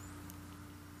 And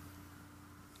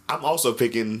I'm also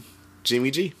picking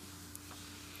Jimmy G.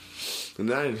 The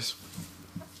Niners.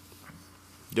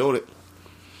 Doing it.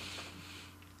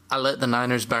 I let the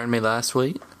Niners burn me last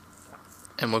week,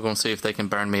 and we're going to see if they can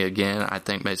burn me again. I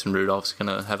think Mason Rudolph's going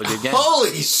to have a good game.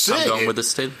 Holy shit! I'm going with the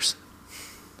Steelers.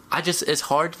 It's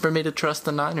hard for me to trust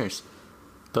the Niners,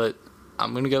 but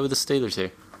I'm going to go with the Steelers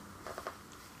here.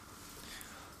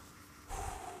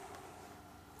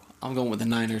 I'm going with the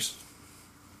Niners.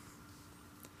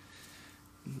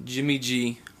 Jimmy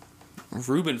G.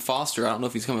 Reuben Foster, I don't know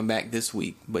if he's coming back this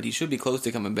week, but he should be close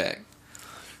to coming back.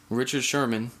 Richard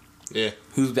Sherman, Yeah,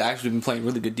 who's actually been playing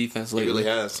really good defense he lately. really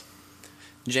has.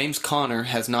 James Conner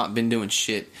has not been doing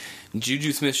shit.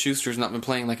 Juju Smith-Schuster's not been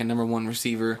playing like a number 1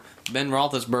 receiver. Ben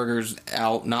Roethlisberger's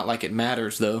out, not like it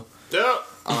matters though.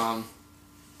 Yeah.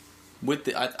 With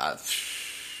the, I'm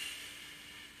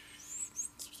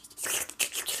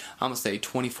gonna say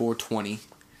 24-20.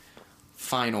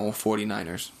 Final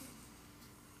 49ers.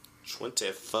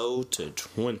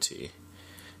 24-20.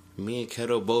 Me and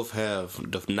Keto both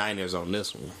have the Niners on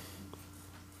this one.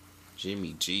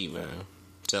 Jimmy G, man, I'm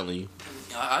telling you.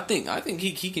 I think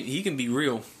he can be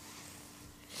real.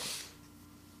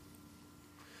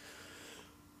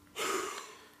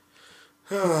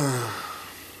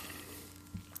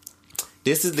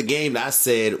 This is the game that I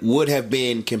said would have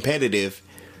been competitive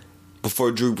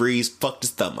before Drew Brees fucked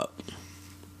his thumb up.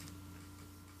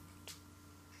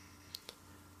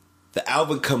 The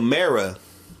Alvin Kamara,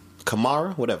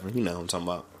 whatever, you know what I'm talking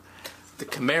about. The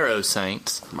Camaro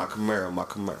Saints. My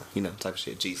Camaro, you know, type of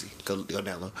shit, Jeezy. Go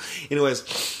down low.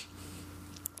 Anyways,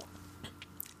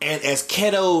 and as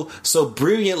Keto so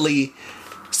brilliantly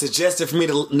suggested for me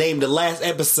to name the last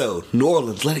episode, New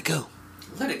Orleans, let it go.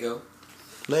 Let it go.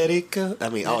 Let it go. I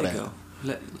mean, all Let that.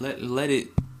 it go. Let it.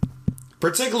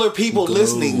 Particular people Go.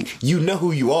 listening, you know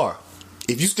who you are.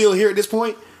 If you still here at this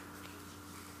point,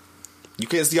 you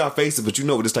can't see our faces, but you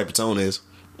know what this type of tone is.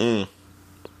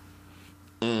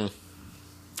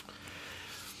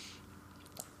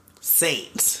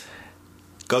 Saints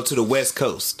go to the West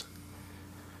Coast.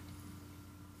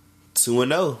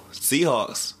 2-0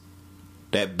 Seahawks.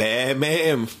 That bad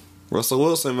man, Russell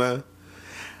Wilson, man.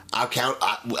 A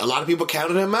lot of people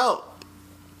counted him out.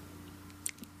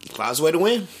 Finds a way to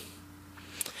win.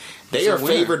 They He's a are winner.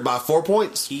 favored by 4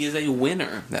 points. He is a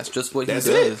winner. That's just what That's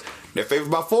he does. it. They're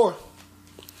favored by 4.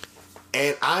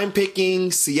 And I'm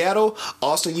picking Seattle.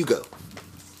 Austin, you go.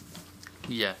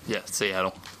 Yeah,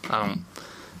 Seattle.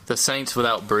 The Saints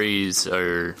without Breeze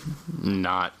are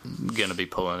not going to be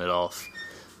pulling it off.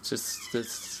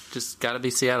 It's just got to be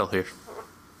Seattle here.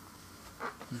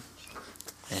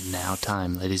 And now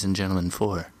time, ladies and gentlemen,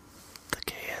 for the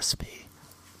KSP.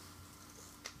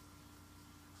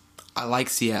 I like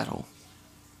Seattle.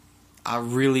 I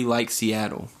really like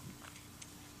Seattle.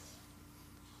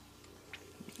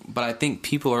 But I think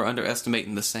people are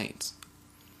underestimating the Saints.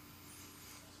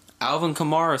 Alvin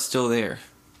Kamara is still there.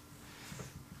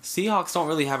 Seahawks don't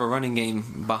really have a running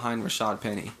game behind Rashad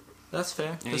Penny. That's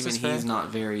fair. And even he's not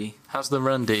very How's the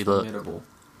run D look? formidable.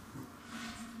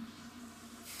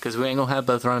 Because we ain't going to have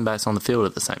both running backs on the field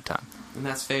at the same time. And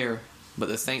that's fair. But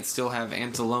the Saints still have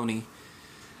Anzalone,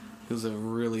 who's a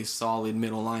really solid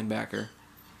middle linebacker.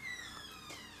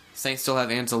 Saints still have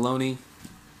Anzalone.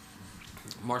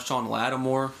 Marshawn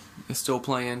Lattimore is still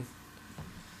playing.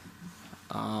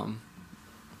 I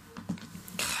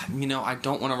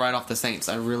don't want to write off the Saints.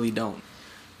 I really don't.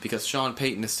 because Sean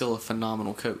Payton is still a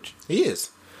phenomenal coach. He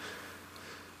is.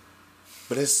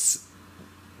 But it's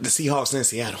the Seahawks in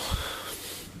Seattle.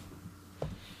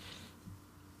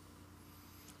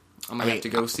 I'm going to have to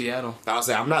go Seattle. I'll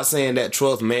say, I'm not saying that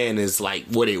 12th man is like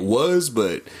what it was,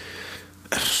 but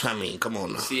I mean, come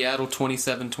on now. Seattle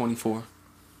 27-24.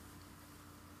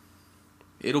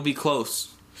 It'll be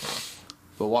close.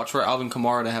 But watch for Alvin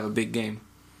Kamara to have a big game.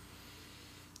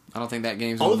 I don't think that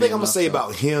game's going to be Only thing I'm going to say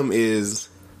about him is,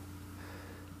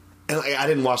 and I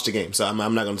didn't watch the game, so I'm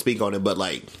not going to speak on it, but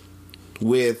like,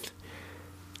 with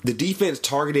the defense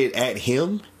targeted at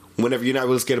him, whenever you're not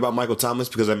really scared about Michael Thomas,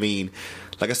 because I mean,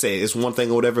 like I said, it's one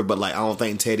thing or whatever, but like, I don't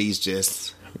think Teddy's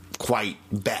just quite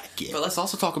back yet. But let's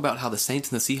also talk about how the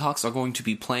Saints and the Seahawks are going to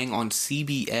be playing on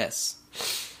CBS.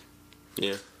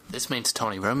 Yeah. This means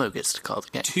Tony Romo gets to call the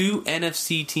game. 2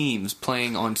 NFC teams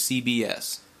playing on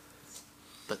CBS.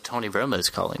 But Tony Romo's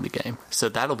calling the game. So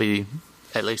that'll be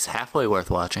at least halfway worth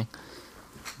watching.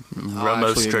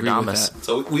 Romo Stradamus.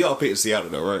 So we all picked Seattle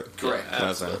though, right? Correct. Yeah,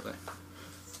 Absolutely.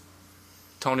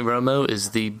 Tony Romo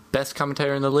is the best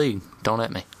commentator in the league. Don't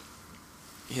at me.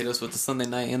 Hit us with the Sunday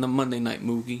night and the Monday night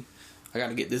movie. I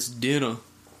gotta get this dinner.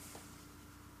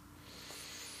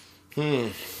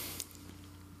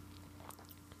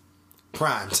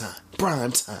 Prime time.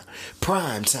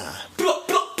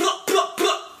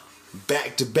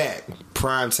 Back-to-back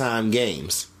primetime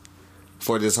games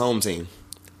for this home team.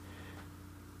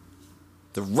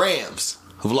 The Rams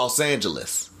of Los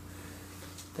Angeles.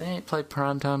 They ain't played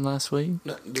primetime last week.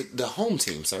 No, the home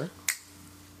team, sir.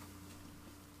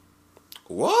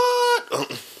 What?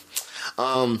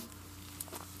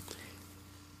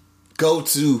 Go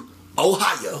to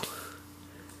Ohio.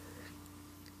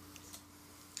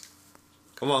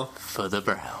 Come on. For the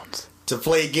Browns. To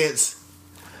play against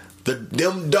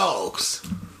them dogs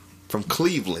from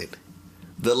Cleveland,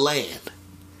 the land.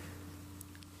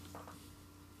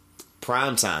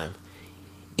 Primetime,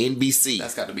 NBC.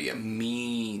 That's got to be a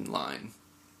mean line.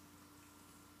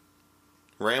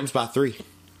 Rams by 3.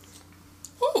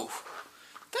 Ooh,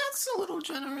 that's a little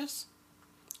generous.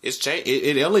 It's changed.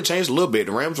 It only changed a little bit.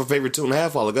 The Rams were favored 2.5 a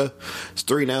while ago. It's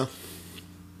 3 now.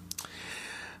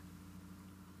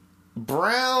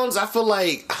 Browns, I feel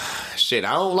like shit.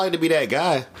 I don't like to be that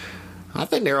guy. I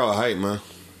think they're all hype, man.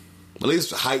 At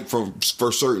least hype for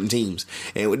certain teams.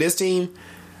 And with this team,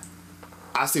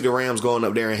 I see the Rams going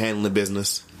up there and handling the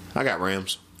business. I got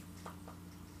Rams.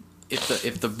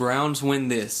 If the Browns win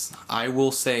this, I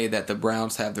will say that the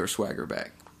Browns have their swagger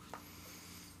back.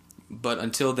 But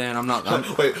until then, I'm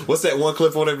not. Wait, what's that one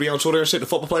clip on there be on Twitter and shit? The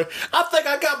football player. I think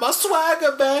I got my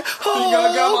swagger back. I think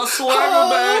I got my swagger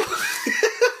back.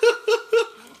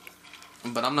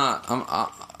 But I'm not.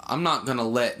 I'm not gonna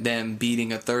let them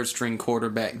beating a third string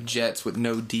quarterback Jets with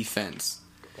no defense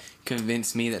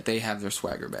convince me that they have their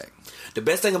swagger back. The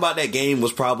best thing about that game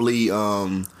was probably at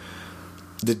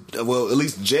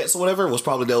least Jets or whatever was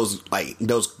probably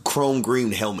those chrome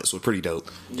green helmets were pretty dope.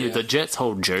 Dude, the Jets'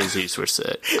 whole jerseys were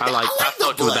sick. I fucked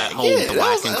the with that whole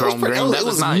black and chrome green. That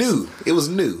was nice. New. It was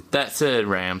new. That said,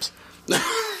 Rams.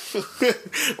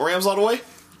 Rams all the way?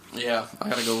 Yeah, I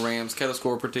gotta go Rams. Kettle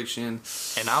score prediction.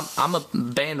 And I'm a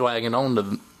bandwagon on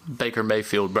the Baker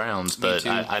Mayfield Browns, but too.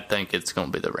 I think it's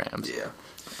going to be the Rams. Yeah.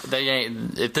 They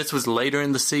ain't. If this was later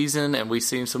in the season and we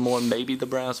seen some more, maybe the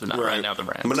Browns, but not right now. The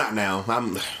Rams, but not now.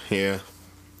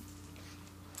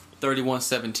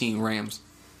 31-17 Rams.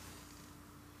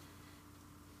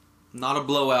 Not a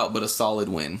blowout, but a solid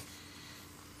win.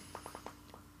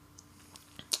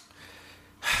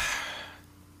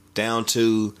 Down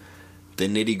to the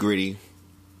nitty gritty,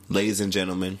 ladies and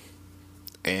gentlemen,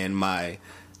 and my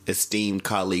esteemed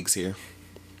colleagues here.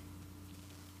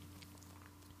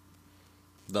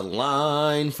 The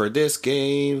line for this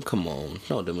game, come on,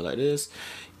 don't do me like this.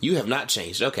 You have not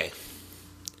changed. Okay.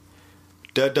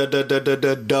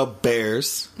 The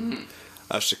Bears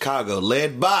of Chicago,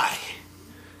 led by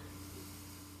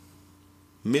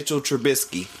Mitchell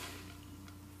Trubisky,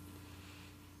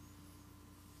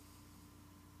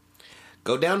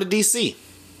 go down to DC.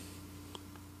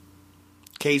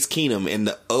 Case Keenum and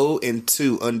the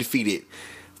 0-2 undefeated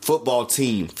football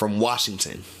team from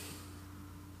Washington.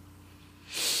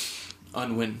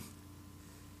 Unwin.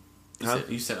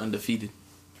 You said undefeated.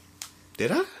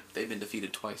 Did I? They've been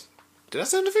defeated twice. Did I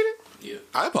say undefeated? Yeah.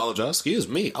 I apologize. Excuse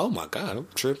me. Oh my God, I'm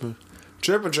tripping.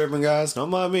 Tripping, guys. Don't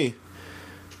mind me.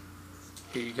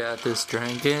 He got this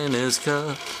drink in his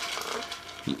cup.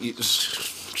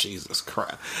 Jesus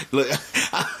Christ. Look,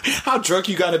 how drunk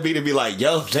you gotta be like,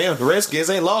 damn, the Redskins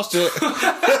ain't lost yet.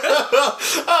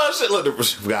 Oh, shit. Look,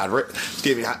 God,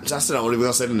 excuse me. I said I wasn't even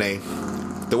gonna say the name.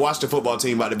 The Washington football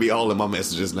team about to be all in my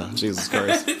messages now. Jesus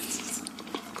Christ.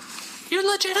 You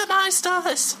legitimized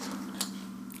us.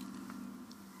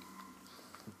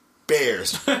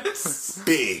 Bears.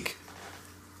 Big.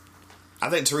 I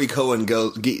think Tariq Cohen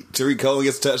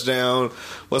gets a touchdown.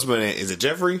 What's my name? Is it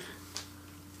Jeffrey?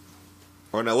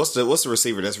 Or no, what's the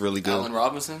receiver that's really good? Allen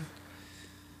Robinson?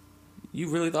 You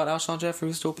really thought Alshon Jeffrey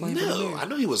was still playing? No, I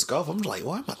know he was golf. I'm like,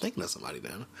 why am I thinking of somebody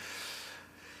down?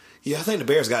 Yeah, I think the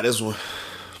Bears got this one.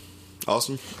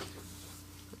 Austin?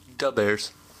 The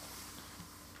Bears.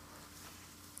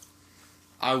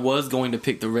 I was going to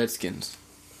pick the Redskins.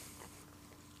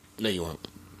 No, you won't.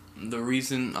 The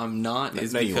reason I'm not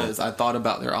is No, you because won't. I thought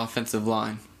about their offensive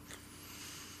line.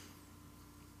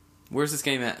 Where's this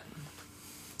game at?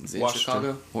 Is it in Washington.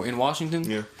 Chicago or in Washington?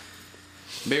 Yeah.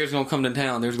 Bears gonna come to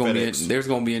town. There's gonna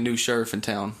FedEx. be a new sheriff in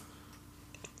town.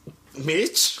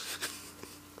 Mitch?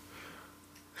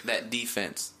 That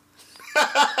defense.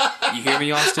 You hear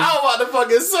me, Austin? I was about to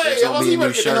fucking say. There's gonna be a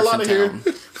new sheriff in town.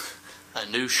 A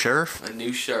new sheriff? A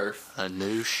new sheriff. A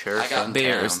new sheriff I got in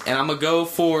Bears, town. and I'm gonna go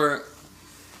for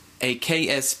a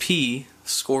KSP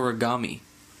scorigami.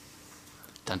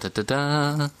 Dun, dun, dun,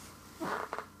 dun.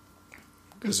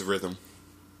 There's a rhythm.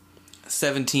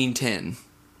 17-10.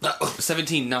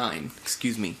 17-9,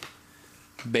 excuse me.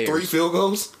 Bears. 3 field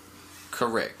goals?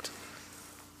 Correct.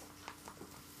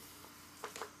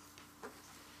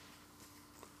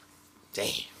 Damn.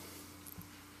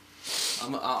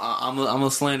 I'm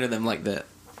gonna slander them like that.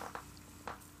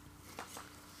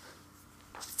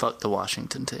 Fuck the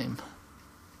Washington team.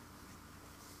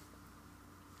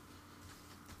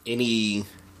 Any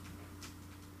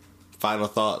final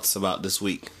thoughts about this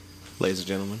week, ladies and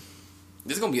gentlemen?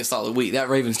 This is gonna be a solid week. That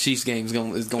Ravens Chiefs game is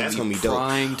gonna That's be gonna be dope.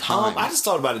 prime time. I just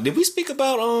thought about it. Did we speak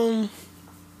about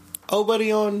old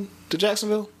buddy on to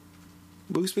Jacksonville?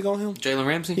 Did we speak on him? Jalen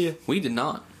Ramsey? Yeah. We did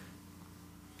not.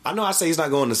 I know I say he's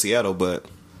not going to Seattle, but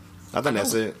I think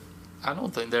that's it. I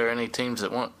don't think there are any teams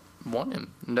that want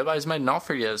him. Nobody's made an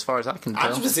offer yet, as far as I can tell. I've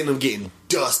just been seeing him getting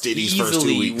dusted these first 2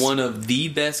 Easily weeks. one of the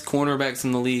best cornerbacks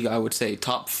in the league, I would say.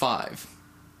 Top 5.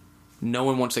 No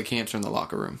one wants a cancer in the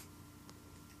locker room.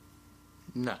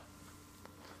 No.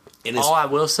 And it's, All I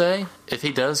will say, if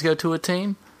he does go to a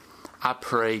team, I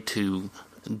pray to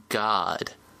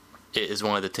God it is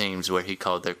one of the teams where he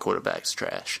called their quarterbacks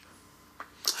trash.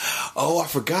 I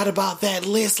forgot about that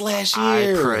list last I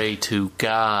year. pray to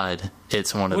God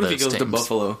it's one of What if those he goes teams. to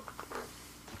Buffalo?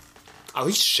 Oh,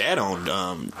 he shat on That's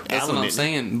Allen, what I'm didn't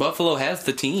saying. Buffalo has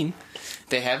the team.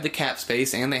 They have the cap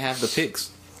space and they have the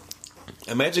picks.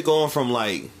 he? Imagine going from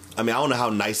I don't know how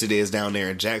nice it is down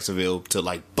there in Jacksonville to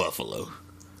Buffalo.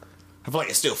 I feel like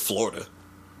it's still Florida.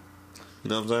 You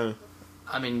know what I'm saying?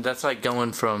 I mean, that's like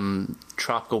going from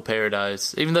tropical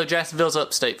paradise, even though Jacksonville's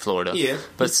upstate Florida. Yeah.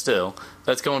 But still,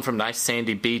 that's going from nice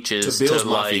sandy beaches To Bills to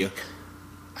Mafia.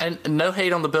 And no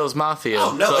hate on the Bills Mafia.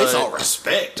 Oh no, it's but all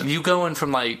respect. You going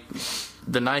from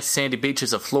the nice sandy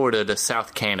beaches of Florida to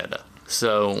South Canada.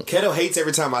 So Keto hates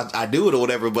every time I do it or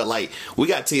whatever, but we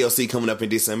got TLC coming up in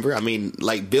December. I mean,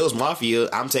 Bills Mafia,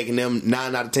 I'm taking them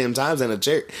 9 out of 10 times in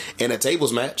a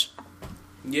tables match.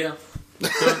 Yeah.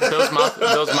 Bills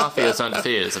Mafia is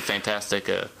undefeated. It's a fantastic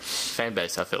fan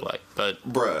base, I feel like. But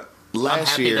Bruh, I'm last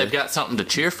happy year they've got something to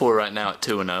cheer for right now at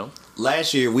 2-0.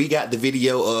 last year we got the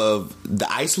video of the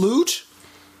Ice Luge.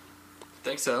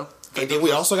 Think so. And then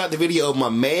we also got the video of my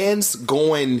man's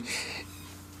going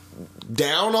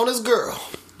down on his girl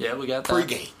Yeah, we got that.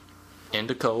 pre-game.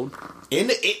 Into cold.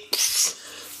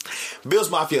 Bills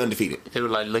Mafia undefeated. It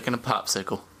was like licking a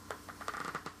popsicle.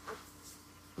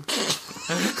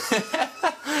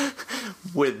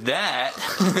 With that,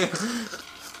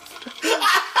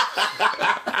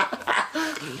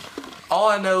 all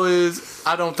I know is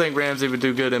I don't think Ramsey would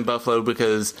do good in Buffalo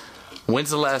because when's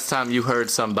the last time you heard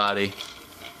somebody,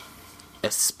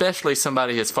 especially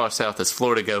somebody as far south as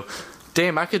Florida, go,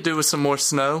 damn, I could do with some more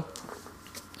snow?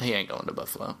 He ain't going to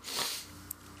Buffalo.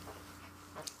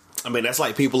 I mean, that's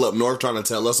like people up north trying to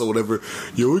tell us or whatever,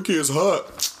 yo, it gets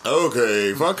hot.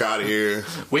 Okay, fuck out of here.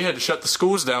 We had to shut the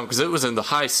schools down because it was in the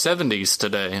high 70s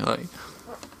today.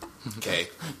 Okay.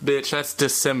 Bitch, that's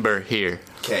December here.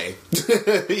 Okay.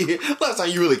 Last time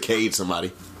you really caved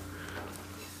somebody.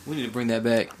 We need to bring that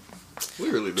back. We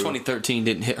really do. 2013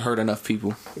 didn't hurt enough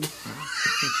people.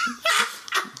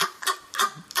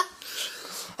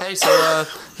 Hey, so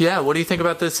yeah, what do you think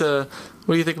about this? What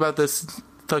do you think about this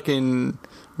fucking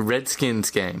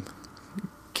Redskins game?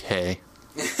 Okay.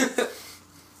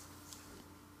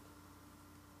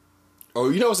 Oh,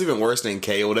 you know what's even worse than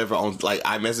K or whatever on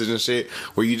iMessage and shit,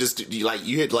 where you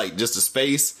hit just a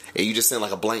space and you just send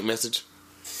a blank message.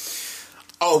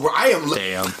 Oh, bro, I am.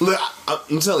 Damn. Look,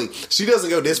 I'm telling you, she doesn't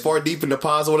go this far deep into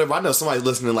pods or whatever. I know somebody's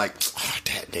listening like, oh,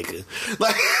 that nigga.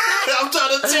 Like, I'm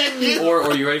trying to tell you.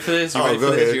 Or you ready for this? You Oh, ready go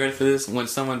for this? ahead. You ready for this? When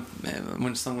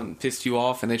someone pissed you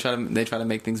off and they try to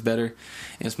make things better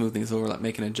and smooth things over, like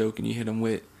making a joke and you hit them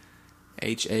with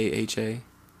HAHA.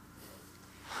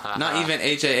 Not even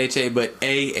HAHA, but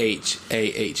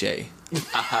AHAHA.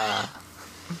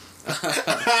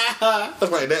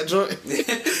 Like that joint.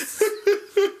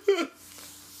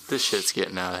 This shit's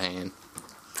getting out of hand.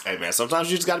 Hey man, sometimes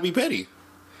you just gotta be petty.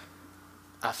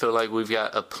 I feel like we've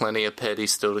got a plenty of petty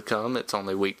still to come. It's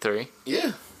only week 3.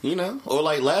 Yeah, you know, or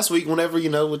like last week, whenever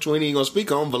which one you ain't gonna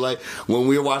speak on, but like when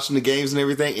we were watching the games and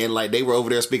everything, and like they were over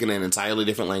there speaking an entirely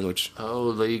different language.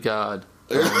 Holy God.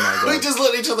 Oh my We God. just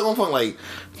looked at each other at one point like,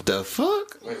 the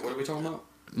fuck? Wait, what are we talking about?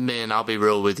 Man, I'll be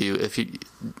real with you. If you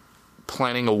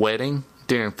planning a wedding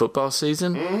during football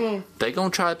season, they gonna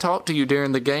try to talk to you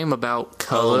during the game about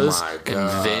colors my and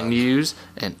God. venues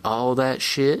and all that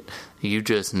shit. You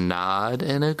just nod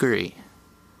and agree.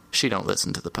 She don't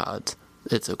listen to the pods.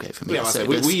 It's okay for me Yeah, to I say said,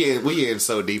 this. we in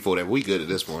so deep for that. We good at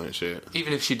this point, shit.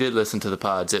 Even if she did listen to the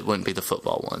pods, it wouldn't be the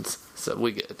football ones. So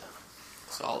we good.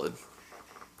 Solid.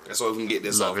 That's why we can get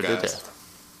this Love off, her to guys. death.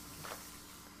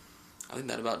 I think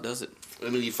that about does it.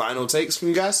 Any final takes from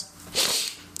you guys?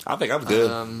 I think I'm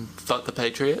good. Fuck the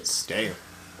Patriots. Damn.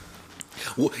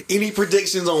 Well, any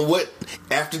predictions on what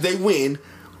after they win?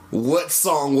 What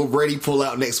song will Brady pull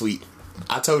out next week?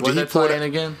 I told Where you they he pulled playing out.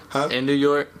 again? Huh? In New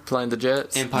York, playing the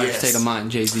Jets. Empire Yes. State of Mind,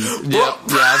 Jay-Z. Yeah, I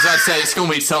was about to say it's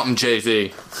gonna be something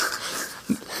Jay-Z.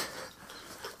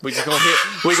 We gonna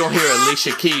hear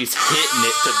Alicia Keys hitting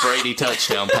it to Brady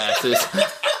touchdown passes.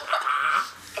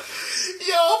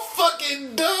 Yo, I'm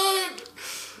fucking done.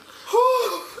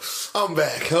 Whew. I'm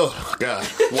back. Oh God.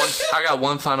 I got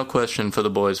one final question for the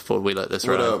boys before we let this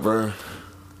What ride. up, bro?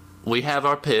 We have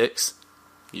our picks.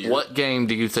 Yeah. What game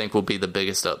do you think will be the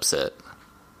biggest upset?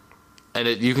 And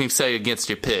you can say against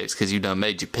your picks because you done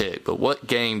made your pick. But what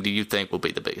game do you think will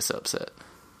be the biggest upset?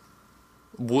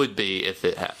 Would be if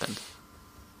it happened.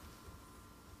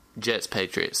 Jets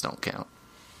Patriots don't count.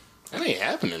 That ain't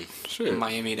happening. Shit.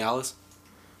 Miami, Dallas.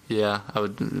 Yeah, I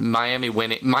would. Miami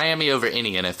winning. Miami over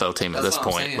any NFL team at That's this what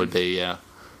I'm point saying. would be. Yeah,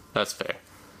 that's fair.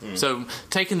 So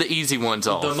taking the easy ones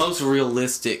off. The most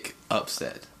realistic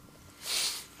upset.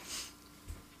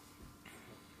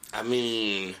 I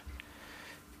mean,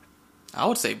 I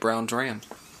would say Browns Rams.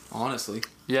 Honestly.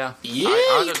 yeah, Yeah, I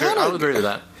you would agree, kinda- I would agree with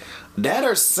that. that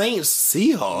or Saints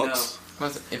Seahawks.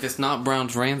 If it's not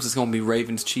Browns Rams, it's gonna be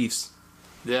Ravens Chiefs.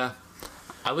 Yeah,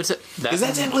 I would say that. Is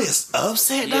that technically an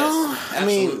upset Yes, though? I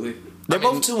mean, absolutely. they're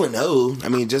both 2-0. I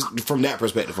mean, just from that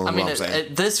perspective, I what mean, I'm saying.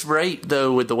 at this rate,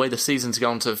 though, with the way the season's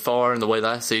gone so far and the way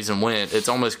last season went, it's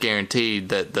almost guaranteed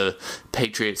that the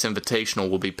Patriots Invitational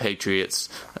will be Patriots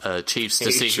Chiefs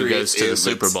to see who goes to the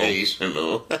Super Bowl.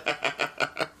 Bowl.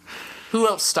 Who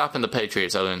else stopping the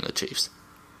Patriots other than the Chiefs?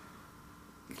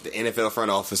 The NFL front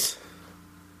office.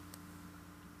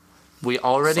 We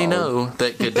already Solid. know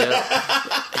that Goodell.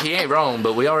 He ain't wrong,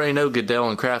 but we already know Goodell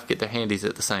and Kraft get their handies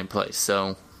at the same place.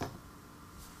 So,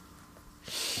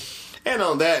 And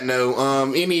on that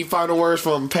note, any final words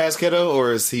from Pasquetto,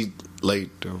 or is he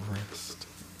late to rest?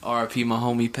 RIP my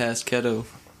homie Past Keto.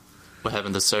 we're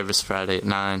having the service Friday at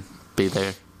 9. Be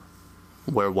there.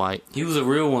 Wear white. He was a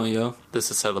real one, yo.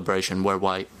 This is celebration. Wear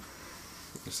white.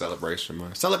 Celebration,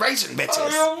 man. Celebration,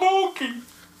 bitches. Mookie.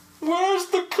 Where's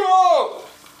the cup?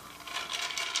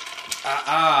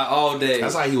 All day.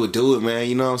 That's how he would do it, man.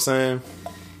 You know what I'm saying?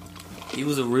 He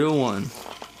was a real one.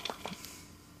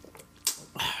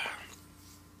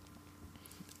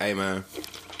 Hey, man.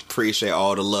 Appreciate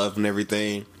all the love and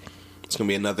everything. It's going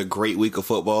to be another great week of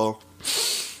football.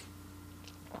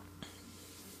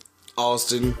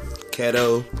 Austin,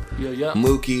 Keto, Yeah.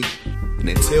 Mookie. And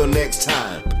until next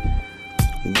time,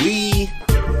 we